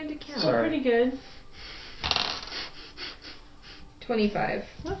 I'm trying to count. Sorry. Pretty good. 25.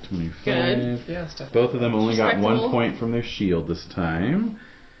 25. Good. Yeah, it's definitely. Both of them only got 1 Respectable. point from their shield this time.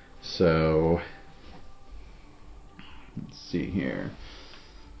 So, let's see here.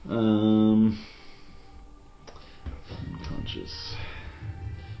 Unconscious.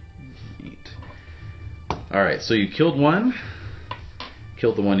 8. Alright, so you killed one.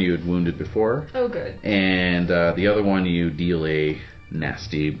 Killed the one you had wounded before. Oh, good. And the other one you deal a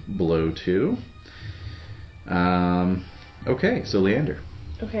nasty blow to. Okay, so Leander.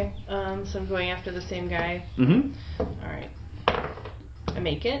 Okay, so I'm going after the same guy. Mm-hmm. Alright. I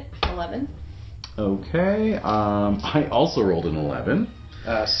make it. 11. Okay, I also rolled an 11.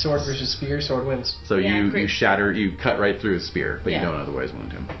 Sword versus spear, sword wins. So Yeah, you great. shatter, you cut right through his spear, but Yeah. you don't otherwise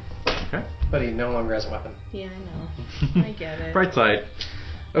wound him. Okay. But he no longer has a weapon. Yeah, I know. I get it. Bright side.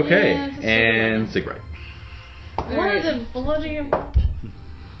 Okay, Yeah, it's a and silver Siegfried. What Alright. the bloody... I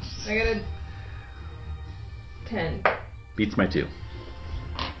got a 10. Beats my 2.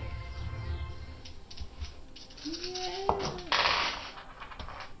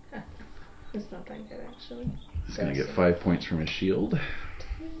 It's not that good, actually. He's going to get 5 points from his shield.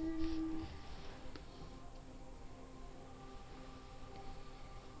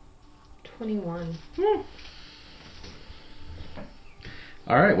 21.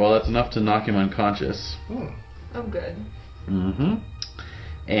 Alright, well that's enough to knock him unconscious. Hmm. Oh, good. Mm-hmm.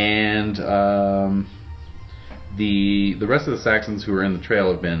 And the rest of the Saxons who are in the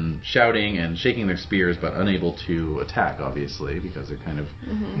trail have been shouting and shaking their spears, but unable to attack, obviously, because they're kind of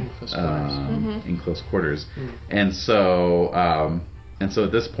Close quarters. in close quarters. Mm. And so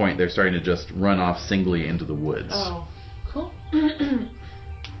at this point, they're starting to just run off singly into the woods. Oh, cool.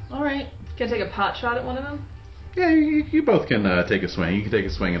 Alright. Can I take a pot shot at one of them? Yeah, you both can take a swing. You can take a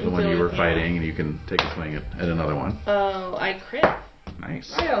swing at the one you were Yeah. fighting, and you can take a swing at another one. Oh, I crit.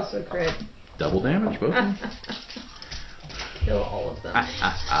 Nice. I also crit. Double damage, both of them. Kill all of them.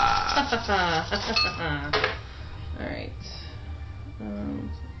 Alright.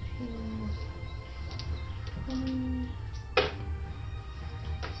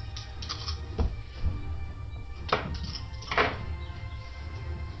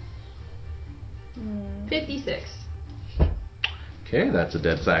 56. Okay, that's a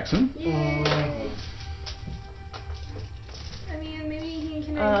dead Saxon. Yay! I mean, maybe he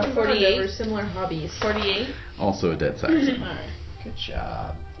can 48. bond over similar hobbies. 48. Also a dead Saxon. Alright. Good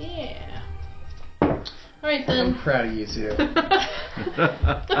job. Yeah. Alright I'm then. proud of you too.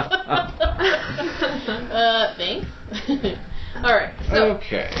 Thanks. Alright, so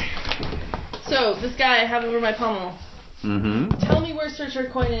Okay. so this guy I have over my pommel. Mm-hmm. Tell me where Searcher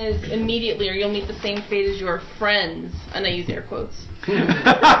Coin is immediately, or you'll meet the same fate as your friends. And I use air quotes. You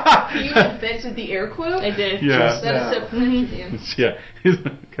invented the air quote? I did. Yeah. That is so French of you. Yeah.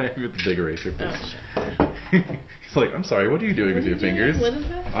 Can I have the big eraser, please? Oh, shit. He's like, I'm sorry, what are you doing with your fingers? What is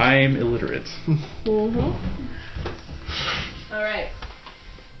that? I'm illiterate. Mm-hmm. Alright.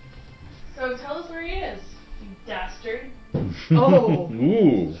 So tell us where he is, you dastard. Oh.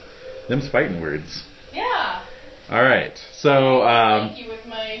 Ooh. Them's fighting words. Yeah. Alright, so, Thank you with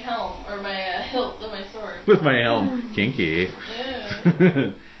my helm, or my hilt of my sword. with my helm. Kinky.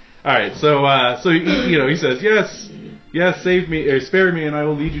 Yeah. Alright, so he says, yes, save me, or spare me, and I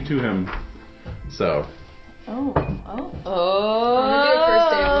will lead you to him. So, Oh. I'm gonna do a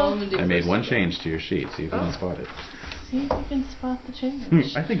first aid roll. I'm gonna do I a made first one aid change to your sheet, see if you can spot it. See if you can spot the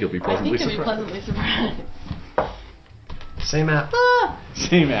change. I think you'll be I pleasantly think you'll be surprised. pleasantly surprised. Same app.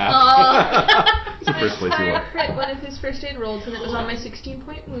 Same app. Oh. It's the first place you I look. crit one of his first aid rolls, and it was on my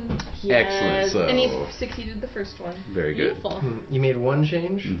 16-point wound. Excellent. So, And he succeeded the first one. very good. Beautiful. You made one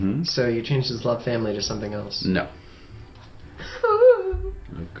change, Mhm. so you changed his love family to something else. No.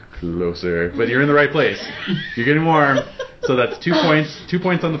 Look closer. But you're in the right place. You're getting warm. So that's 2 points. 2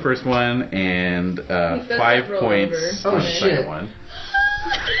 points on the first one, and does 5 roll points over. on Oh, the shit. second one.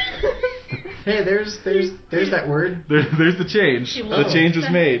 Hey, there's that word. There's the change. The loves change is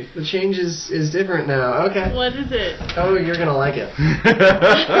made. The change is different now. Okay. What is it? Oh, you're gonna like it.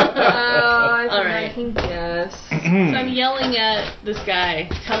 I think Alright. I can guess. So I'm yelling at this guy.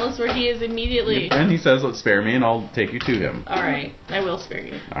 Tell us where he is immediately. And he says, "Let's spare me, and I'll take you to him." Alright, I will spare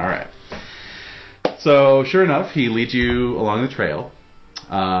you. All right. So sure enough, he leads you along the trail.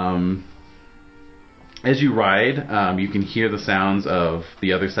 As you ride, you can hear the sounds of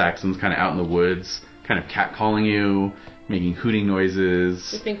the other Saxons kind of out in the woods, kind of catcalling you, making hooting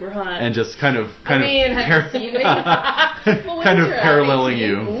noises, You think we're hot? and just kind of Have you seen me? kind of paralleling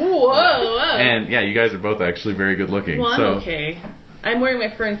you. Whoa, whoa. And yeah, you guys are both actually very good looking. Well, I'm so okay. I'm wearing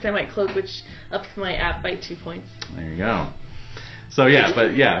my fur and thermite cloak, which ups my app by 2 points. there you go. So yeah,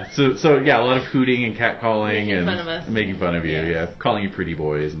 but yeah, so yeah, a lot of hooting and catcalling Making and fun of us. making fun of you, Yes. yeah, calling you pretty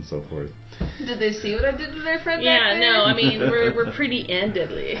boys and so forth. Did they see what I did to their friend Yeah, back there? no, I mean, we're pretty and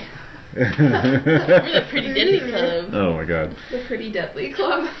deadly. We're the pretty deadly club. Oh my god. The Pretty Deadly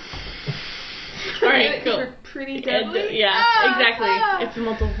Club. Alright, We're cool. pretty And, deadly? yeah, Ah, exactly. ah. It's a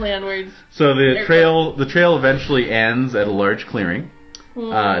multiple play on words. So the trail eventually ends at a large clearing, in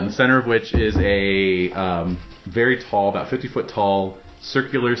the center of which is a very tall, about 50-foot tall,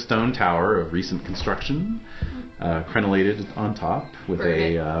 circular stone tower of recent construction, crenellated on top with Burn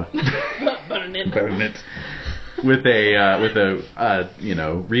it. with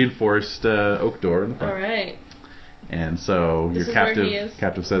a reinforced oak door in the front. All right. And so This your is where he is.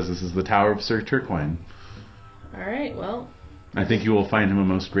 captive says this is the Tower of Sir Turquoine. All right. Well, I think you will find him a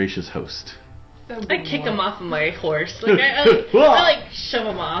most gracious host. I kick him off of my horse. Like I shove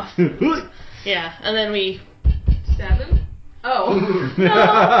him off. Yeah, and then we Stab him? Oh.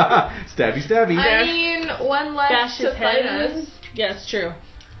 Stabby, stabby. I mean, one less bash his to fight head. us. Yeah, it's true.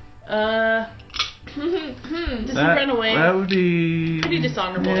 Does he run away? That would be Pretty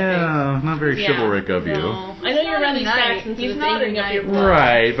dishonorable. Yeah, not very chivalric of you. No. I know you're running fast and He's not a up knight. your blood.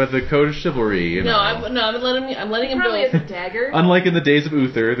 Right, but the code of chivalry. You know. I'm letting him Probably go. has a dagger. Unlike in the days of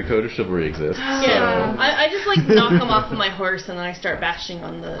Uther, the code of chivalry exists. Yeah, I just like knock him off of my horse and then I start bashing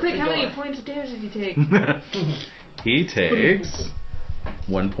on the. Quick, the how door. many points of damage did you take? So he takes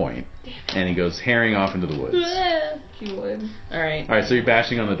 1 point, and he goes herring off into the woods. You would. All right. All right, so you're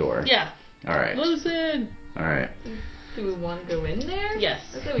bashing on the door. Yeah. All right. Listen. All right. Do we want to go in there? Yes.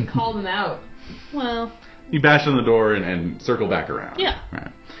 I say we call them out. Well. You bash on the door and circle back around. Yeah.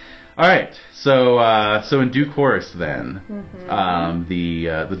 Right. All right. So in due course, then,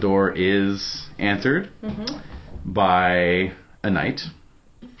 the door is answered by a knight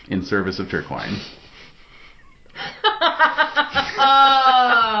in service of Turquoine.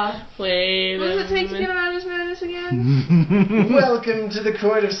 Wait. What does it take to get him out of his madness again? Welcome to the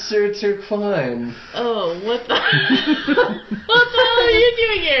court of Sir Turquoine. Oh, what the? What the hell are you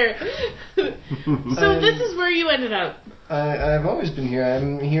doing here? So this is where you ended up. I've always been here.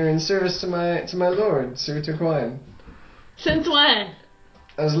 I'm here in service to my lord, Sir Turquoine. Since when?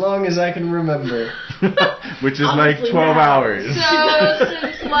 As long as I can remember. Which is Honestly, like 12 now. hours. So,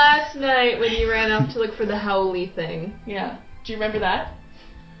 since last night when you ran off to look for the Howley thing. Yeah. Do you remember that?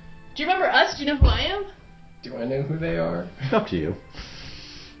 Do you remember us? Do you know who I am? Do I know who they are? Up to you.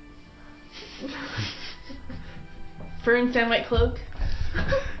 Fur and sand white cloak.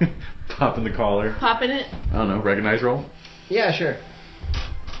 Pop in the collar. Pop in it. I don't know. Recognize roll? Yeah, sure.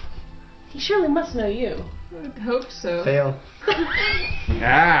 He surely must know you. I hope so. Fail.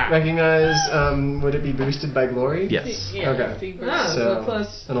 Ah! Recognize, would it be boosted by glory? Yes. Yeah, Okay. see, Oh, So,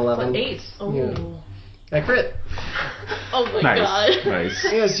 plus an 11. 8. Oh. Yeah. I crit. Oh my Nice. god. Nice.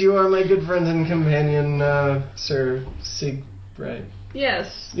 Yes, you are my good friend and companion, Sir Sigbright.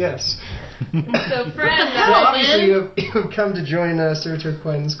 Yes. Yes. So, friend, So obviously you've come to join Sir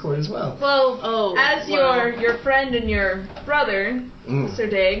Turquoine's court as well. well, as wow. your friend and your brother, Sir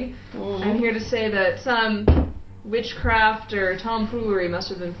Dag, I'm here to say that some witchcraft or tomfoolery must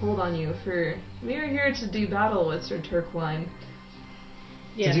have been pulled on you, for we are here to do battle with Sir Turquoine.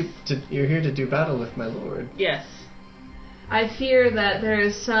 Yes. You're here to do battle with my lord. Yes. I fear that there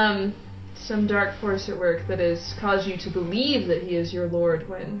is some dark force at work that has caused you to believe that he is your lord,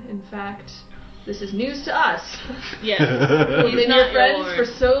 when, in fact, this is news to us. Yes. We've been not your friends your lord. for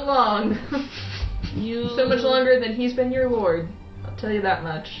so long. You. So much longer than he's been your lord. I'll tell you that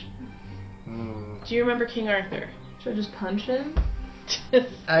much. Do you remember King Arthur? Should I just punch him?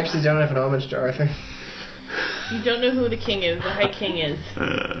 I actually don't have an homage to Arthur. You don't know who the king is, the High King is.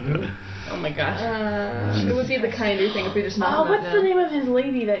 Oh my gosh. It would be the kinder thing if we just not What's the name of his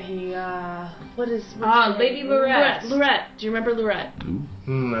lady that he, what's her Lady name? Lorette. Lorette. Do you remember Lorette?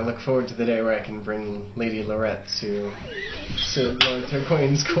 I look forward to the day where I can bring Lady Lorette to Sir Lord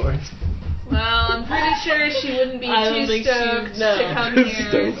Turquoine's court. Well, I'm pretty sure she wouldn't be I don't too think stoked no. to come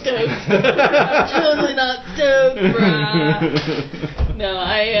here. Totally not stoked, bruh. No,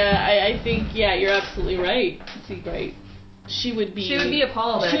 I think, yeah, you're absolutely right. See, right. She would be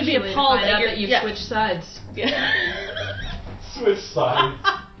appalled. She would be actually, appalled to find out you're- that you've yeah. switched sides. Yeah. Switch sides.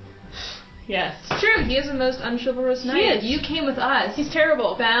 Yes. It's true. He is the most unchivalrous knight. is. You came with us, He's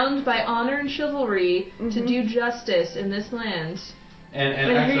terrible. bound by honor and chivalry to do justice in this land. And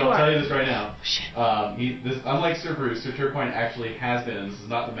here actually, you I'll are. tell you this right now. Shit. Unlike Sir Bruce, Sir Turquoine actually has been, and this is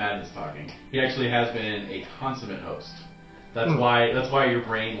not the madness talking, he actually has been a consummate host. That's why your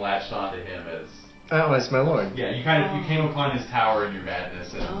brain latched onto him as... Oh, it's my lord. Yeah, you came upon his tower in your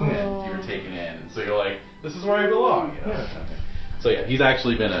madness, and you were taken in, and so you're like, this is where I belong, you know? Yeah. So yeah, he's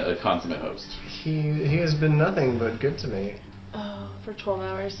actually been a consummate host. He has been nothing but good to me. Oh, for 12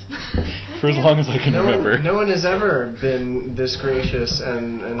 hours. For as long as I can remember. No one has ever been this gracious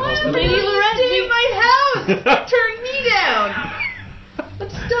and hospitable. Lady Lorette, Stay in my house! Turn me down!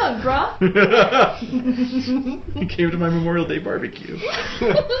 What's stung, brah? He came to my Memorial Day barbecue.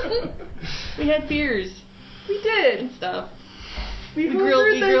 We had beers We did. and stuff. We We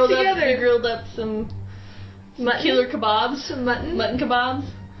grilled up some mutton. killer kebabs. Some mutton. Mutton kebabs.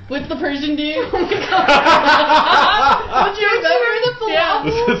 With the Persian dude. Oh my god. Don't you remember the falafel? Yeah.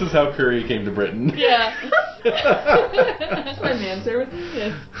 This is how curry came to Britain. Yeah. That's my manservant.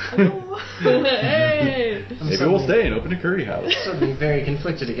 Yes. Hey. Maybe we'll stay and open a curry house. Suddenly very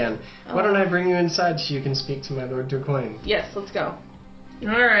conflicted again. Why don't I bring you inside so you can speak to my Lord Turquoise? Yes, let's go.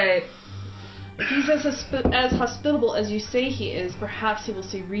 Alright. If he's as hospitable as you say he is, perhaps he will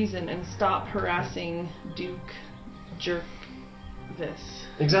see reason and stop harassing Duke Jervis.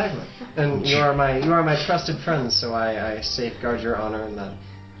 Exactly. And you are my trusted friend, so I safeguard your honor and that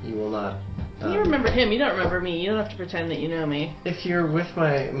you will not. You remember him, you don't remember me. You don't have to pretend that you know me. If you're with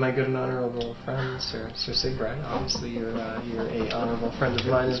my good and honorable friend, Sir Sigbran, obviously you're a honorable friend of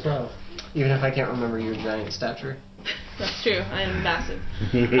mine as well. Even if I can't remember your giant stature. That's true. I am massive.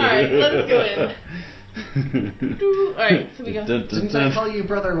 Alright, let us go in. Alright, so we go. Didn't I call you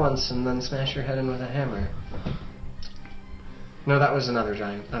brother once and then smash your head in with a hammer? No, that was another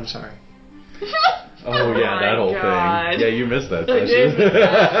giant. I'm sorry. Oh yeah, that whole God. thing. Yeah, you missed that I did session. miss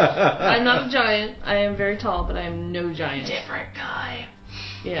that. I'm not a giant. I am very tall, but I am no giant. Different guy.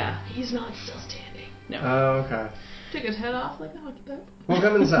 Yeah. He's not still standing. No. Oh, okay. Took his head off like a hockey puck. Well,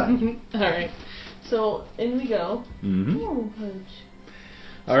 come inside. Alright. So, in we go. Mm-hmm. Oh, punch.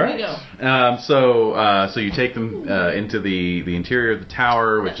 All right. we go. So you take them into the interior of the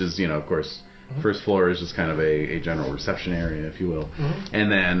tower, which is, of course, first floor is just kind of a general reception area, if you will. Mm-hmm.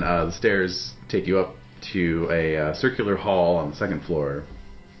 And then the stairs take you up to a circular hall on the second floor,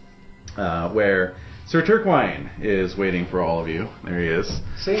 where Sir Turquoise is waiting for all of you. There he is.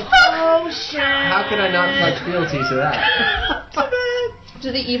 See? Oh, shit. How could I not pledge fealty to that?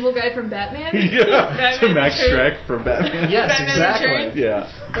 To the evil guy from Batman? Yeah, to Max Shrek from Batman. Yes, Batman exactly. Returns?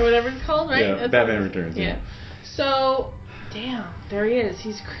 Yeah. Or whatever it's called, right? Yeah, That's Batman what Returns. Yeah. So, damn, there he is.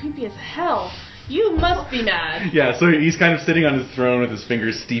 He's creepy as hell. You must be mad. Yeah, so he's kind of sitting on his throne with his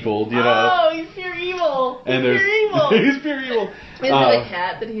fingers steepled, Oh, he's pure evil. And He's there's pure evil. he's pure evil. Is it a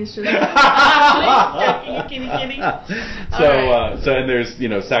cat that he's just... Kitty. So and there's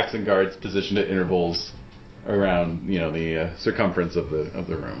Saxon guards positioned at intervals around the circumference of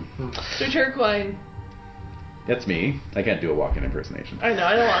the room. Sir Turquoise. That's me. I can't do a walk-in impersonation. I know.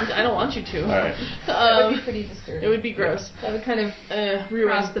 I don't want you to. All right. That would be pretty disturbing. It would be gross. That would kind of Ruin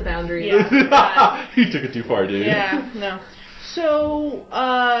cross the boundary. Yeah. You took it too far, dude. Yeah. No. So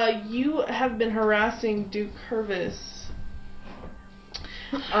you have been harassing Duke Hervis,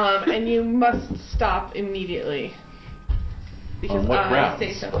 and you must stop immediately. Because On what grounds? I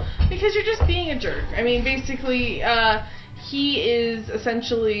say so. Because you're just being a jerk. I mean, basically, he is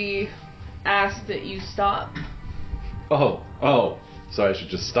essentially asked that you stop. Oh. So I should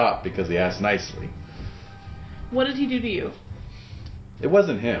just stop because he asked nicely. What did he do to you? It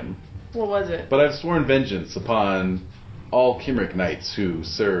wasn't him. What was it? But I've sworn vengeance upon all Kimrick knights who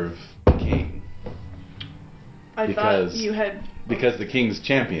serve the king. I thought you had... Because the king's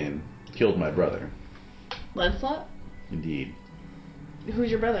champion killed my brother. Lancelot? Indeed.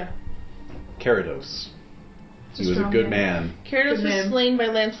 Who's your brother? Carados. He was a good man. Carados was slain by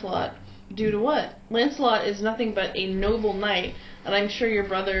Lancelot. Due to what? Lancelot is nothing but a noble knight, and I'm sure your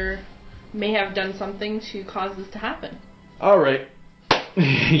brother may have done something to cause this to happen. All right.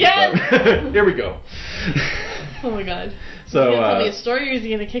 Yes! Here we go. Oh my god. So, Is he gonna tell me a story, or is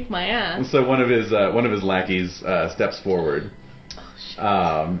he gonna kick my ass? So one of his lackeys steps forward. Oh shit.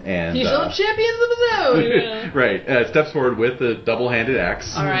 And he's the champions of his own. Yeah. Right. Steps forward with the double-handed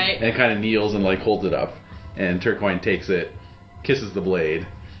axe. All right. And kind of kneels and holds it up, and Turquoise takes it, kisses the blade,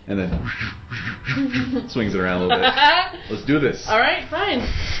 and then swings it around a little bit. Let's do this. All right, fine.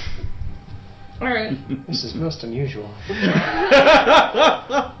 All right. This is most unusual.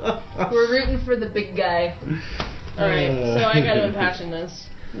 We're rooting for the big guy. All right. So I got to impassion this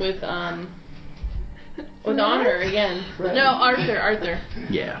with honor again. Right. No, Arthur.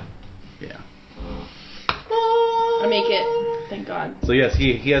 Yeah. I make it. Thank God. So yes,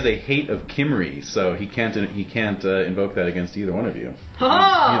 he has a hate of Kimry, so he can't invoke that against either one of you.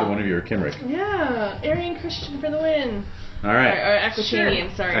 Either one of you are Kimrick. Yeah, Aryan Christian for the win. All right. Or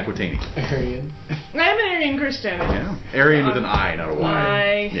Aquitanian, sorry. Aquitanian. Aryan. I'm an Aryan Christian. Yeah. Aryan with an I, not a Y.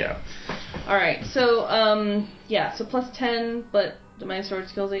 I. Yeah. All right. So so plus 10, but my sword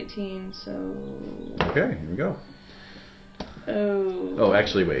skill's 18. So. Okay, here we go. Oh. Oh,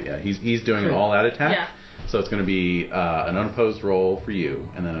 actually, wait. Yeah, he's doing an all-out attack. Yeah. So it's going to be an unopposed roll for you,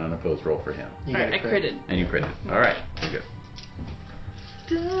 and then an unopposed roll for him. You All right, I crit. critted. And you critted. All right, very good.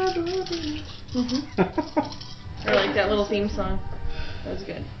 Or like that little theme song. That was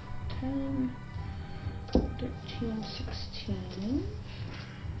good. 10, 13, 16.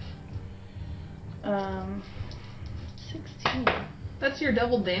 16. That's your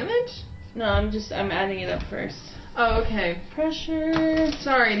double damage? No, I'm adding it up first. Oh, okay. Pressure.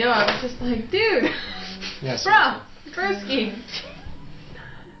 Sorry, no, I was just like, dude. Yes. Bruh. Broski.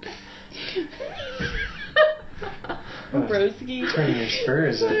 Broski. Turning your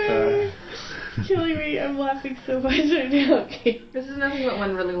spurs at Killing me. I'm laughing so much right now. Okay. This is nothing but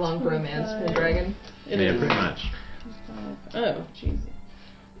one really long bromance, Pendragon. It Yeah, is. pretty much. Oh, jeez.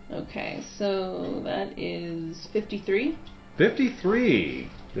 Okay, so that is 53. 53.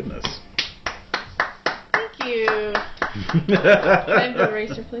 Goodness. Thank you. Can I have the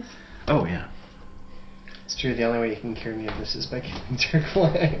eraser, please? Oh, yeah. It's true, the only way you can cure me of this is by killing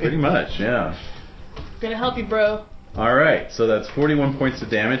Turquoise. Pretty much, yeah. Gonna help you, bro. All right, so that's 41 points of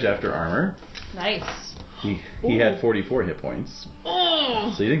damage after armor. Nice. He had 44 hit points.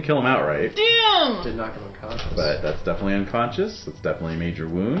 Oh, So you didn't kill him outright. damn! Did knock him unconscious. But that's definitely unconscious. That's definitely a major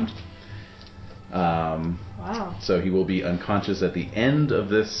wound. Wow. So he will be unconscious at the end of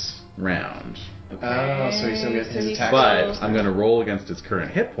this round. Okay. Oh, so he still gets his he's attack. But still- I'm going to roll against his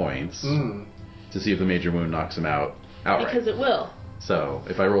current hit points Mm. to see if the major wound knocks him out outright. Because it will. So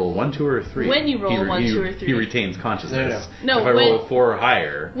if I roll a 1, 2, or 3, When you roll a 1, 2, or 3. he retains consciousness. No, if I roll a 4 or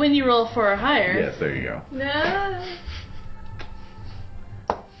higher, When you roll 4 or higher. yes, there you go. No.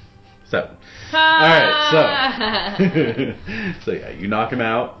 7. Ha! All right, so yeah, you knock him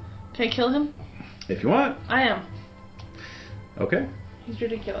out Can I kill him? if you want. I am. Okay. He's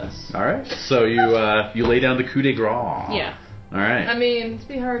ridiculous. All right. So you lay down the coup de grace. Yeah. All right. I mean, it'd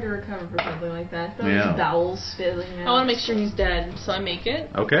be hard to recover for something like that. Probably Yeah. his bowels spilling out. I want to make sure he's dead, so I make it.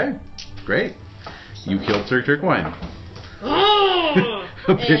 Okay. Great. You killed Sir Turquoise. Oh!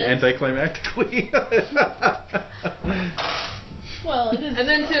 A bit And- anticlimactically. Well, it is. And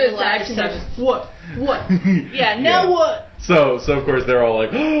then to his action, seven. just, what? What? Yeah, now what? So of course they're all like,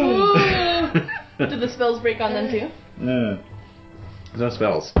 Did the spells break on them too? Mm. No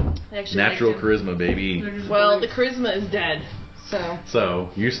spells. They actually Natural liked him. charisma, baby. Well, the charisma is dead, so. So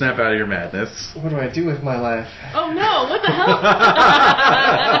you snap out of your madness. What do I do with my life? Oh no! What the hell?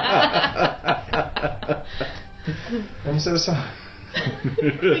 I'm so sorry.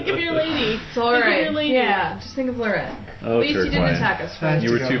 Think of your lady. It's alright. Think of your lady. Yeah, just think of Lorette. Oh, At least you didn't Turquoise. attack us first.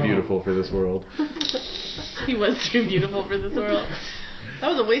 You were to go too home. beautiful for this world. He was too beautiful for this world. That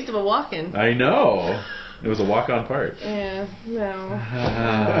was a waste of a walk-in. I know. It was a walk-on part. Yeah. No.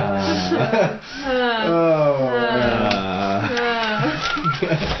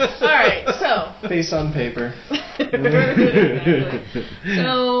 All right. So. Face on paper.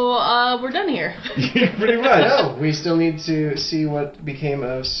 So we're done here. Pretty much. No, we still need to see what became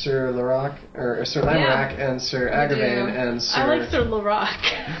of Sir Laroc, or Sir Lamorak, and Sir Agravain, and Sir... I like Sir Laroc.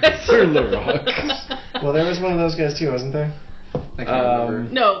 Sir Laroc. Well, there was one of those guys too, wasn't there? I can't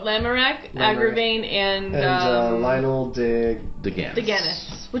remember. No, Lamorak, Agravain, and Lionel de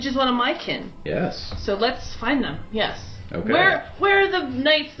Deganis, which is one of my kin. Yes. So let's find them. Yes. Okay. Where are the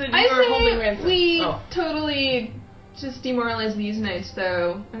knights that I you are holding say ransom? we Oh. totally just demoralize these knights,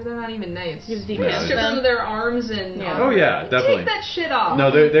 though. Or they're not even knights. Just No, decap Strip them them. of their arms and Yeah. armor. Oh yeah, definitely. Take that shit off. No,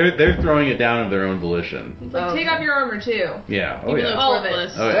 they're throwing it down of their own volition. Like, take off your armor, too. Yeah. Oh Even though yeah. it's All of it.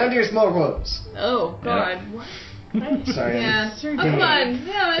 worthless. Oh, yeah. Down to your small clothes. Oh God. What? Sorry, Yeah. I'm, Oh, come on.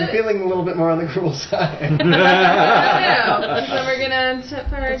 Yeah, I'm feeling a little bit more on the cruel side. no. So we're gonna set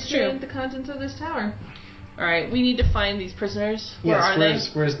fire That's true. to the contents of this tower. All right, we need to find these prisoners. Where are they?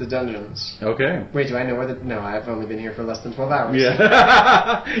 Where's the dungeons? Okay. Wait, do I know where the... No, I've only been here for less than 12 hours.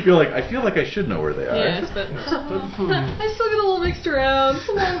 Yeah. You're like, I feel like I should know where they are. Yes, but I still get a little mixed around. It's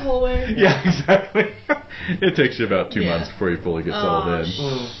a long hallway. Yeah, exactly. It takes you about 2 Yeah. months before you fully get settled in.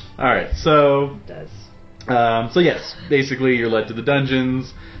 Mm. All right, so it does. so yes, basically you're led to the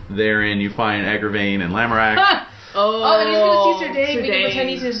dungeons. Therein you find Agravain and Lamorak. Ha! Oh, Oh, and he's gonna see Sir Dave. Sir We can pretend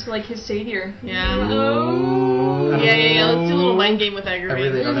Dave. he's his savior. Yeah. Ooh. Yeah. Let's do a little mind game with I Agravain.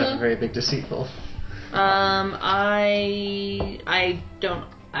 really don't have a very big deceitful. I don't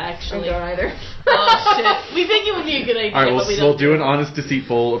actually. I don't either. Oh shit. We think it would be a good idea. All right, but we we'll don't do an honest,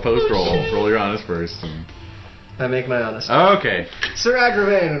 deceitful opposed roll. shit. Roll your honest first. And... I make my honest. Okay. Sir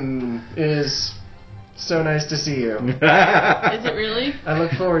Agravain is So nice to see you. Is it really? I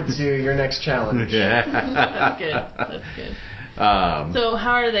look forward to your next challenge. That's good. That's good. So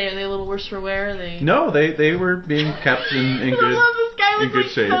how are they? Are they a little worse for wear? Are they? No, they were being kept in good I love this guy was like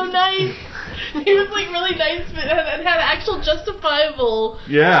shape. so nice. He was like really nice, but had actual justifiable,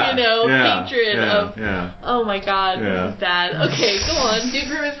 hatred of. Yeah. Oh my God, this is bad. Okay, go on. Duke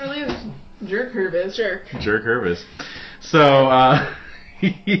Hervis really is jerk Hervis. Jerk Hervis. So,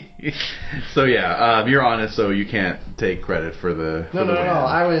 so yeah, you're honest, so you can't take credit for the. No.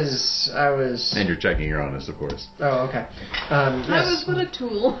 I was. And you're checking you're honest, of course. Oh, okay. Yes. I was but a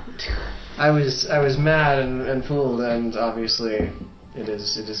tool. I was mad and fooled, and obviously it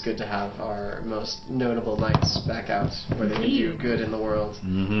is good to have our most notable knights back out where they can do good in the world.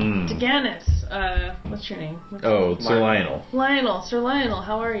 Mm-hmm. Deganus, what's your name? Sir Lionel. Sir Lionel,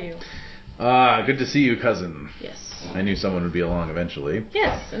 how are you? Good to see you, cousin. Yes. I knew someone would be along eventually.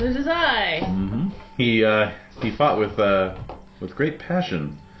 Yes, and it is I. Mm-hmm. He fought with great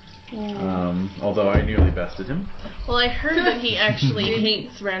passion. Although I nearly bested him. Well, I heard that he actually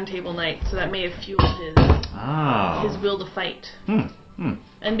hates Round Table Knights, so that may have fueled his will to fight.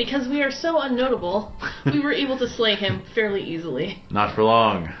 And because we are so unnotable, we were able to slay him fairly easily. Not for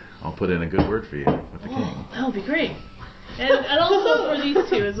long. I'll put in a good word for you with the king. That would be great. And also for these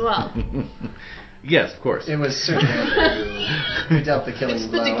two as well. Yes, of course. It was certainly who dealt the killing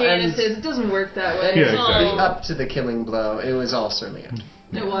blow. It doesn't work that way. Yeah, exactly. Up to the killing blow, it was all Sir Leon.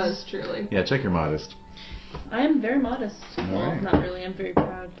 It was, truly. Yeah, check your modest. I am very modest. Well, right. not really. I'm very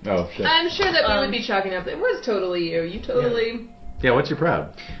proud. Oh, shit. I'm sure that we would be chalking up. It was totally you. You totally... Yeah, what's your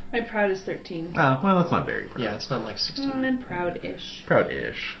proud? My proud is 13. Oh, well, that's not very proud. Yeah, it's not like 16. I'm proud-ish.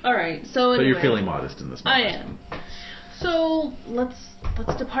 Proud-ish. Alright, so anyway. But you're feeling modest in this moment. I am. So, let's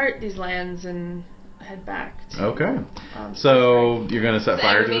depart these lands and head back to... Okay. So, you're going to set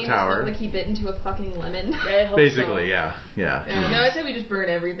fire to the tower. Like he bit into a fucking lemon. I hope Basically, so. yeah. No, I say we just burn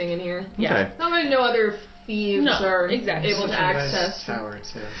everything in here. Yeah. Okay. Not like no other thieves are able to access. Tower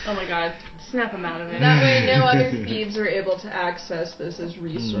too. Oh my god. Snap them out of it. That way no other thieves are able to access this as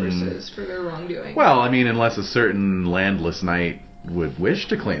resources for their wrongdoing. Well, I mean, unless a certain landless knight would wish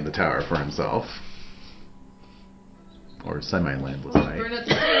to claim the tower for himself. Or semi-landless knight. Burn it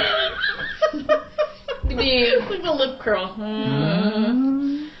to Give me like a lip curl.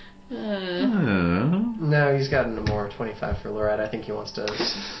 No, he's gotten a more 25 for Lorette. I think he wants to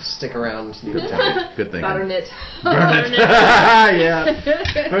stick around. Good thinking. Burn it. Yeah.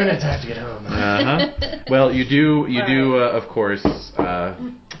 Burn it, I have to get home. Well, you do, of course,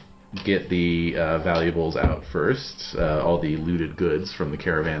 get the valuables out first. All the looted goods from the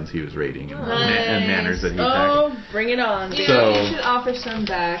caravans he was raiding and manners that he attacked. Oh, bring it on. You know, you should offer some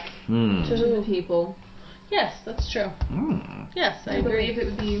back to the people. Yes, that's true. Yes, I agree. believe it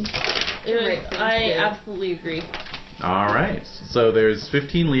would be I absolutely agree. All right. So there's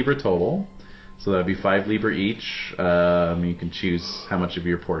 15 Libra total. So that'd be 5 Libra each. You can choose how much of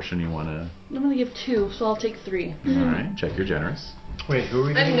your portion you want to... I'm going to give 2, so I'll take 3. All right. Check you're generous. Wait, who are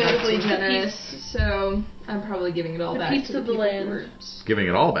we I'm giving back notably to? generous, so I'm probably giving it all back piece to the of the people land. who were... Giving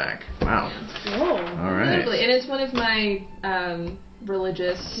it all back. Wow. Whoa. All right. Notably, and it's one of my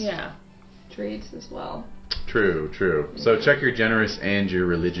religious traits as well. True. So check your generous and your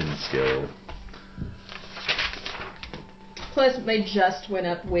religion skill. Plus, my just went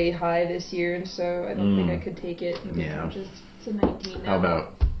up way high this year, and so I don't think I could take it. Yeah. It's a 19 now. How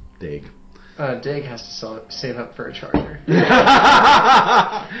about Dig? Dig has to save up for a charger.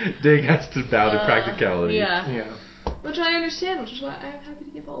 Dig has to bow to practicality. Yeah. Which I understand, which is why I'm happy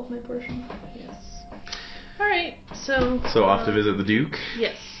to give all of my portion. Yes. Alright, so... So off to visit the Duke?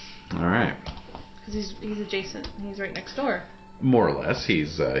 Yes. Alright. Because he's adjacent. He's right next door. More or less.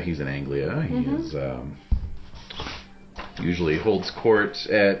 He's in Anglia. He is usually holds court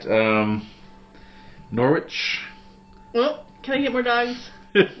at Norwich. Well, can I get more dogs?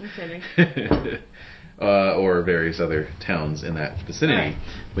 I'm kidding. Or various other towns in that vicinity. Right.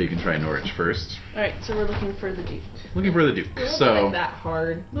 But you can try Norwich first. Alright, so we're looking for the Duke. Looking for the Duke. It wasn't So like that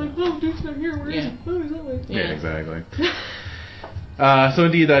hard. Like, oh, Duke's not here. Where is he? Oh, he's that way. yeah, exactly. So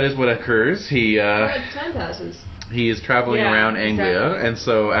indeed, that is what occurs. He Time passes. he is traveling around Anglia, exactly. and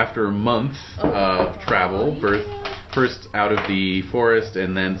so after a month of travel, first out of the forest,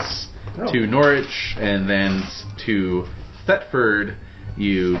 and thence to Norwich, and then to Thetford,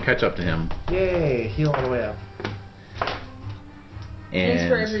 you catch up to him. Yay, heal all the way up. And It's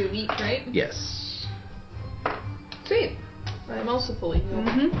for every week, right? yes. Sweet. I'm also fully healed.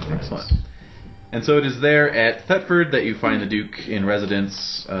 Excellent. And so it is there at Thetford that you find the Duke in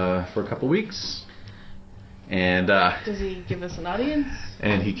residence for a couple weeks. And does he give us an audience?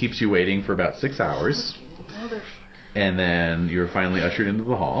 And he keeps you waiting for about 6 hours. Motherfucker. And then you're finally ushered into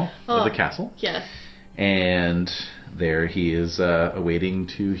the hall of the castle. Yes. And there he is awaiting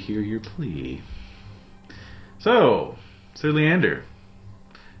to hear your plea. So, Sir Leander,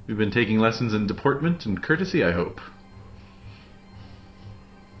 we've been taking lessons in deportment and courtesy, I hope.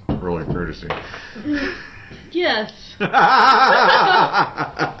 Rolling courtesy. Yes.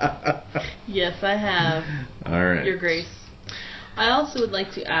 Yes, I have. All right. Your Grace. I also would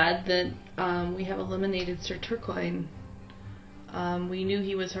like to add that we have eliminated Sir Turquoise. We knew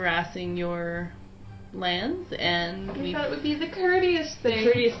he was harassing your lands, and We thought it would be the courteous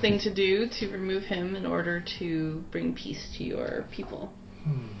thing. To do to remove him in order to bring peace to your people.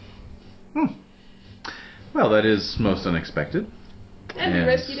 Well, that is most unexpected. And we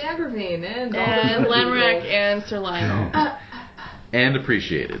rescued Abervane and all And the Lanrack and Sir Lionel. And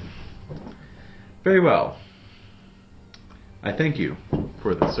appreciated. Very well. I thank you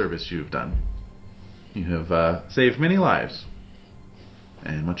for the service you've done. You have saved many lives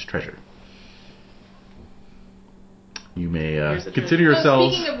and much treasure. You may consider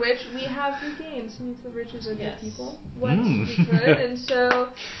yourselves... Speaking of which, we have regained some of the riches of your people. What Mm. we could, and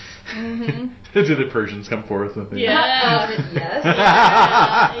so... Do the Persians come forth with it? Yeah. Yes.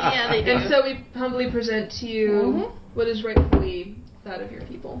 Yeah, they do. And so we humbly present to you what is rightfully that of your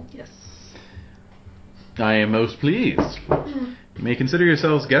people. Yes. I am most pleased. You may consider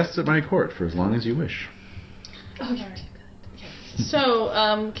yourselves guests at my court for as long as you wish. Oh, you're too good. So,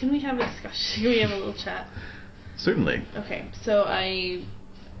 can we have a discussion? Can we have a little chat? Certainly. Okay, so I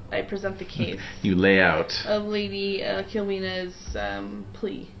present the case You lay out. of Lady Kilwina's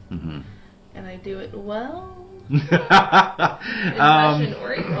plea. Mm-hmm. And I do it well. An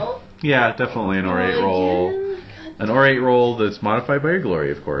orate roll? Yeah, definitely an orate roll. An orate roll that's modified by your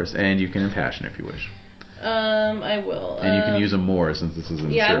glory, of course, and you can impassion if you wish. I will. And you can use a more since this is in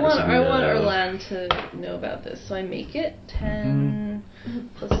yeah, service. I want Orlan to know about this, so I make it 10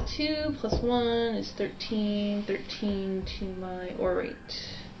 plus 2 plus 1 is 13. 13 to my orate.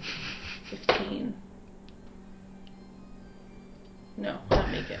 15. No, I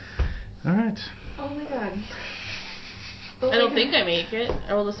don't make it. All right. Oh my god. I don't think I make it.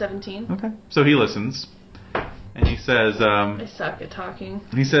 I rolled a 17. Okay. So he listens, and he says, I suck at talking.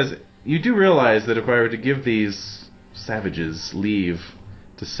 he says, you do realize that if I were to give these savages leave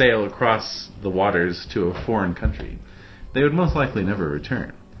to sail across the waters to a foreign country, they would most likely never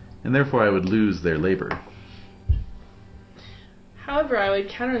return, and therefore I would lose their labor. However, I would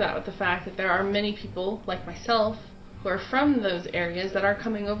counter that with the fact that there are many people, like myself, who are from those areas that are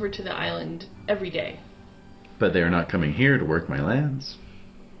coming over to the island every day. But they are not coming here to work my lands.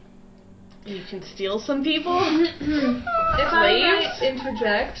 You can steal some people? If I might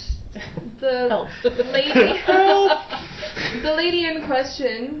interject, Help. the lady in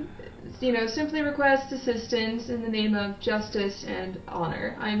question, simply requests assistance in the name of justice and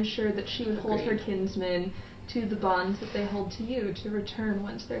honor. I'm sure that she would hold her kinsmen to the bonds that they hold to you to return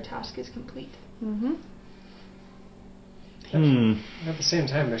once their task is complete. At the same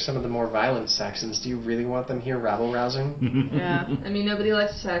time, they're some of the more violent Saxons. Do you really want them here rabble-rousing? Yeah. I mean, nobody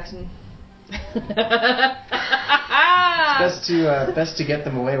likes a Saxon. It's best to get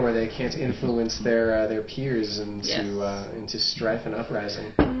them away where they can't influence their peers into strife and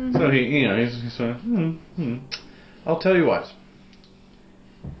uprising. So he's sort of, I'll tell you what.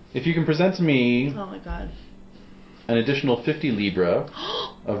 If you can present to me Oh my god. an additional 50 libra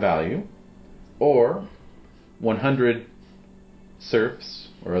of value, or 100 serfs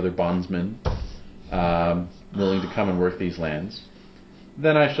or other bondsmen willing to come and work these lands,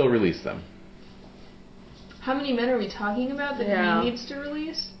 then I shall release them. How many men are we talking about that he needs to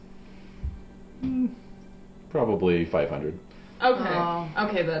release? Probably 500. Okay. Oh.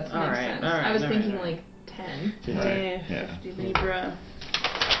 Okay, that makes sense. I was thinking like 10. 50. Okay, Yeah. 50 Libra.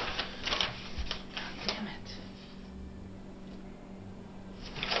 Damn it.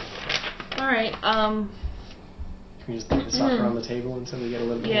 Alright, Can we just leave this offer on the table until we get a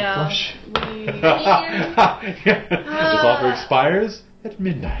little bit more flush? This offer expires at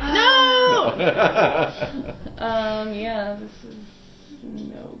midnight. No! Yeah, this is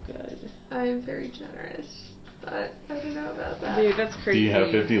no good. I'm very generous, but I don't know about that. Dude, that's crazy. Do you have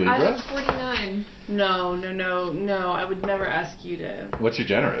 50 Libra? I have 49. No. I would never ask you to. What's your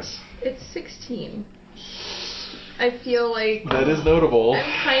generous? It's 16. I feel like That is notable.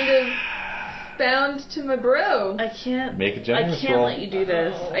 I'm kind of bound to my bro. I can't. Make a generous I can't roll. let you do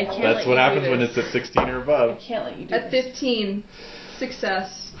this. I can't. That's what happens when it's at 16 or above. I can't let you do At this. 15,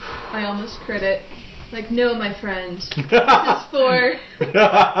 success. I almost crit it. Like, no, my friend. This is for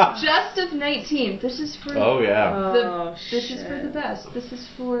just of 19. This is for this is for the best. This is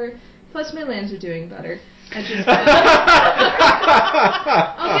for plus my lands are doing better. I just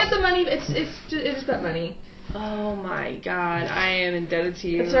I'll get the money. It's about money. Oh my god, I am indebted to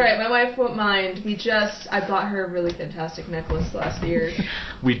you. It's alright, my wife won't mind. I bought her a really fantastic necklace last year.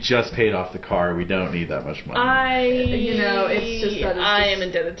 We just paid off the car. We don't need that much money. It's just that I am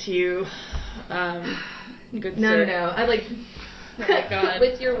indebted to you. Good sir. No. I like. Oh my god.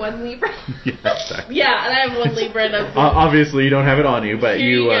 With your 1 Libra. Yeah, exactly. Yeah, and I have 1 Libra and I'm obviously, you don't have it on you, but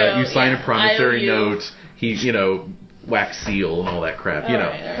Here you sign a promissory I owe you. note. Wax seal and all that crap. All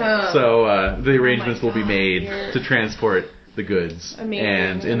right. So the arrangements will be God, made you're- to transport the goods. Amazing,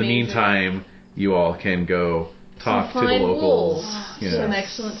 And in the amazing. meantime, you all can go talk to the Fine locals. wool. You know. Some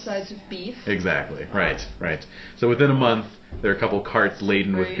excellent sides of beef. Exactly. Right. So within a month, there are a couple carts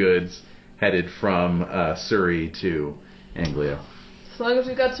laden with Great. goods headed from Surrey to Anglia. As long as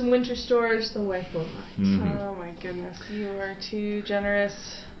we've got some winter stores, the wife won't mind. Mhm. Oh my goodness, you are too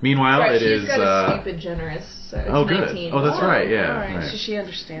generous. Meanwhile, Right, it she's is. got a stupid generous. So it's Oh, good. 19. Oh, that's right. Yeah. All right, Right. so she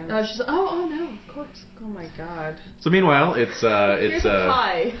understands. No, she's like, oh no, of course. Oh my god. So meanwhile, it's Here's a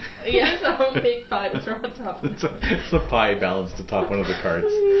pie. Yeah. Here's a homemade pie to throw on top. It's a pie balanced atop one of the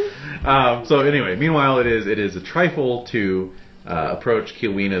carts. So anyway, meanwhile, it is a trifle to approach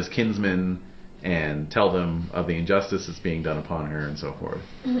Kilwina's kinsmen and tell them of the injustice that's being done upon her and so forth.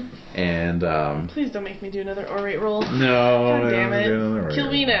 And Please don't make me do another orate roll. no, God damn it.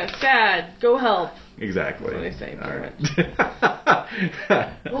 Kilwina, sad, go help. Exactly. That's what I say, All pretty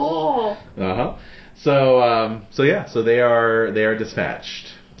right. Oh. So they are dispatched.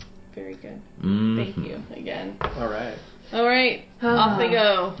 Very good. Mhm. Thank you again. All right. Alright, off they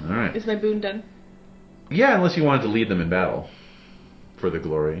go. All right. Is my boon done? Yeah, unless you wanted to lead them in battle for the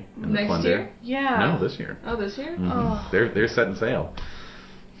glory and the Next plunder. year? Yeah. No, this year. Oh, this year? Mhm. Oh. They're setting sail.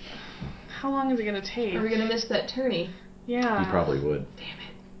 How long is it gonna take? Are we gonna miss that tourney? Yeah. You probably would. Damn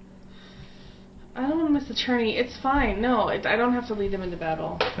it. I don't want to miss the tourney. It's fine. No, I don't have to lead them into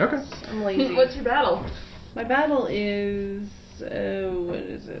battle. Okay. I'm lazy. What's your battle? My battle is... what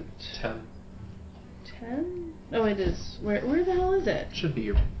is it? 10. 10? Oh, it is. Where the hell is it? Should be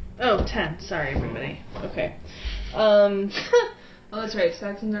your. Oh, 10. Sorry, everybody. Okay. Oh, that's right.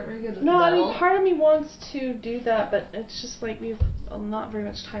 Saxons aren't very good with No, I battle. mean, part of me wants to do that, but it's just like we've not very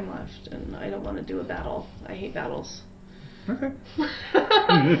much time left, and I don't want to do a battle. I hate battles. Okay.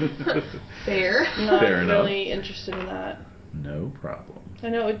 Fair. I'm not Fair enough. really interested in that. No problem. I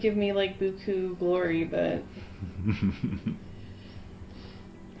know it would give me like buku glory, but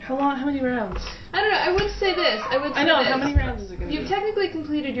how many rounds? I don't know. I would say this. I know, how many rounds is it going to be? You've technically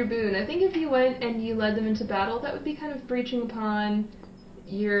completed your boon. I think if you went and you led them into battle, that would be kind of breaching upon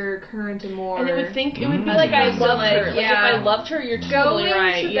your current amour. And it would be Mhm. like I Because, loved like, her. Like, yeah. if I loved her, you're totally Going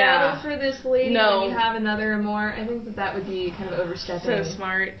right. to Yeah. battle for this lady No. when you have another amour, I think that would be kind of overstepping. So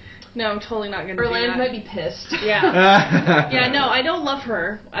smart. No, I'm totally not going to do that. Erland might be pissed. Yeah. Yeah, no, I don't love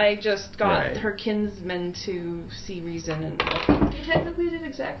her. I just got Right. her kinsmen to see reason, and You technically did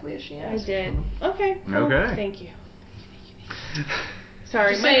exactly as she I asked. did. Okay. Cool. Okay. Thank you.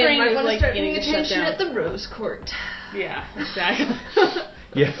 Sorry, Just my saying, brain might was want to like start getting paying to shut attention down. at the Rose Court. Yeah, exactly.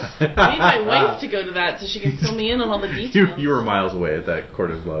 Yeah. I need my wife to go to that so she can fill me in on all the details. You were miles away at that court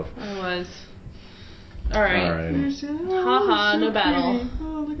of love. I was. Alright. Alright. Haha, no battle.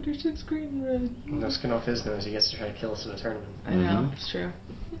 Oh, look at her shit's green red. No skin off his nose. He gets to try to kill us in a tournament. I know, Mhm. it's true.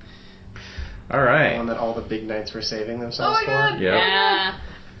 All The right. one that all the big knights were saving themselves Oh my for. god! Yep. Yeah.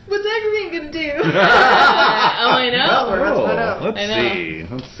 What's Agravain gonna do? Oh, I Well, we're know. about to find out. Let's I know. see.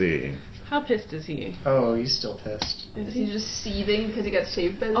 Let's see. How pissed is he? Oh, he's still pissed. Is he just seething because he got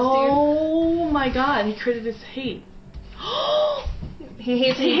saved by this Oh my god, he created his hate. dude? He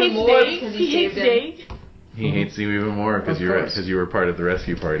hates He him even hates more Dave. because He he hates saved him. Dave. He hates you even more because Of course. you were part of the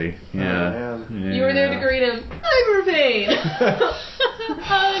rescue party. Yeah. man. You were there to greet him. Agravain!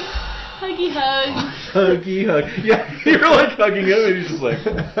 Hug. Huggy hug. Huggy hug. Yeah, you were like hugging him, and he's just like.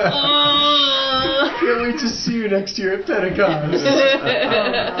 Can't wait to see you next year at Pendragon.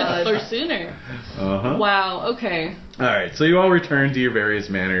 Or sooner. Uh-huh. Wow, okay. All right, so you all return to your various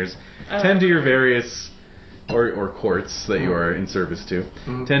manors, tend to your various or courts that you are in service to,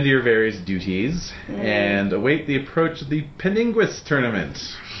 tend to your various duties, and await the approach of the Penninguis tournament.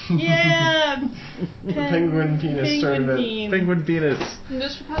 Yeah! Penguin penis tournament. Bean. Penguin penis. And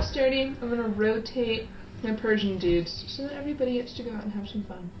just for posterity, I'm gonna rotate my Persian dudes so that everybody gets to go out and have some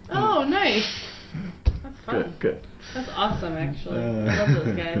fun. Oh, nice. That's fun. Good. That's awesome, actually. I love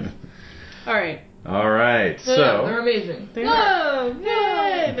those guys. Alright. All right, They're so amazing. They are.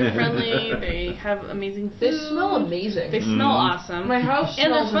 Yay! They're friendly. They have amazing food. They smell amazing. They smell awesome. My house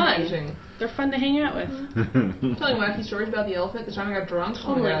and they're smells fun. amazing. They're fun to hang out with. I'm telling wacky stories about the elephant the time I got drunk.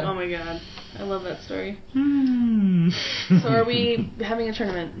 Totally. Oh my god. I love that story. Hmm. So are we having a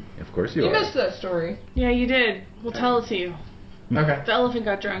tournament? Of course you You are. missed that story. Yeah, you did. We'll tell it to you. Okay. The elephant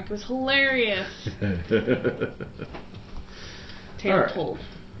got drunk. It was hilarious. Tale Alright. told.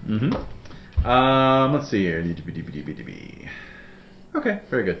 Let's see here. Okay,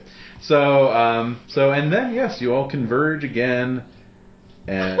 very good. So, and then yes, you all converge again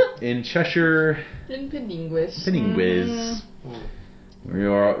in Cheshire. In Penninguis. Penninguis.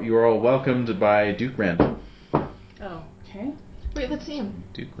 You are all welcomed by Duke Randall. Oh, okay. Wait, let's see him.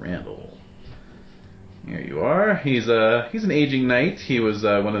 Duke Randall. Here you are. He's an aging knight. He was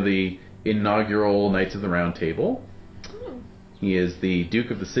one of the inaugural Knights of the Round Table. He is the Duke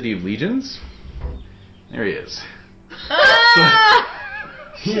of the City of Legions. There he is.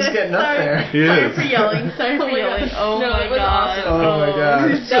 He's getting up there. He Sorry is. for yelling. Sorry for yelling. Oh No, my it was god. awesome. Oh my god.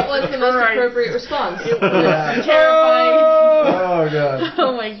 That was the most Christ. appropriate response. Yeah. Terrifying. Oh god.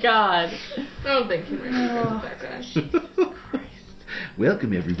 Oh my god. I don't think he might be good with that guy.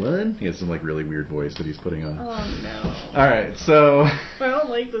 Welcome everyone. He has some like really weird voice that he's putting on. Oh no. All right, so. I don't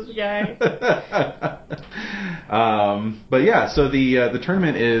like this guy. But yeah, so the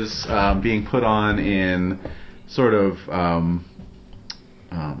tournament is being put on in sort of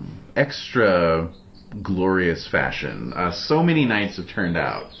extra glorious fashion. So many knights have turned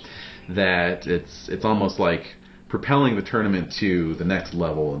out that it's almost like propelling the tournament to the next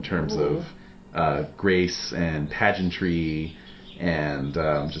level in terms of grace and pageantry and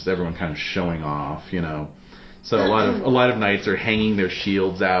just everyone kind of showing off, you know. So a lot of knights are hanging their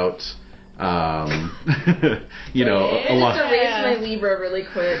shields out. You know, I have to raise my Libra really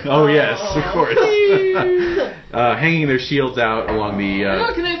quick. Oh yes, of course. Hanging their shields out along the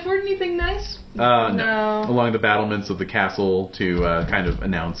Oh, can I afford anything nice? No. along the battlements of the castle to kind of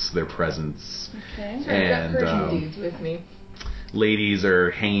announce their presence. Okay. Sorry, I've got Persian And dudes with me. ladies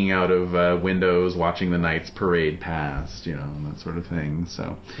are hanging out of windows watching the knights parade past, you know, and that sort of thing.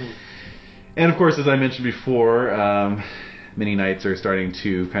 So, and of course, as I mentioned before, many knights are starting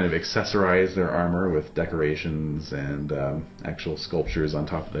to kind of accessorize their armor with decorations and actual sculptures on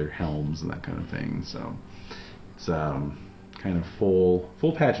top of their helms and that kind of thing. So it's kind of full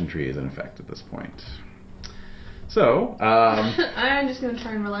pageantry is in effect at this point. So I'm just going to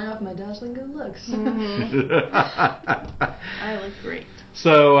try and rely off my dazzling good looks. I look great.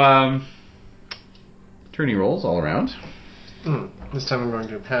 So tourney rolls all around. This time I'm going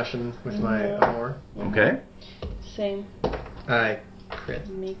to passion with my amour. Okay. Same. I crit.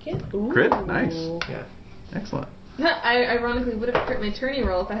 Make it. Ooh. Crit? Nice. Yeah. Excellent. I ironically would have crit my tourney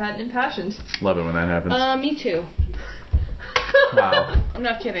roll if I hadn't impassioned. Love it when that happens. Me too. Wow. I'm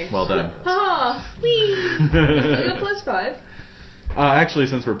not kidding. Well done. Ah, whee! I got +5. Actually,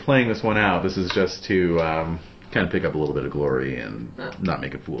 since we're playing this one out, this is just to kind of pick up a little bit of glory and not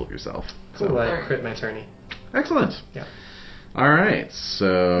make a fool of yourself. So I Alright. crit my tourney. Excellent. Yeah. All right.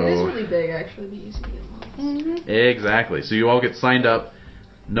 So It is really big, actually. It'd be easy to get lost. exactly. So you all get signed up,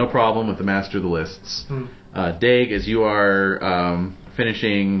 no problem with the master of the lists. Dag, as you are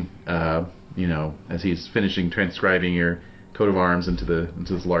finishing, you know, as he's finishing transcribing your coat of arms into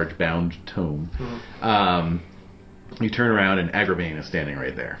this large bound tome, you turn around and Agravain is standing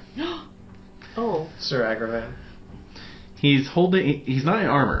right there. Oh. Sir Agravain. He's not in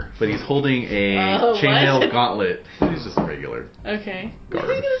armor, but he's holding a chainmail gauntlet. He's just a regular Okay. guard.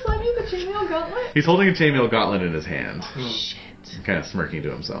 Are you going to slide me the chainmail gauntlet? He's holding a chainmail gauntlet in his hand, Shit. kind of smirking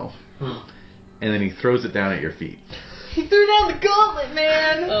to himself. And then he throws it down at your feet. He threw down the gauntlet,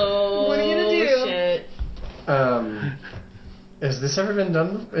 man! Oh. What are you going to do? Shit. Has this ever been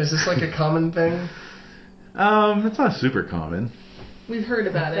done? Is this like a common thing? It's not super common. We've heard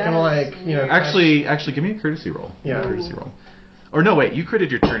about it. Kind of like, you know... Actually, give me a courtesy roll. Yeah. A courtesy roll. Or no, wait, you critted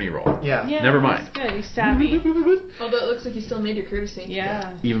your tourney roll. Yeah. Yeah, Never mind. That's good. He's savvy. Although it looks like you still made your courtesy.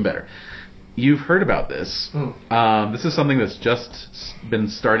 Yeah. Even better. You've heard about this. This is something that's just been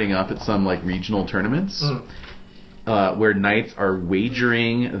starting up at some like regional tournaments, where knights are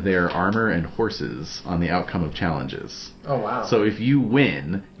wagering their armor and horses on the outcome of challenges. Oh, wow. So if you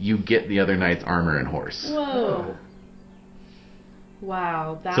win, you get the other knight's armor and horse. Whoa.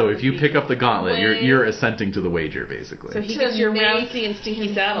 Wow. That So would if you be pick up the gauntlet, way- you're assenting to the wager, basically. So he To gets your make rousey and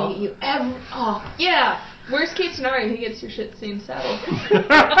stinky saddle. Oh, yeah! Worst case scenario, he gets your shit-stained saddle.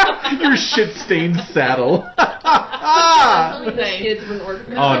 Your shit-stained saddle. Nice. Kids wouldn't work.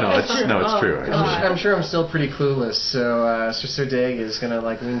 Oh no, it's true. I'm sure I'm still pretty clueless, so Sir Dag is gonna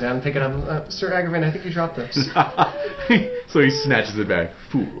lean down and pick it up. Sir Agravain, I think you dropped this. So he snatches it back.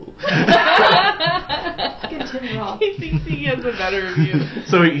 Fool. Get Tim Roth. He thinks he has a better review.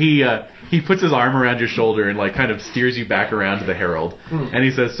 So he puts his arm around your shoulder and kind of steers you back around to the herald, and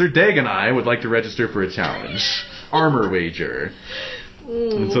he says, "Sir Dag and I would like to register for a challenge, armor wager."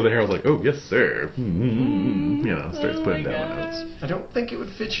 And so the herald's like, "Oh yes, sir." Starts putting down the notes. I don't think it would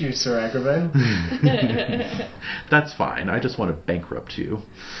fit you, Sir Agravain. That's fine. I just want to bankrupt you.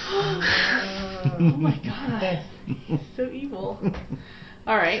 Oh my god. He's so evil.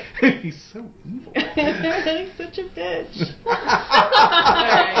 Alright. He's so evil. He's such a bitch.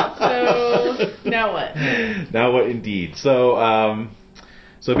 Alright, so now what? Now what indeed. So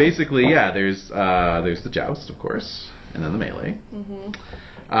basically, there's the joust, of course, and then the melee. Mm-hmm.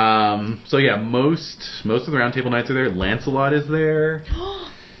 Most of the round table knights are there. Lancelot is there.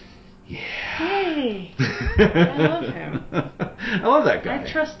 Yeah. Hey. I love him. I love that guy. I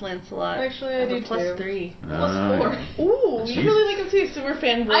trust Lancelot. Actually, I do plus too. 3. +4. Ooh, Jeez. you really like him too, so we're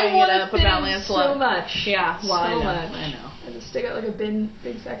fanboying it up about Lancelot. So much. Yeah, well, I know. much. I know. I just stick out like a big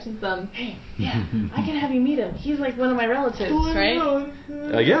section thumb. Hey, yeah, I can have you meet him. He's like one of my relatives, right?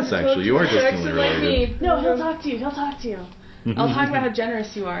 Yes, actually, you are distantly Like related. me. No, he'll talk to you. I'll talk about how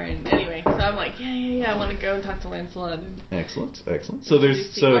generous you are, and anyway, so I'm like, yeah, I want to go and talk to Lancelot. And Excellent. So the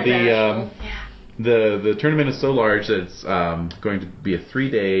tournament is so large that it's going to be a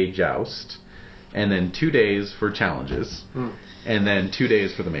 3-day joust, and then 2 days for challenges, and then 2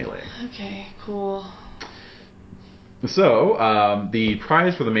 days for the melee. Okay, cool. So the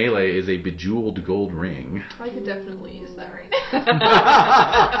prize for the melee is a bejeweled gold ring. I could definitely use that right now.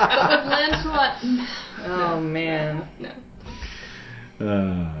 But with Lancelot, Oh man. no.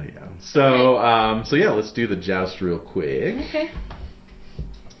 Yeah. So let's do the joust real quick. Okay.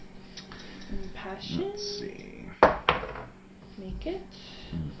 Passion. Let's see. Make it.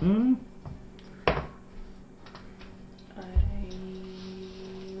 Mm-hmm. I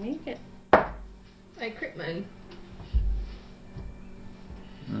make it. I crit mine.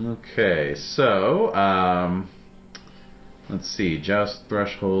 Okay, so let's see. Joust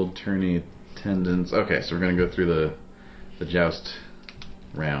threshold, tourney attendance. Okay, so we're gonna go through the joust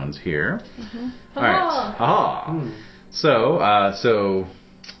rounds here. Mm-hmm. All right. Aha. So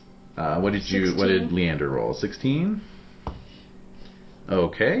what did 16. Leander roll? 16.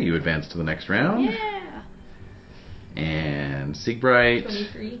 Okay, you advance to the next round. Yeah. And Siegbright.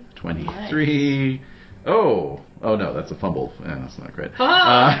 23. 23. Nice. Oh no, that's a fumble. That's not great.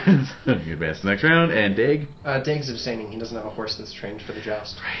 You advance to the next round, and Dag. Dag's abstaining. He doesn't have a horse that's trained for the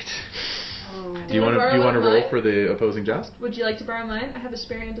joust. Right. Oh. Do you want to roll for the opposing joust? Would you like to borrow mine? I have a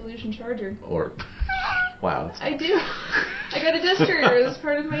spare Andalusian charger. Or wow. I do. I got a duster as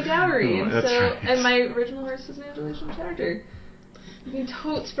part of my dowry, Oh, that's right. and my original horse is an Andalusian charger. You can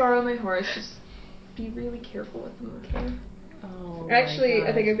totes borrow my horse. Just be really careful with them, okay? Oh. Actually,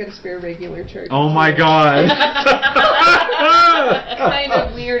 I think I've got a spare regular charger. Oh my god. Kind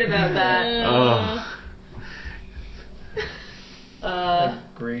of weird about that. I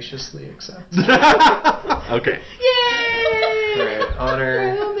graciously accept. Okay. Yay! Alright,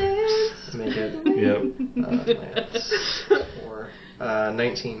 honor. Romance. Make it. Yep. Lance.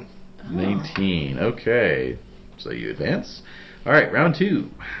 19. 19. Okay. So you advance. All right, round 2.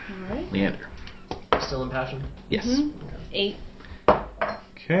 All right. Leander. Still impassioned? Yes. Mm-hmm. 8.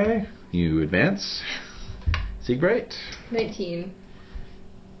 Okay. You advance. Siegbright. 19.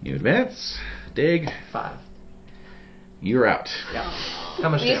 You advance. Dig. 5. You're out. Yeah. How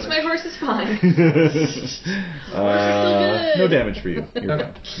much At least my damage? horse is fine. No damage for you. You're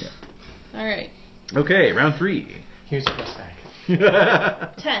Okay. fine. Yeah. All right. Okay, round 3. Here's your best back.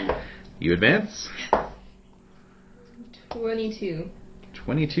 10. You advance. 22.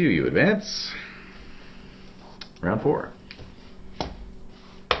 22. You advance. Round 4.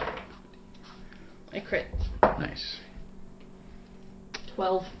 I crit. Nice.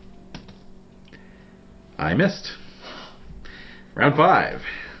 12. I missed. Round 5.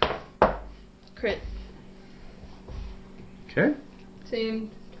 Crit. Okay. Same.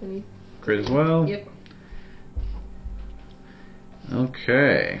 20. Crit as well. Yep.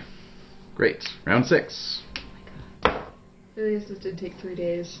 Okay. Great. Round 6. Really, this did take 3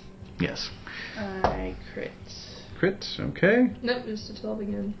 days. Yes. I crit. Crit. Okay. Nope, just a 12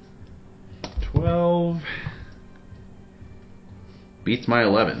 again. 12. Beats my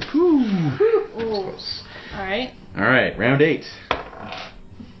 11. Whew. Close. All right. All right. Round 8.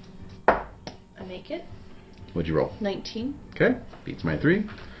 I make it. What'd you roll? 19. Okay. Beats my 3.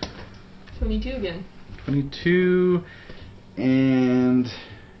 22 again. 22 and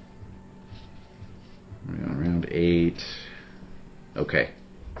round 8. Okay,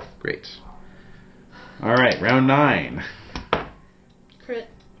 great. All right, round 9. Crit.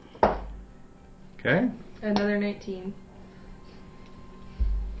 Okay. Another 19.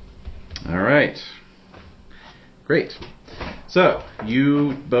 All right. Great. So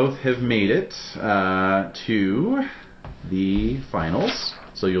you both have made it to the finals.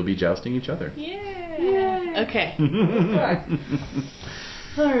 So you'll be jousting each other. Yeah. Okay.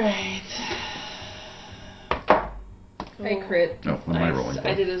 All right. I crit. Oh, what am I rolling for?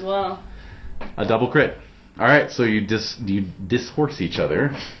 I did as well. A double crit. All right, so you dishorse each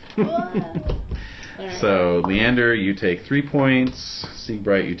other. What? Right. So Leander, you take 3 points.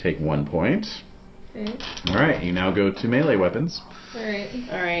 Siegbright, you take 1 point. Okay. All right, you now go to melee weapons. Alright.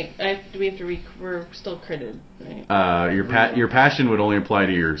 Do we have to we're still critted, right? Your passion would only apply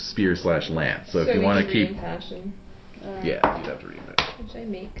to your spear/lance. So if you want to keep passion. yeah, you'd have to read it. Which I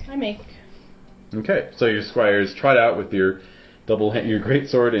make. Okay, so your squires trot out with your your great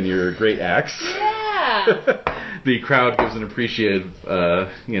sword and your great axe. Yeah. The crowd gives an appreciative,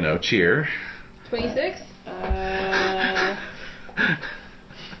 cheer. 26.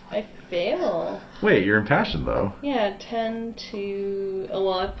 I fail. Wait, you're impassioned though. Yeah, 10 to... Oh,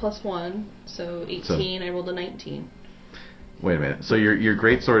 well, I have +1, so 18. So, I rolled a 19. Wait a minute. So your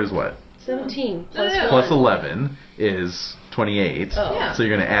great sword is what? 17 plus 11 is 28. Oh. Yeah. So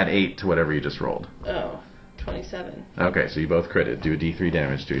you're going to add 8 to whatever you just rolled. Oh, 27. Okay, so you both critted. Do a d3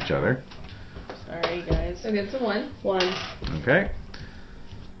 damage to each other. Sorry, guys. Okay, it's a 1. 1. Okay.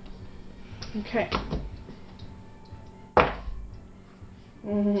 Okay.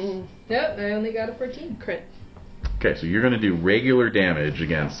 Nope, I only got a 14. Crit. Okay, so you're going to do regular damage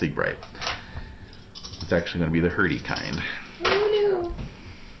against Siegbright. It's actually going to be the hurty kind. Oh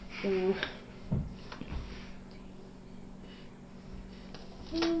no. Ooh.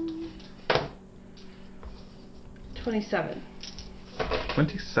 27.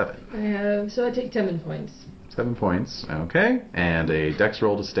 27. So I take 7 points. 7 points. Okay. And a dex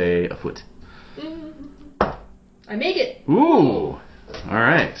roll to stay afoot. I make it. Ooh. All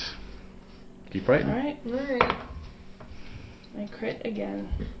right. Keep fighting. All right. I crit again.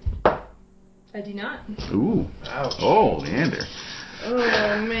 I do not. Ooh. Ouch. Oh, Leander.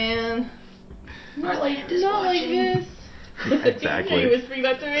 Oh man. Not like this. Exactly. Are you whispering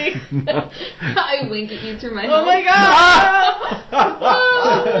that to me? I wink at you through my Oh my god!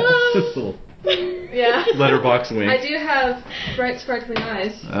 Yeah. Letterbox wink. I do have bright, sparkling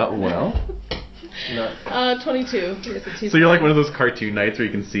eyes. Oh, well. No. 22. So you're like one of those cartoon nights where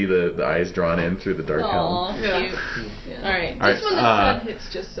you can see the eyes drawn in through the dark helm. Aw, cute. Yeah. Alright. This one the sun hits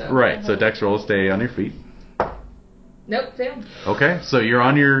just so. Right, so dex roll, stay on your feet. Nope, failed. Okay, so you're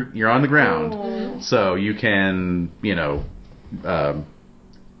on the ground. Oh. So you can,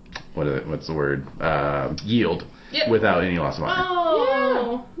 what's the word? Yield without any loss of honor.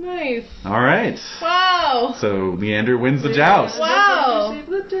 Oh, nice. All right. Wow. So Leander wins the joust. Wow.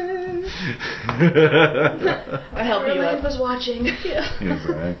 I help you Everyone up. was watching. Yeah.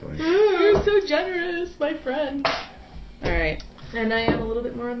 Exactly. You're so generous, my friend. All right. And I am a little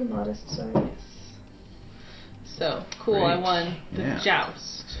bit more on the modest side. Yes. So cool. Great. I won the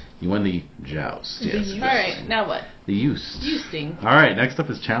joust. You won the joust. Yes. All right. Now what? The ust. Usting. All right. Next up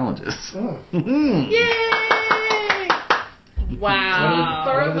is challenges. Yay! Wow.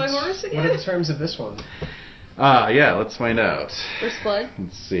 Borrow my horse again? What are the terms of this one? Yeah. Let's find out. First blood.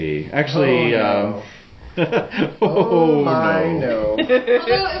 Let's see. Actually. Oh, no. no. No. Although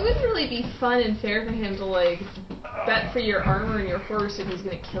it wouldn't really be fun and fair for him to bet for your armor and your horse if he's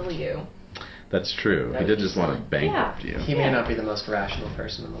gonna kill you. That's true. He did just want to bankrupt you. He may not be the most rational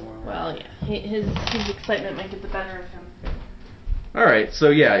person in the world. Well, yeah. His excitement might get the better of him. All right. So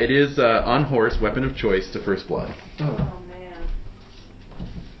yeah, it is on horse, weapon of choice to first blood. Oh man.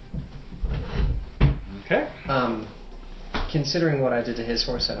 Okay. Considering what I did to his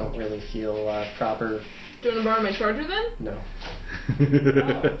horse, I don't really feel proper. Do you want to borrow my charger then? No.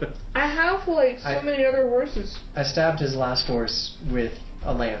 I have so many other horses. I stabbed his last horse with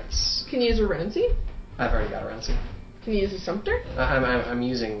a lance. Can you use a Renzi? I've already got a Renzi. Can you use a Sumpter? I'm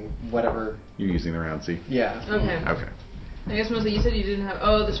using whatever. You're using the round C. Yeah. Okay. Okay. I guess mostly you said you didn't have.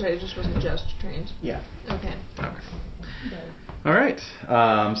 Oh, that's right. It just wasn't just trained. Yeah. Okay. All right.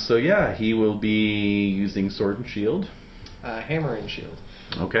 So yeah, he will be using sword and shield. Hammer and shield.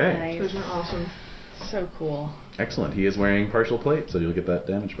 Okay. Nice. Those are awesome. So cool. Excellent. He is wearing partial plate, so you'll get that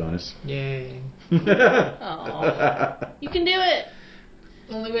damage bonus. Yay. Oh. You can do it.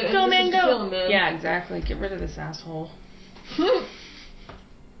 Only way to Go, man, go. kill him, man. Yeah, exactly. Get rid of this asshole. All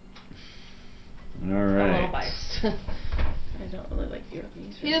right. I don't really like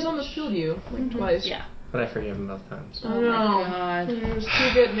Vietnamese. He has almost killed you, like twice. Yeah. But I forgive him both times. Oh, Oh no. my god. It was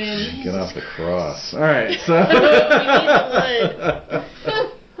too good, man. Get off the cross. All right, so. We need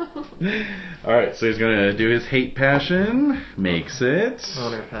the wood. All right, so he's gonna do his hate passion. Makes it.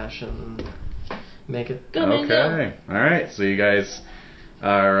 Honor, passion. Make it. Go, man, go. Okay. All right, so you guys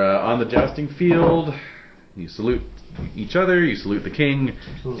are on the jousting field. You salute each other. You salute the king,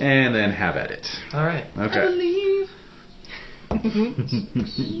 and then have at it. All right. Okay.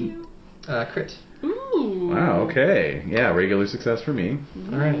 Crit. Ooh. Wow. Okay. Yeah. Regular success for me.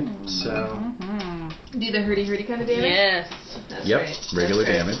 All right. So. Do the hurdy kind of damage? Yes. That's Yep. right. Regular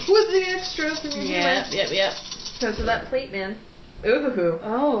That's damage. Right. With the extra from your Yep. healer. Yep. So that plate, man. Ooh.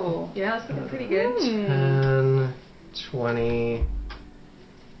 Oh. Yeah, it's looking pretty good. 10, 20,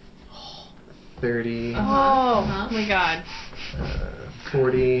 30, Oh my god.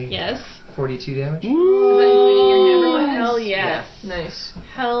 40, Yes. 42 damage. Is that including your Ooh, hammer? hell yes. Nice.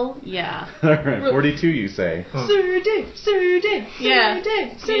 Hell yeah. All right. 42. You say. Sir Day. Yeah.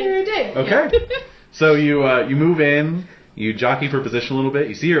 Sir Day. Okay. So you move in. You jockey for position a little bit.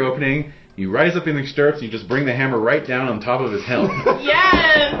 You see your opening. You rise up in the stirrups. And you just bring the hammer right down on top of his helm.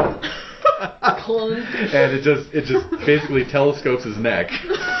 Yes. Clunk. And it just basically telescopes his neck.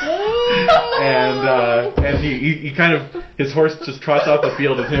 And he kind of, his horse just trots off the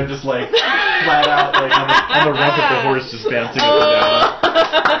field with him just like flat out like on the rump of the horse just bouncing up and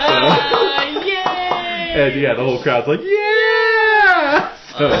down. So, Yay! and yeah, the whole crowd's like, yeah!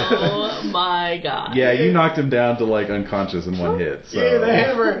 So, Oh my god. yeah, you knocked him down to like unconscious in one hit. So. Yeah, the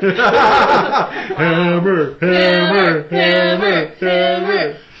hammer.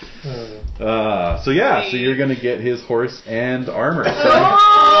 Hammer. So yeah, so you're gonna get his horse and armor.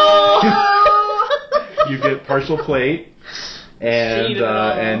 You get partial plate,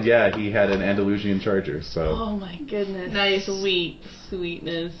 and yeah, he had an Andalusian charger. So. Oh my goodness. Nice.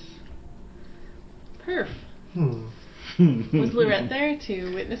 Sweetness. Perf. Hmm. Was Lorette there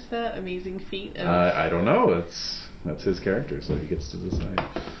to witness that amazing feat? I don't know. That's his character, so he gets to decide.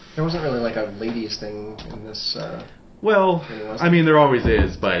 There wasn't really like a ladies thing in this. Well, I mean, there always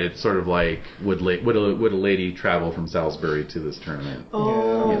is, but it's sort of like would a lady travel from Salisbury to this tournament?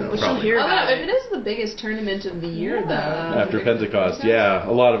 Oh, You know, we should probably. hear about If it it. is the biggest tournament of the year, though. After Pentecost, yeah,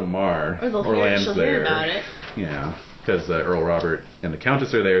 a lot of them are. Or she'll hear about it. Yeah, because Earl Robert and the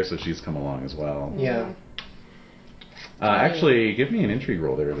Countess are there, so she's come along as well. Yeah. Actually, give me an intrigue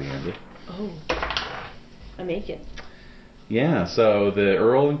roll there, Leander. Oh. I make it. Yeah, so the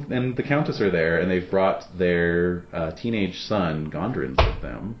Earl and the Countess are there, and they've brought their teenage son, Gondrins, with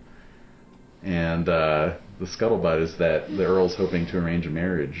them. And the scuttlebutt is that the Earl's hoping to arrange a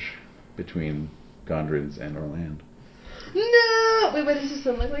marriage between Gondrins and Orland. No! Wait, what does his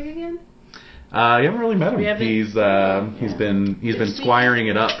son look like again? You haven't really met him. We haven't- He's been squiring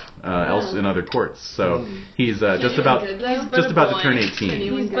it up else in other courts. So he's just about to turn 18.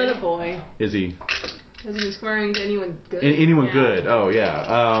 He's but a boy. Is he? Has he been swearing to anyone good? Anyone Yeah. good? Oh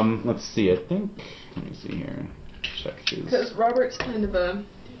yeah. Let's see. I think. Let me see here. Check his. Because Robert's kind of a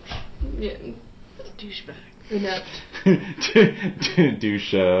Douchebag. inept.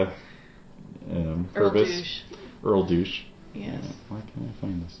 Douche. Earl Hervis. douche. Earl douche. Yes. Why can't I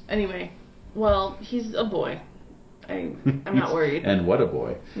find this? Anyway, well, he's a boy. I'm not worried. And what a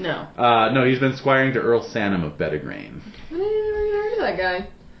boy. No. No, he's been squiring to Earl Sanham of Bettagrain. I never even heard of that guy.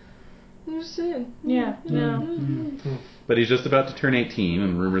 I'm just saying. Yeah. No. But he's just about to turn 18,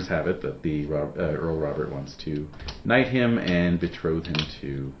 and rumors have it that the Earl Robert wants to knight him and betroth him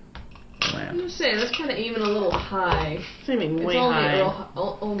to I'm Orland. just saying, that's kind of aiming a little high. It's aiming It's way high.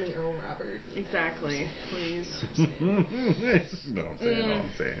 only Earl Robert. Exactly. Please. No, I'm saying all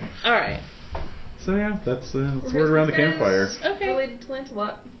I'm saying. All right. So yeah, that's word around the campfire. Okay. Related to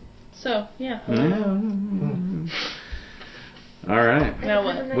Lancelot. So yeah. Yeah. All right. Now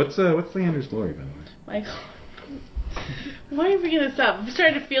what? What's Leander's glory, by the way? Michael. Why are we gonna stop? I'm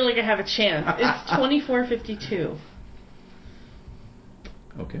starting to feel like I have a chance. It's 24:52.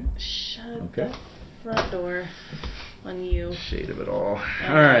 Okay. Shut the front door on you. Shade of it all. Oh,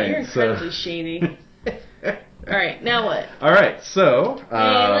 All right. You're incredibly shady. All right. Now what? All right. So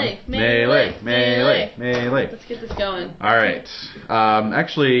Melee. melee. Let's get this going. All right.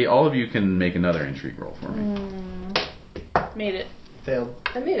 Actually, all of you can make another intrigue roll for me. Made it. Failed.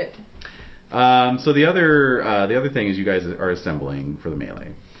 I made it. So the other thing is you guys are assembling for the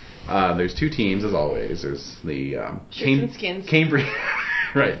melee. There's two teams as always. There's the Shirts and skins. Cambrian,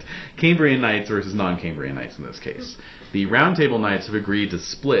 right? Cambrian Knights versus non-Cambrian Knights in this case. The Round Table Knights have agreed to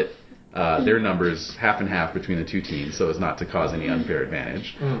split their numbers half and half between the two teams so as not to cause any unfair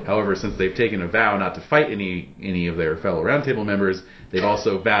advantage. However, since they've taken a vow not to fight any of their fellow roundtable members, they've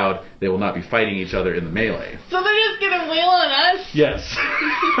also vowed they will not be fighting each other in the melee. So they're just gonna wail on us? Yes.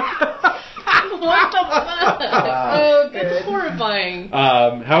 What the fuck? Oh, that's horrifying.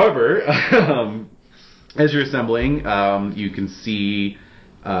 However, as you're assembling, you can see,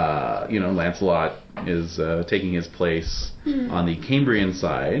 Lancelot is taking his place on the Cambrian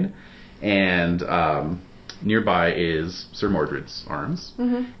side, and nearby is Sir Mordred's arms.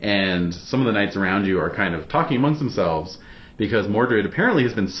 And some of the knights around you are kind of talking amongst themselves because Mordred apparently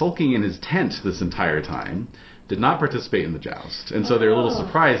has been sulking in his tent this entire time, did not participate in the joust, and so they're a little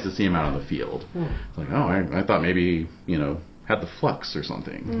surprised to see him out on the field. It's like, I thought maybe, had the flux or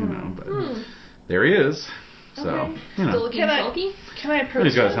something, but there he is. So, Still looking sulky? Can I approach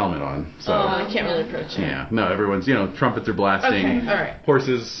he's got his him? helmet on, so I can't really approach him. yeah. No, everyone's, trumpets are blasting, Okay, all right.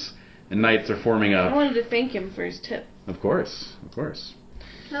 horses and knights are forming I up. wanted to thank him for his tip. Of course.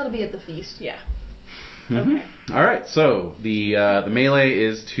 That'll be at the feast. Yeah. Okay. All right. So the melee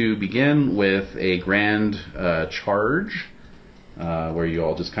is to begin with a grand charge, where you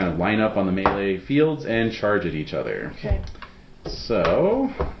all just kind of line up on the melee fields and charge at each other. Okay. So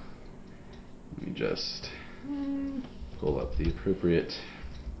let me just pull up the appropriate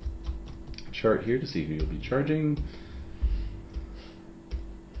chart here to see who you'll be charging.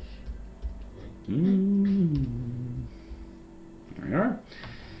 There we are.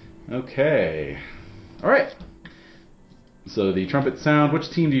 Okay. All right. So the trumpets sound. Which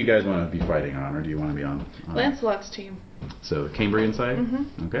team do you guys want to be fighting on, or do you want to be on? Lancelot's team. So the Cambrian side?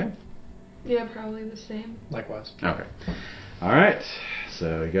 Okay. Yeah, probably the same. Likewise. Okay. All right.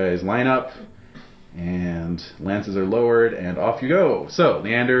 So you guys line up, and lances are lowered, and off you go. So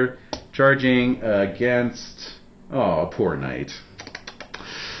Leander charging against... Oh, a poor knight.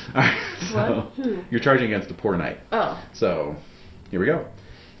 All right, so Who? you're charging against a poor knight. Oh. So here we go.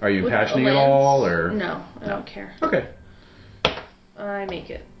 Are you With impassioning a at lance? all, or No, I don't care. Okay. I make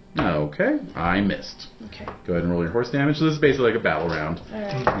it. Okay, I missed. Okay. Go ahead and roll your horse damage. So this is basically like a battle round.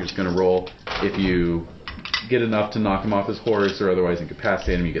 Alright. You're just going to roll. If you get enough to knock him off his horse or otherwise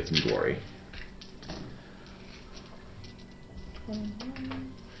incapacitate him, you get some glory.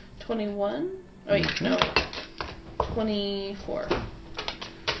 21? Oh, wait, no. 24.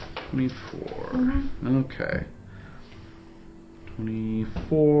 24. Okay.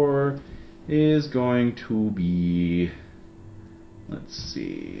 24 is going to be... Let's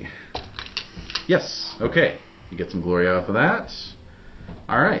see. Yes. Okay. You get some glory off of that.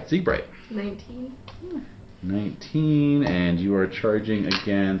 All right. Siegbright. 19. 19, and you are charging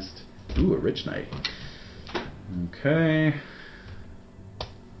against... Ooh, a rich knight. Okay.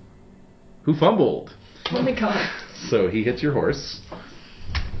 Who fumbled? Oh my god. So he hits your horse.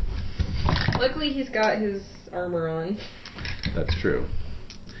 Luckily he's got his armor on. That's true.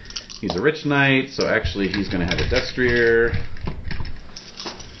 He's a rich knight, so actually he's going to have a destrier.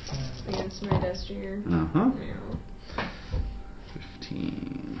 Against my destrier. Uh-huh. Yeah.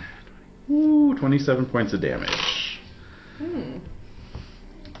 15. Ooh, 27 points of damage.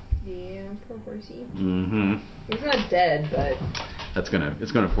 Yeah, poor horsey. Mm-hmm. He's not dead, but... It's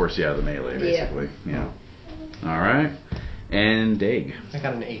gonna force you out of the melee, basically. Yeah. Alright. And Dag. I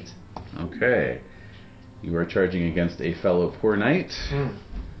got an 8. Okay. You are charging against a fellow poor knight.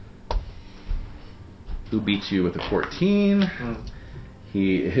 Who beats you with a 14.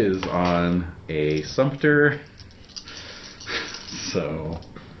 He is on a sumpter. So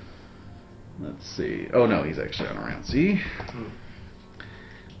let's see. Oh no, he's actually on a round C.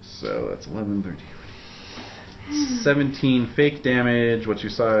 So that's 11, 13, 17 fake damage. What's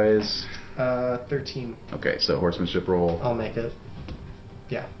your size? 13. Okay, so horsemanship roll. I'll make it.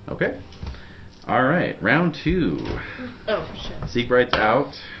 Yeah. Okay. Alright, round 2. Oh, shit. Siegbright's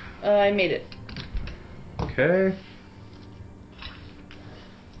out. I made it. Okay.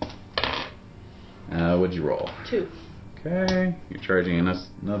 What'd you roll? 2. Okay. You're charging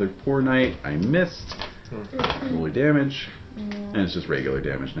another poor knight. I missed. Roll your damage. And it's just regular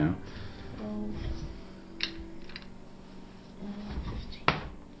damage now. 15.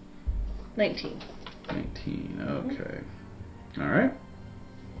 19. 19. Okay. Alright.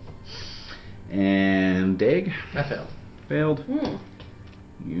 And Dag? I failed. Failed.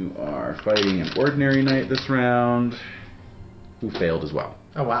 You are fighting an ordinary knight this round, who failed as well.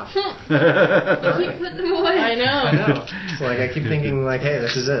 Oh, wow. You keep putting them away. I know. I know. It's like I keep thinking, like, hey,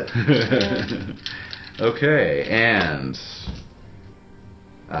 this is it. Okay, and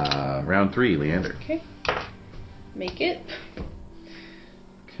round 3, Leander. Okay. Make it.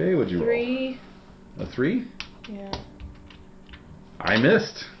 Okay, what'd you roll? 3. A 3? Yeah. I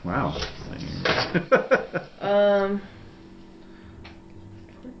missed. Wow.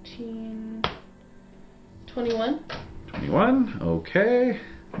 14... 21? 21. Okay.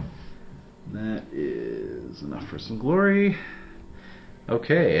 That is enough for some glory.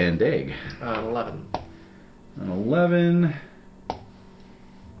 Okay, and Dag. 11. An 11.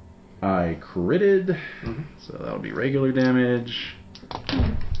 I critted. So that'll be regular damage.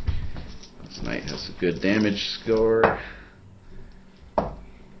 This knight has a good damage score. Let's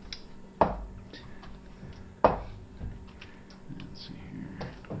see here.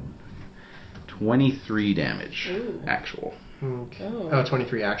 23 damage. Ooh. Actual. Okay. Oh.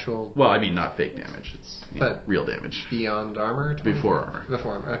 23 actual. Well, I mean, not fake damage. It's real damage. Beyond armor? Before armor.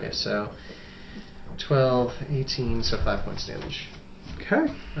 Before armor. Okay, so 12, 18, so 5 points damage. Okay.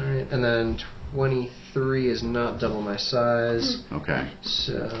 Alright, and then 23 is not double my size. Okay.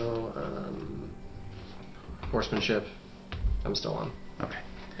 So, horsemanship, I'm still on. Okay.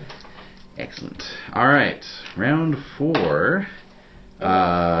 Excellent. All right. Round 4.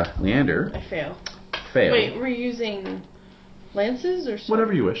 Leander. I fail. Fail. Wait, we're using lances or sword?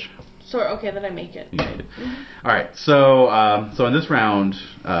 Whatever you wish. Sword. Okay, then I make it. You made it. All right. So in this round,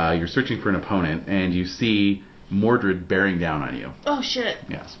 you're searching for an opponent, and you see Mordred bearing down on you. Oh shit.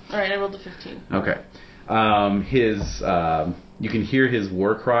 Yes. All right, I rolled a 15. Okay. You can hear his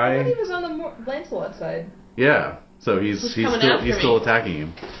war I thought cry. he was on the Lancelot side. Yeah. So he's still attacking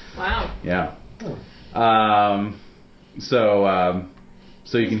him. Wow. Yeah.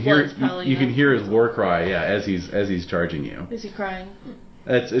 So you can hear his war cry. Yeah, as he's charging you. Is he crying?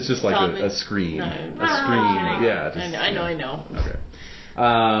 It's just like Stop a it. scream. No. A scream. Yeah. Just, I know. Okay.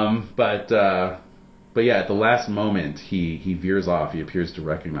 But yeah, at the last moment, he veers off. He appears to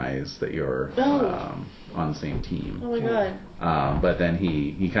recognize that you're on the same team. Oh my god. But then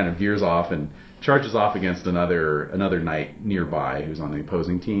he kind of veers off and charges off against another knight nearby who's on the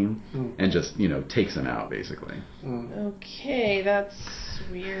opposing team, and just takes him out basically. Okay, that's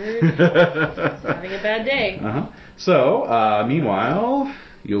weird. He's having a bad day. So meanwhile,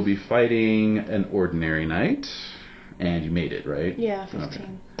 you'll be fighting an ordinary knight, and you made it, right? Yeah, 15. Okay.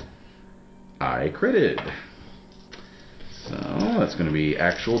 I critted. So that's going to be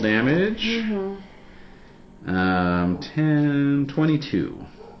actual damage. 10, 22.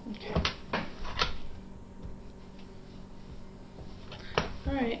 Okay.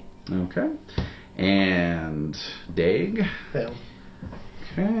 Alright. Okay. And Dag. Fail.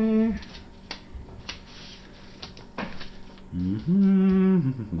 Okay.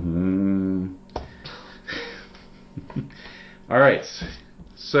 Alright.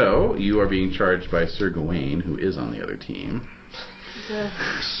 So, you are being charged by Sir Gawain, who is on the other team.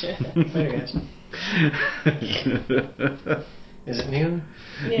 Oh, shit. Later, guys. Is it noon?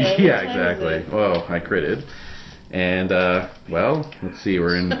 Yeah, exactly. Well, I critted. And, let's see,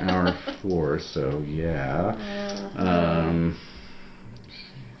 we're in hour 4, so yeah.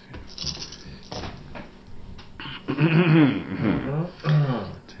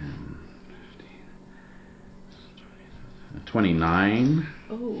 29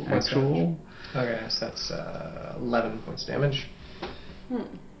 actual. Okay, so that's 11 points damage.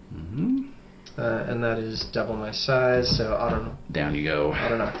 And that is double my size, so auto... Down you go.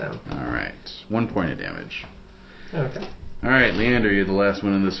 Auto knockdown. Alright. 1 point of damage. Okay. Alright, Leander, you're the last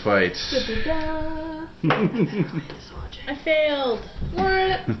one in this fight. I failed.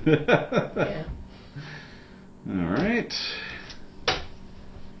 What? Yeah. Alright.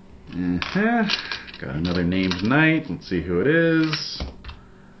 Got another named knight. Let's see who it is.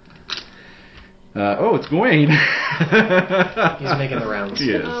 It's Gawain. He's making the rounds.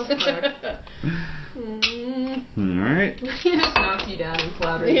 He is. Oh, fuck. Alright. He just knocked you down and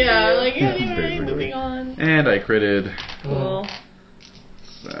flouted Yeah, you. like, anyway, Basically. moving on. And I critted. Cool.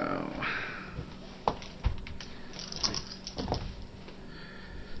 So.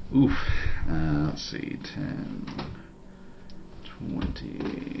 Oof. Let's see. 10,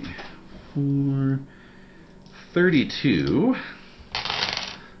 24, 32.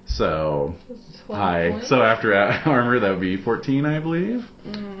 So. So after armor, that would be 14, I believe.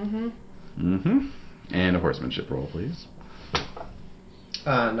 And a horsemanship roll, please.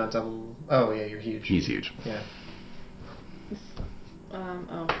 Not double. Oh, yeah, you're huge. He's huge. Yeah.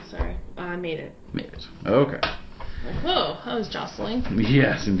 Sorry. I made it. Made it. Okay. Like, whoa, I was jostling.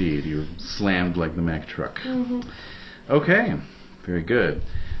 Yes, indeed. You slammed like the Mack truck. Okay. Very good.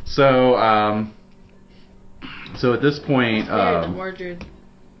 So, so at this point, Mordred.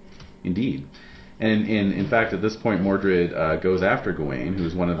 Indeed. And in fact, at this point, Mordred goes after Gawain, who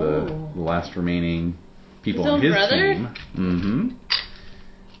is one of the last remaining people on his brother? team.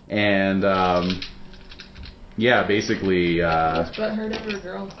 And yeah, basically. But hurt over a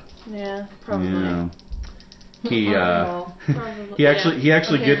girl. Yeah, probably. Yeah. Probably. He actually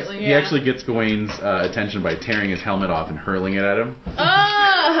Yeah. gets Gawain's attention by tearing his helmet off and hurling it at him.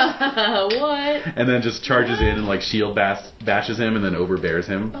 Ah, what? And then just charges in and like shield bashes him and then overbears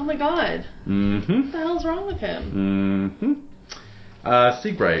him. Oh my god. Mm-hmm. What the hell's wrong with him? Mm-hmm.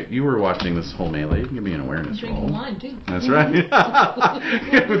 Siegbright, you were watching this whole melee. You can give me an awareness Drinking roll. wine too. That's right.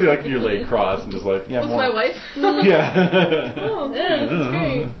 With like your leg crossed and just like, yeah, With more. my wife. Yeah. Oh, Yeah, that's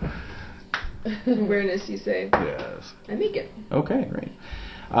great. Awareness, you say? Yes. I make it. Okay, great.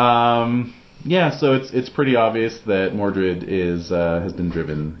 Yeah, so it's pretty obvious that Mordred has been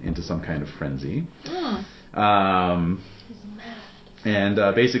driven into some kind of frenzy. He's mad. And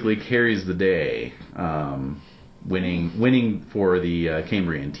basically carries the day, winning for the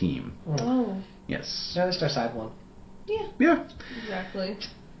Cambrian team. Oh. Yes. Yeah, that's our side one. Yeah. Exactly.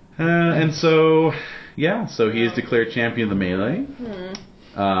 And so he is declared champion of the melee.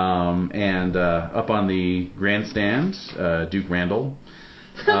 And up on the grandstand, Duke Randall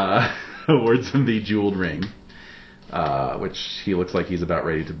awards him the jeweled ring, which he looks like he's about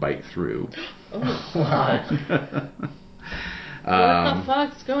ready to bite through. Oh, God. What the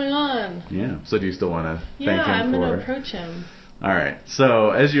fuck's going on? Yeah. So do you still want to thank Yeah, him I'm for... going to approach him. All right.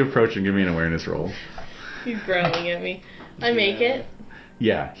 So as you approach him, give me an awareness roll. He's growling at me. I make it.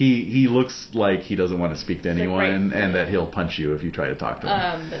 Yeah, he looks like he doesn't want to speak to anyone, right. and that he'll punch you if you try to talk to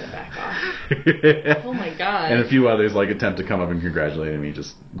him. Then back off. Oh my god. And a few others like attempt to come up and congratulate him. He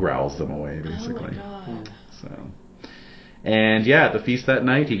just growls them away, basically. Oh my god. So, and yeah, at the feast that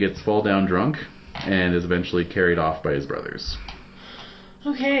night, he gets fall down drunk and is eventually carried off by his brothers.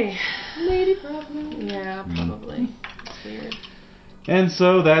 Okay. Lady problem. Yeah, probably. It's weird. And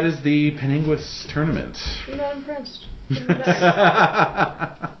so that is the Penninguis tournament. I'm not impressed.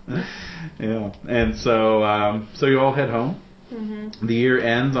 Yeah, and so you all head home. Mm-hmm. The year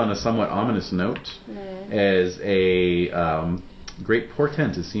ends on a somewhat ominous note, as a great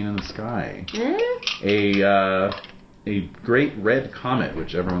portent is seen in the sky. A great red comet,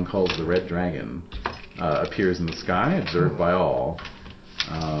 which everyone calls the Red Dragon, appears in the sky, observed by all.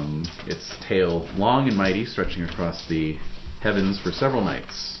 Its tail long and mighty, stretching across the heavens for several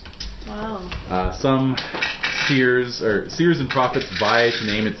nights. Wow. Some seers and prophets vie to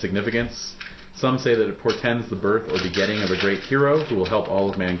name its significance. Some say that it portends the birth or begetting of a great hero who will help all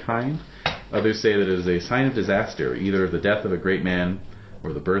of mankind. Others say that it is a sign of disaster, either of the death of a great man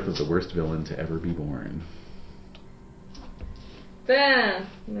or the birth of the worst villain to ever be born. Yeah,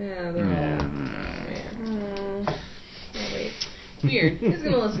 they're all... Oh, wait. Weird. Who's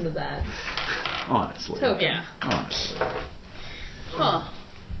gonna listen to that? Honestly. Token. Yeah. Honestly. Huh.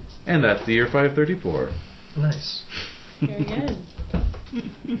 And that's the year 534. Nice. Very good.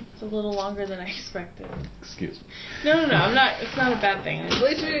 It's a little longer than I expected. Excuse me. No, I'm not. It's not a bad thing. At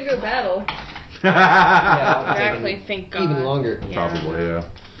least we didn't go battle. Yeah, Exactly. Thank God. even longer. Yeah. Probably, yeah.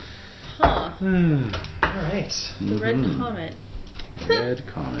 Huh. All right. The red Mhm. comet. Red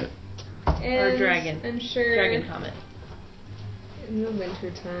comet. And Or dragon. I'm sure Dragon comet. in the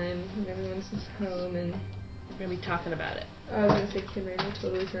winter time when everyone's home and We're gonna be talking about it. I was gonna say Kim Rainbow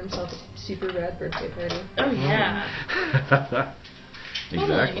totally threw himself a super rad birthday party. Oh yeah.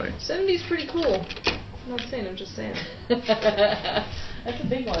 Exactly. 70's pretty cool. I'm not saying, I'm just saying. That's a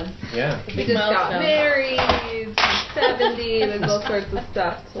big one. Yeah. A He big just got milestone. married, he's 70, there's all sorts of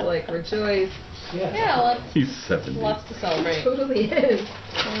stuff to like rejoice. Yeah, lots, He's 70. lots to celebrate. Totally is.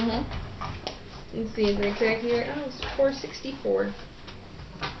 Mm-hmm. And see, the exact year, it's 464.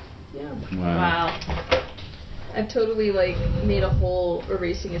 Yeah. Wow. I've totally like made a hole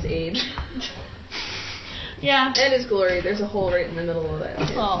erasing his age. Yeah. And his glory. There's a hole right in the middle of that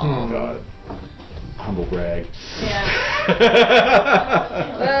too. Oh. God. Humble brag. Yeah.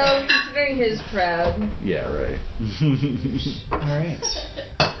 Well, considering his proud. Yeah, right. All right.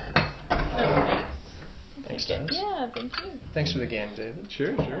 Oh, Thanks, guys. yeah, thank you. Thanks for the game, David.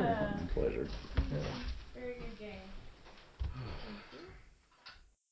 Sure. Yeah. Pleasure. Yeah.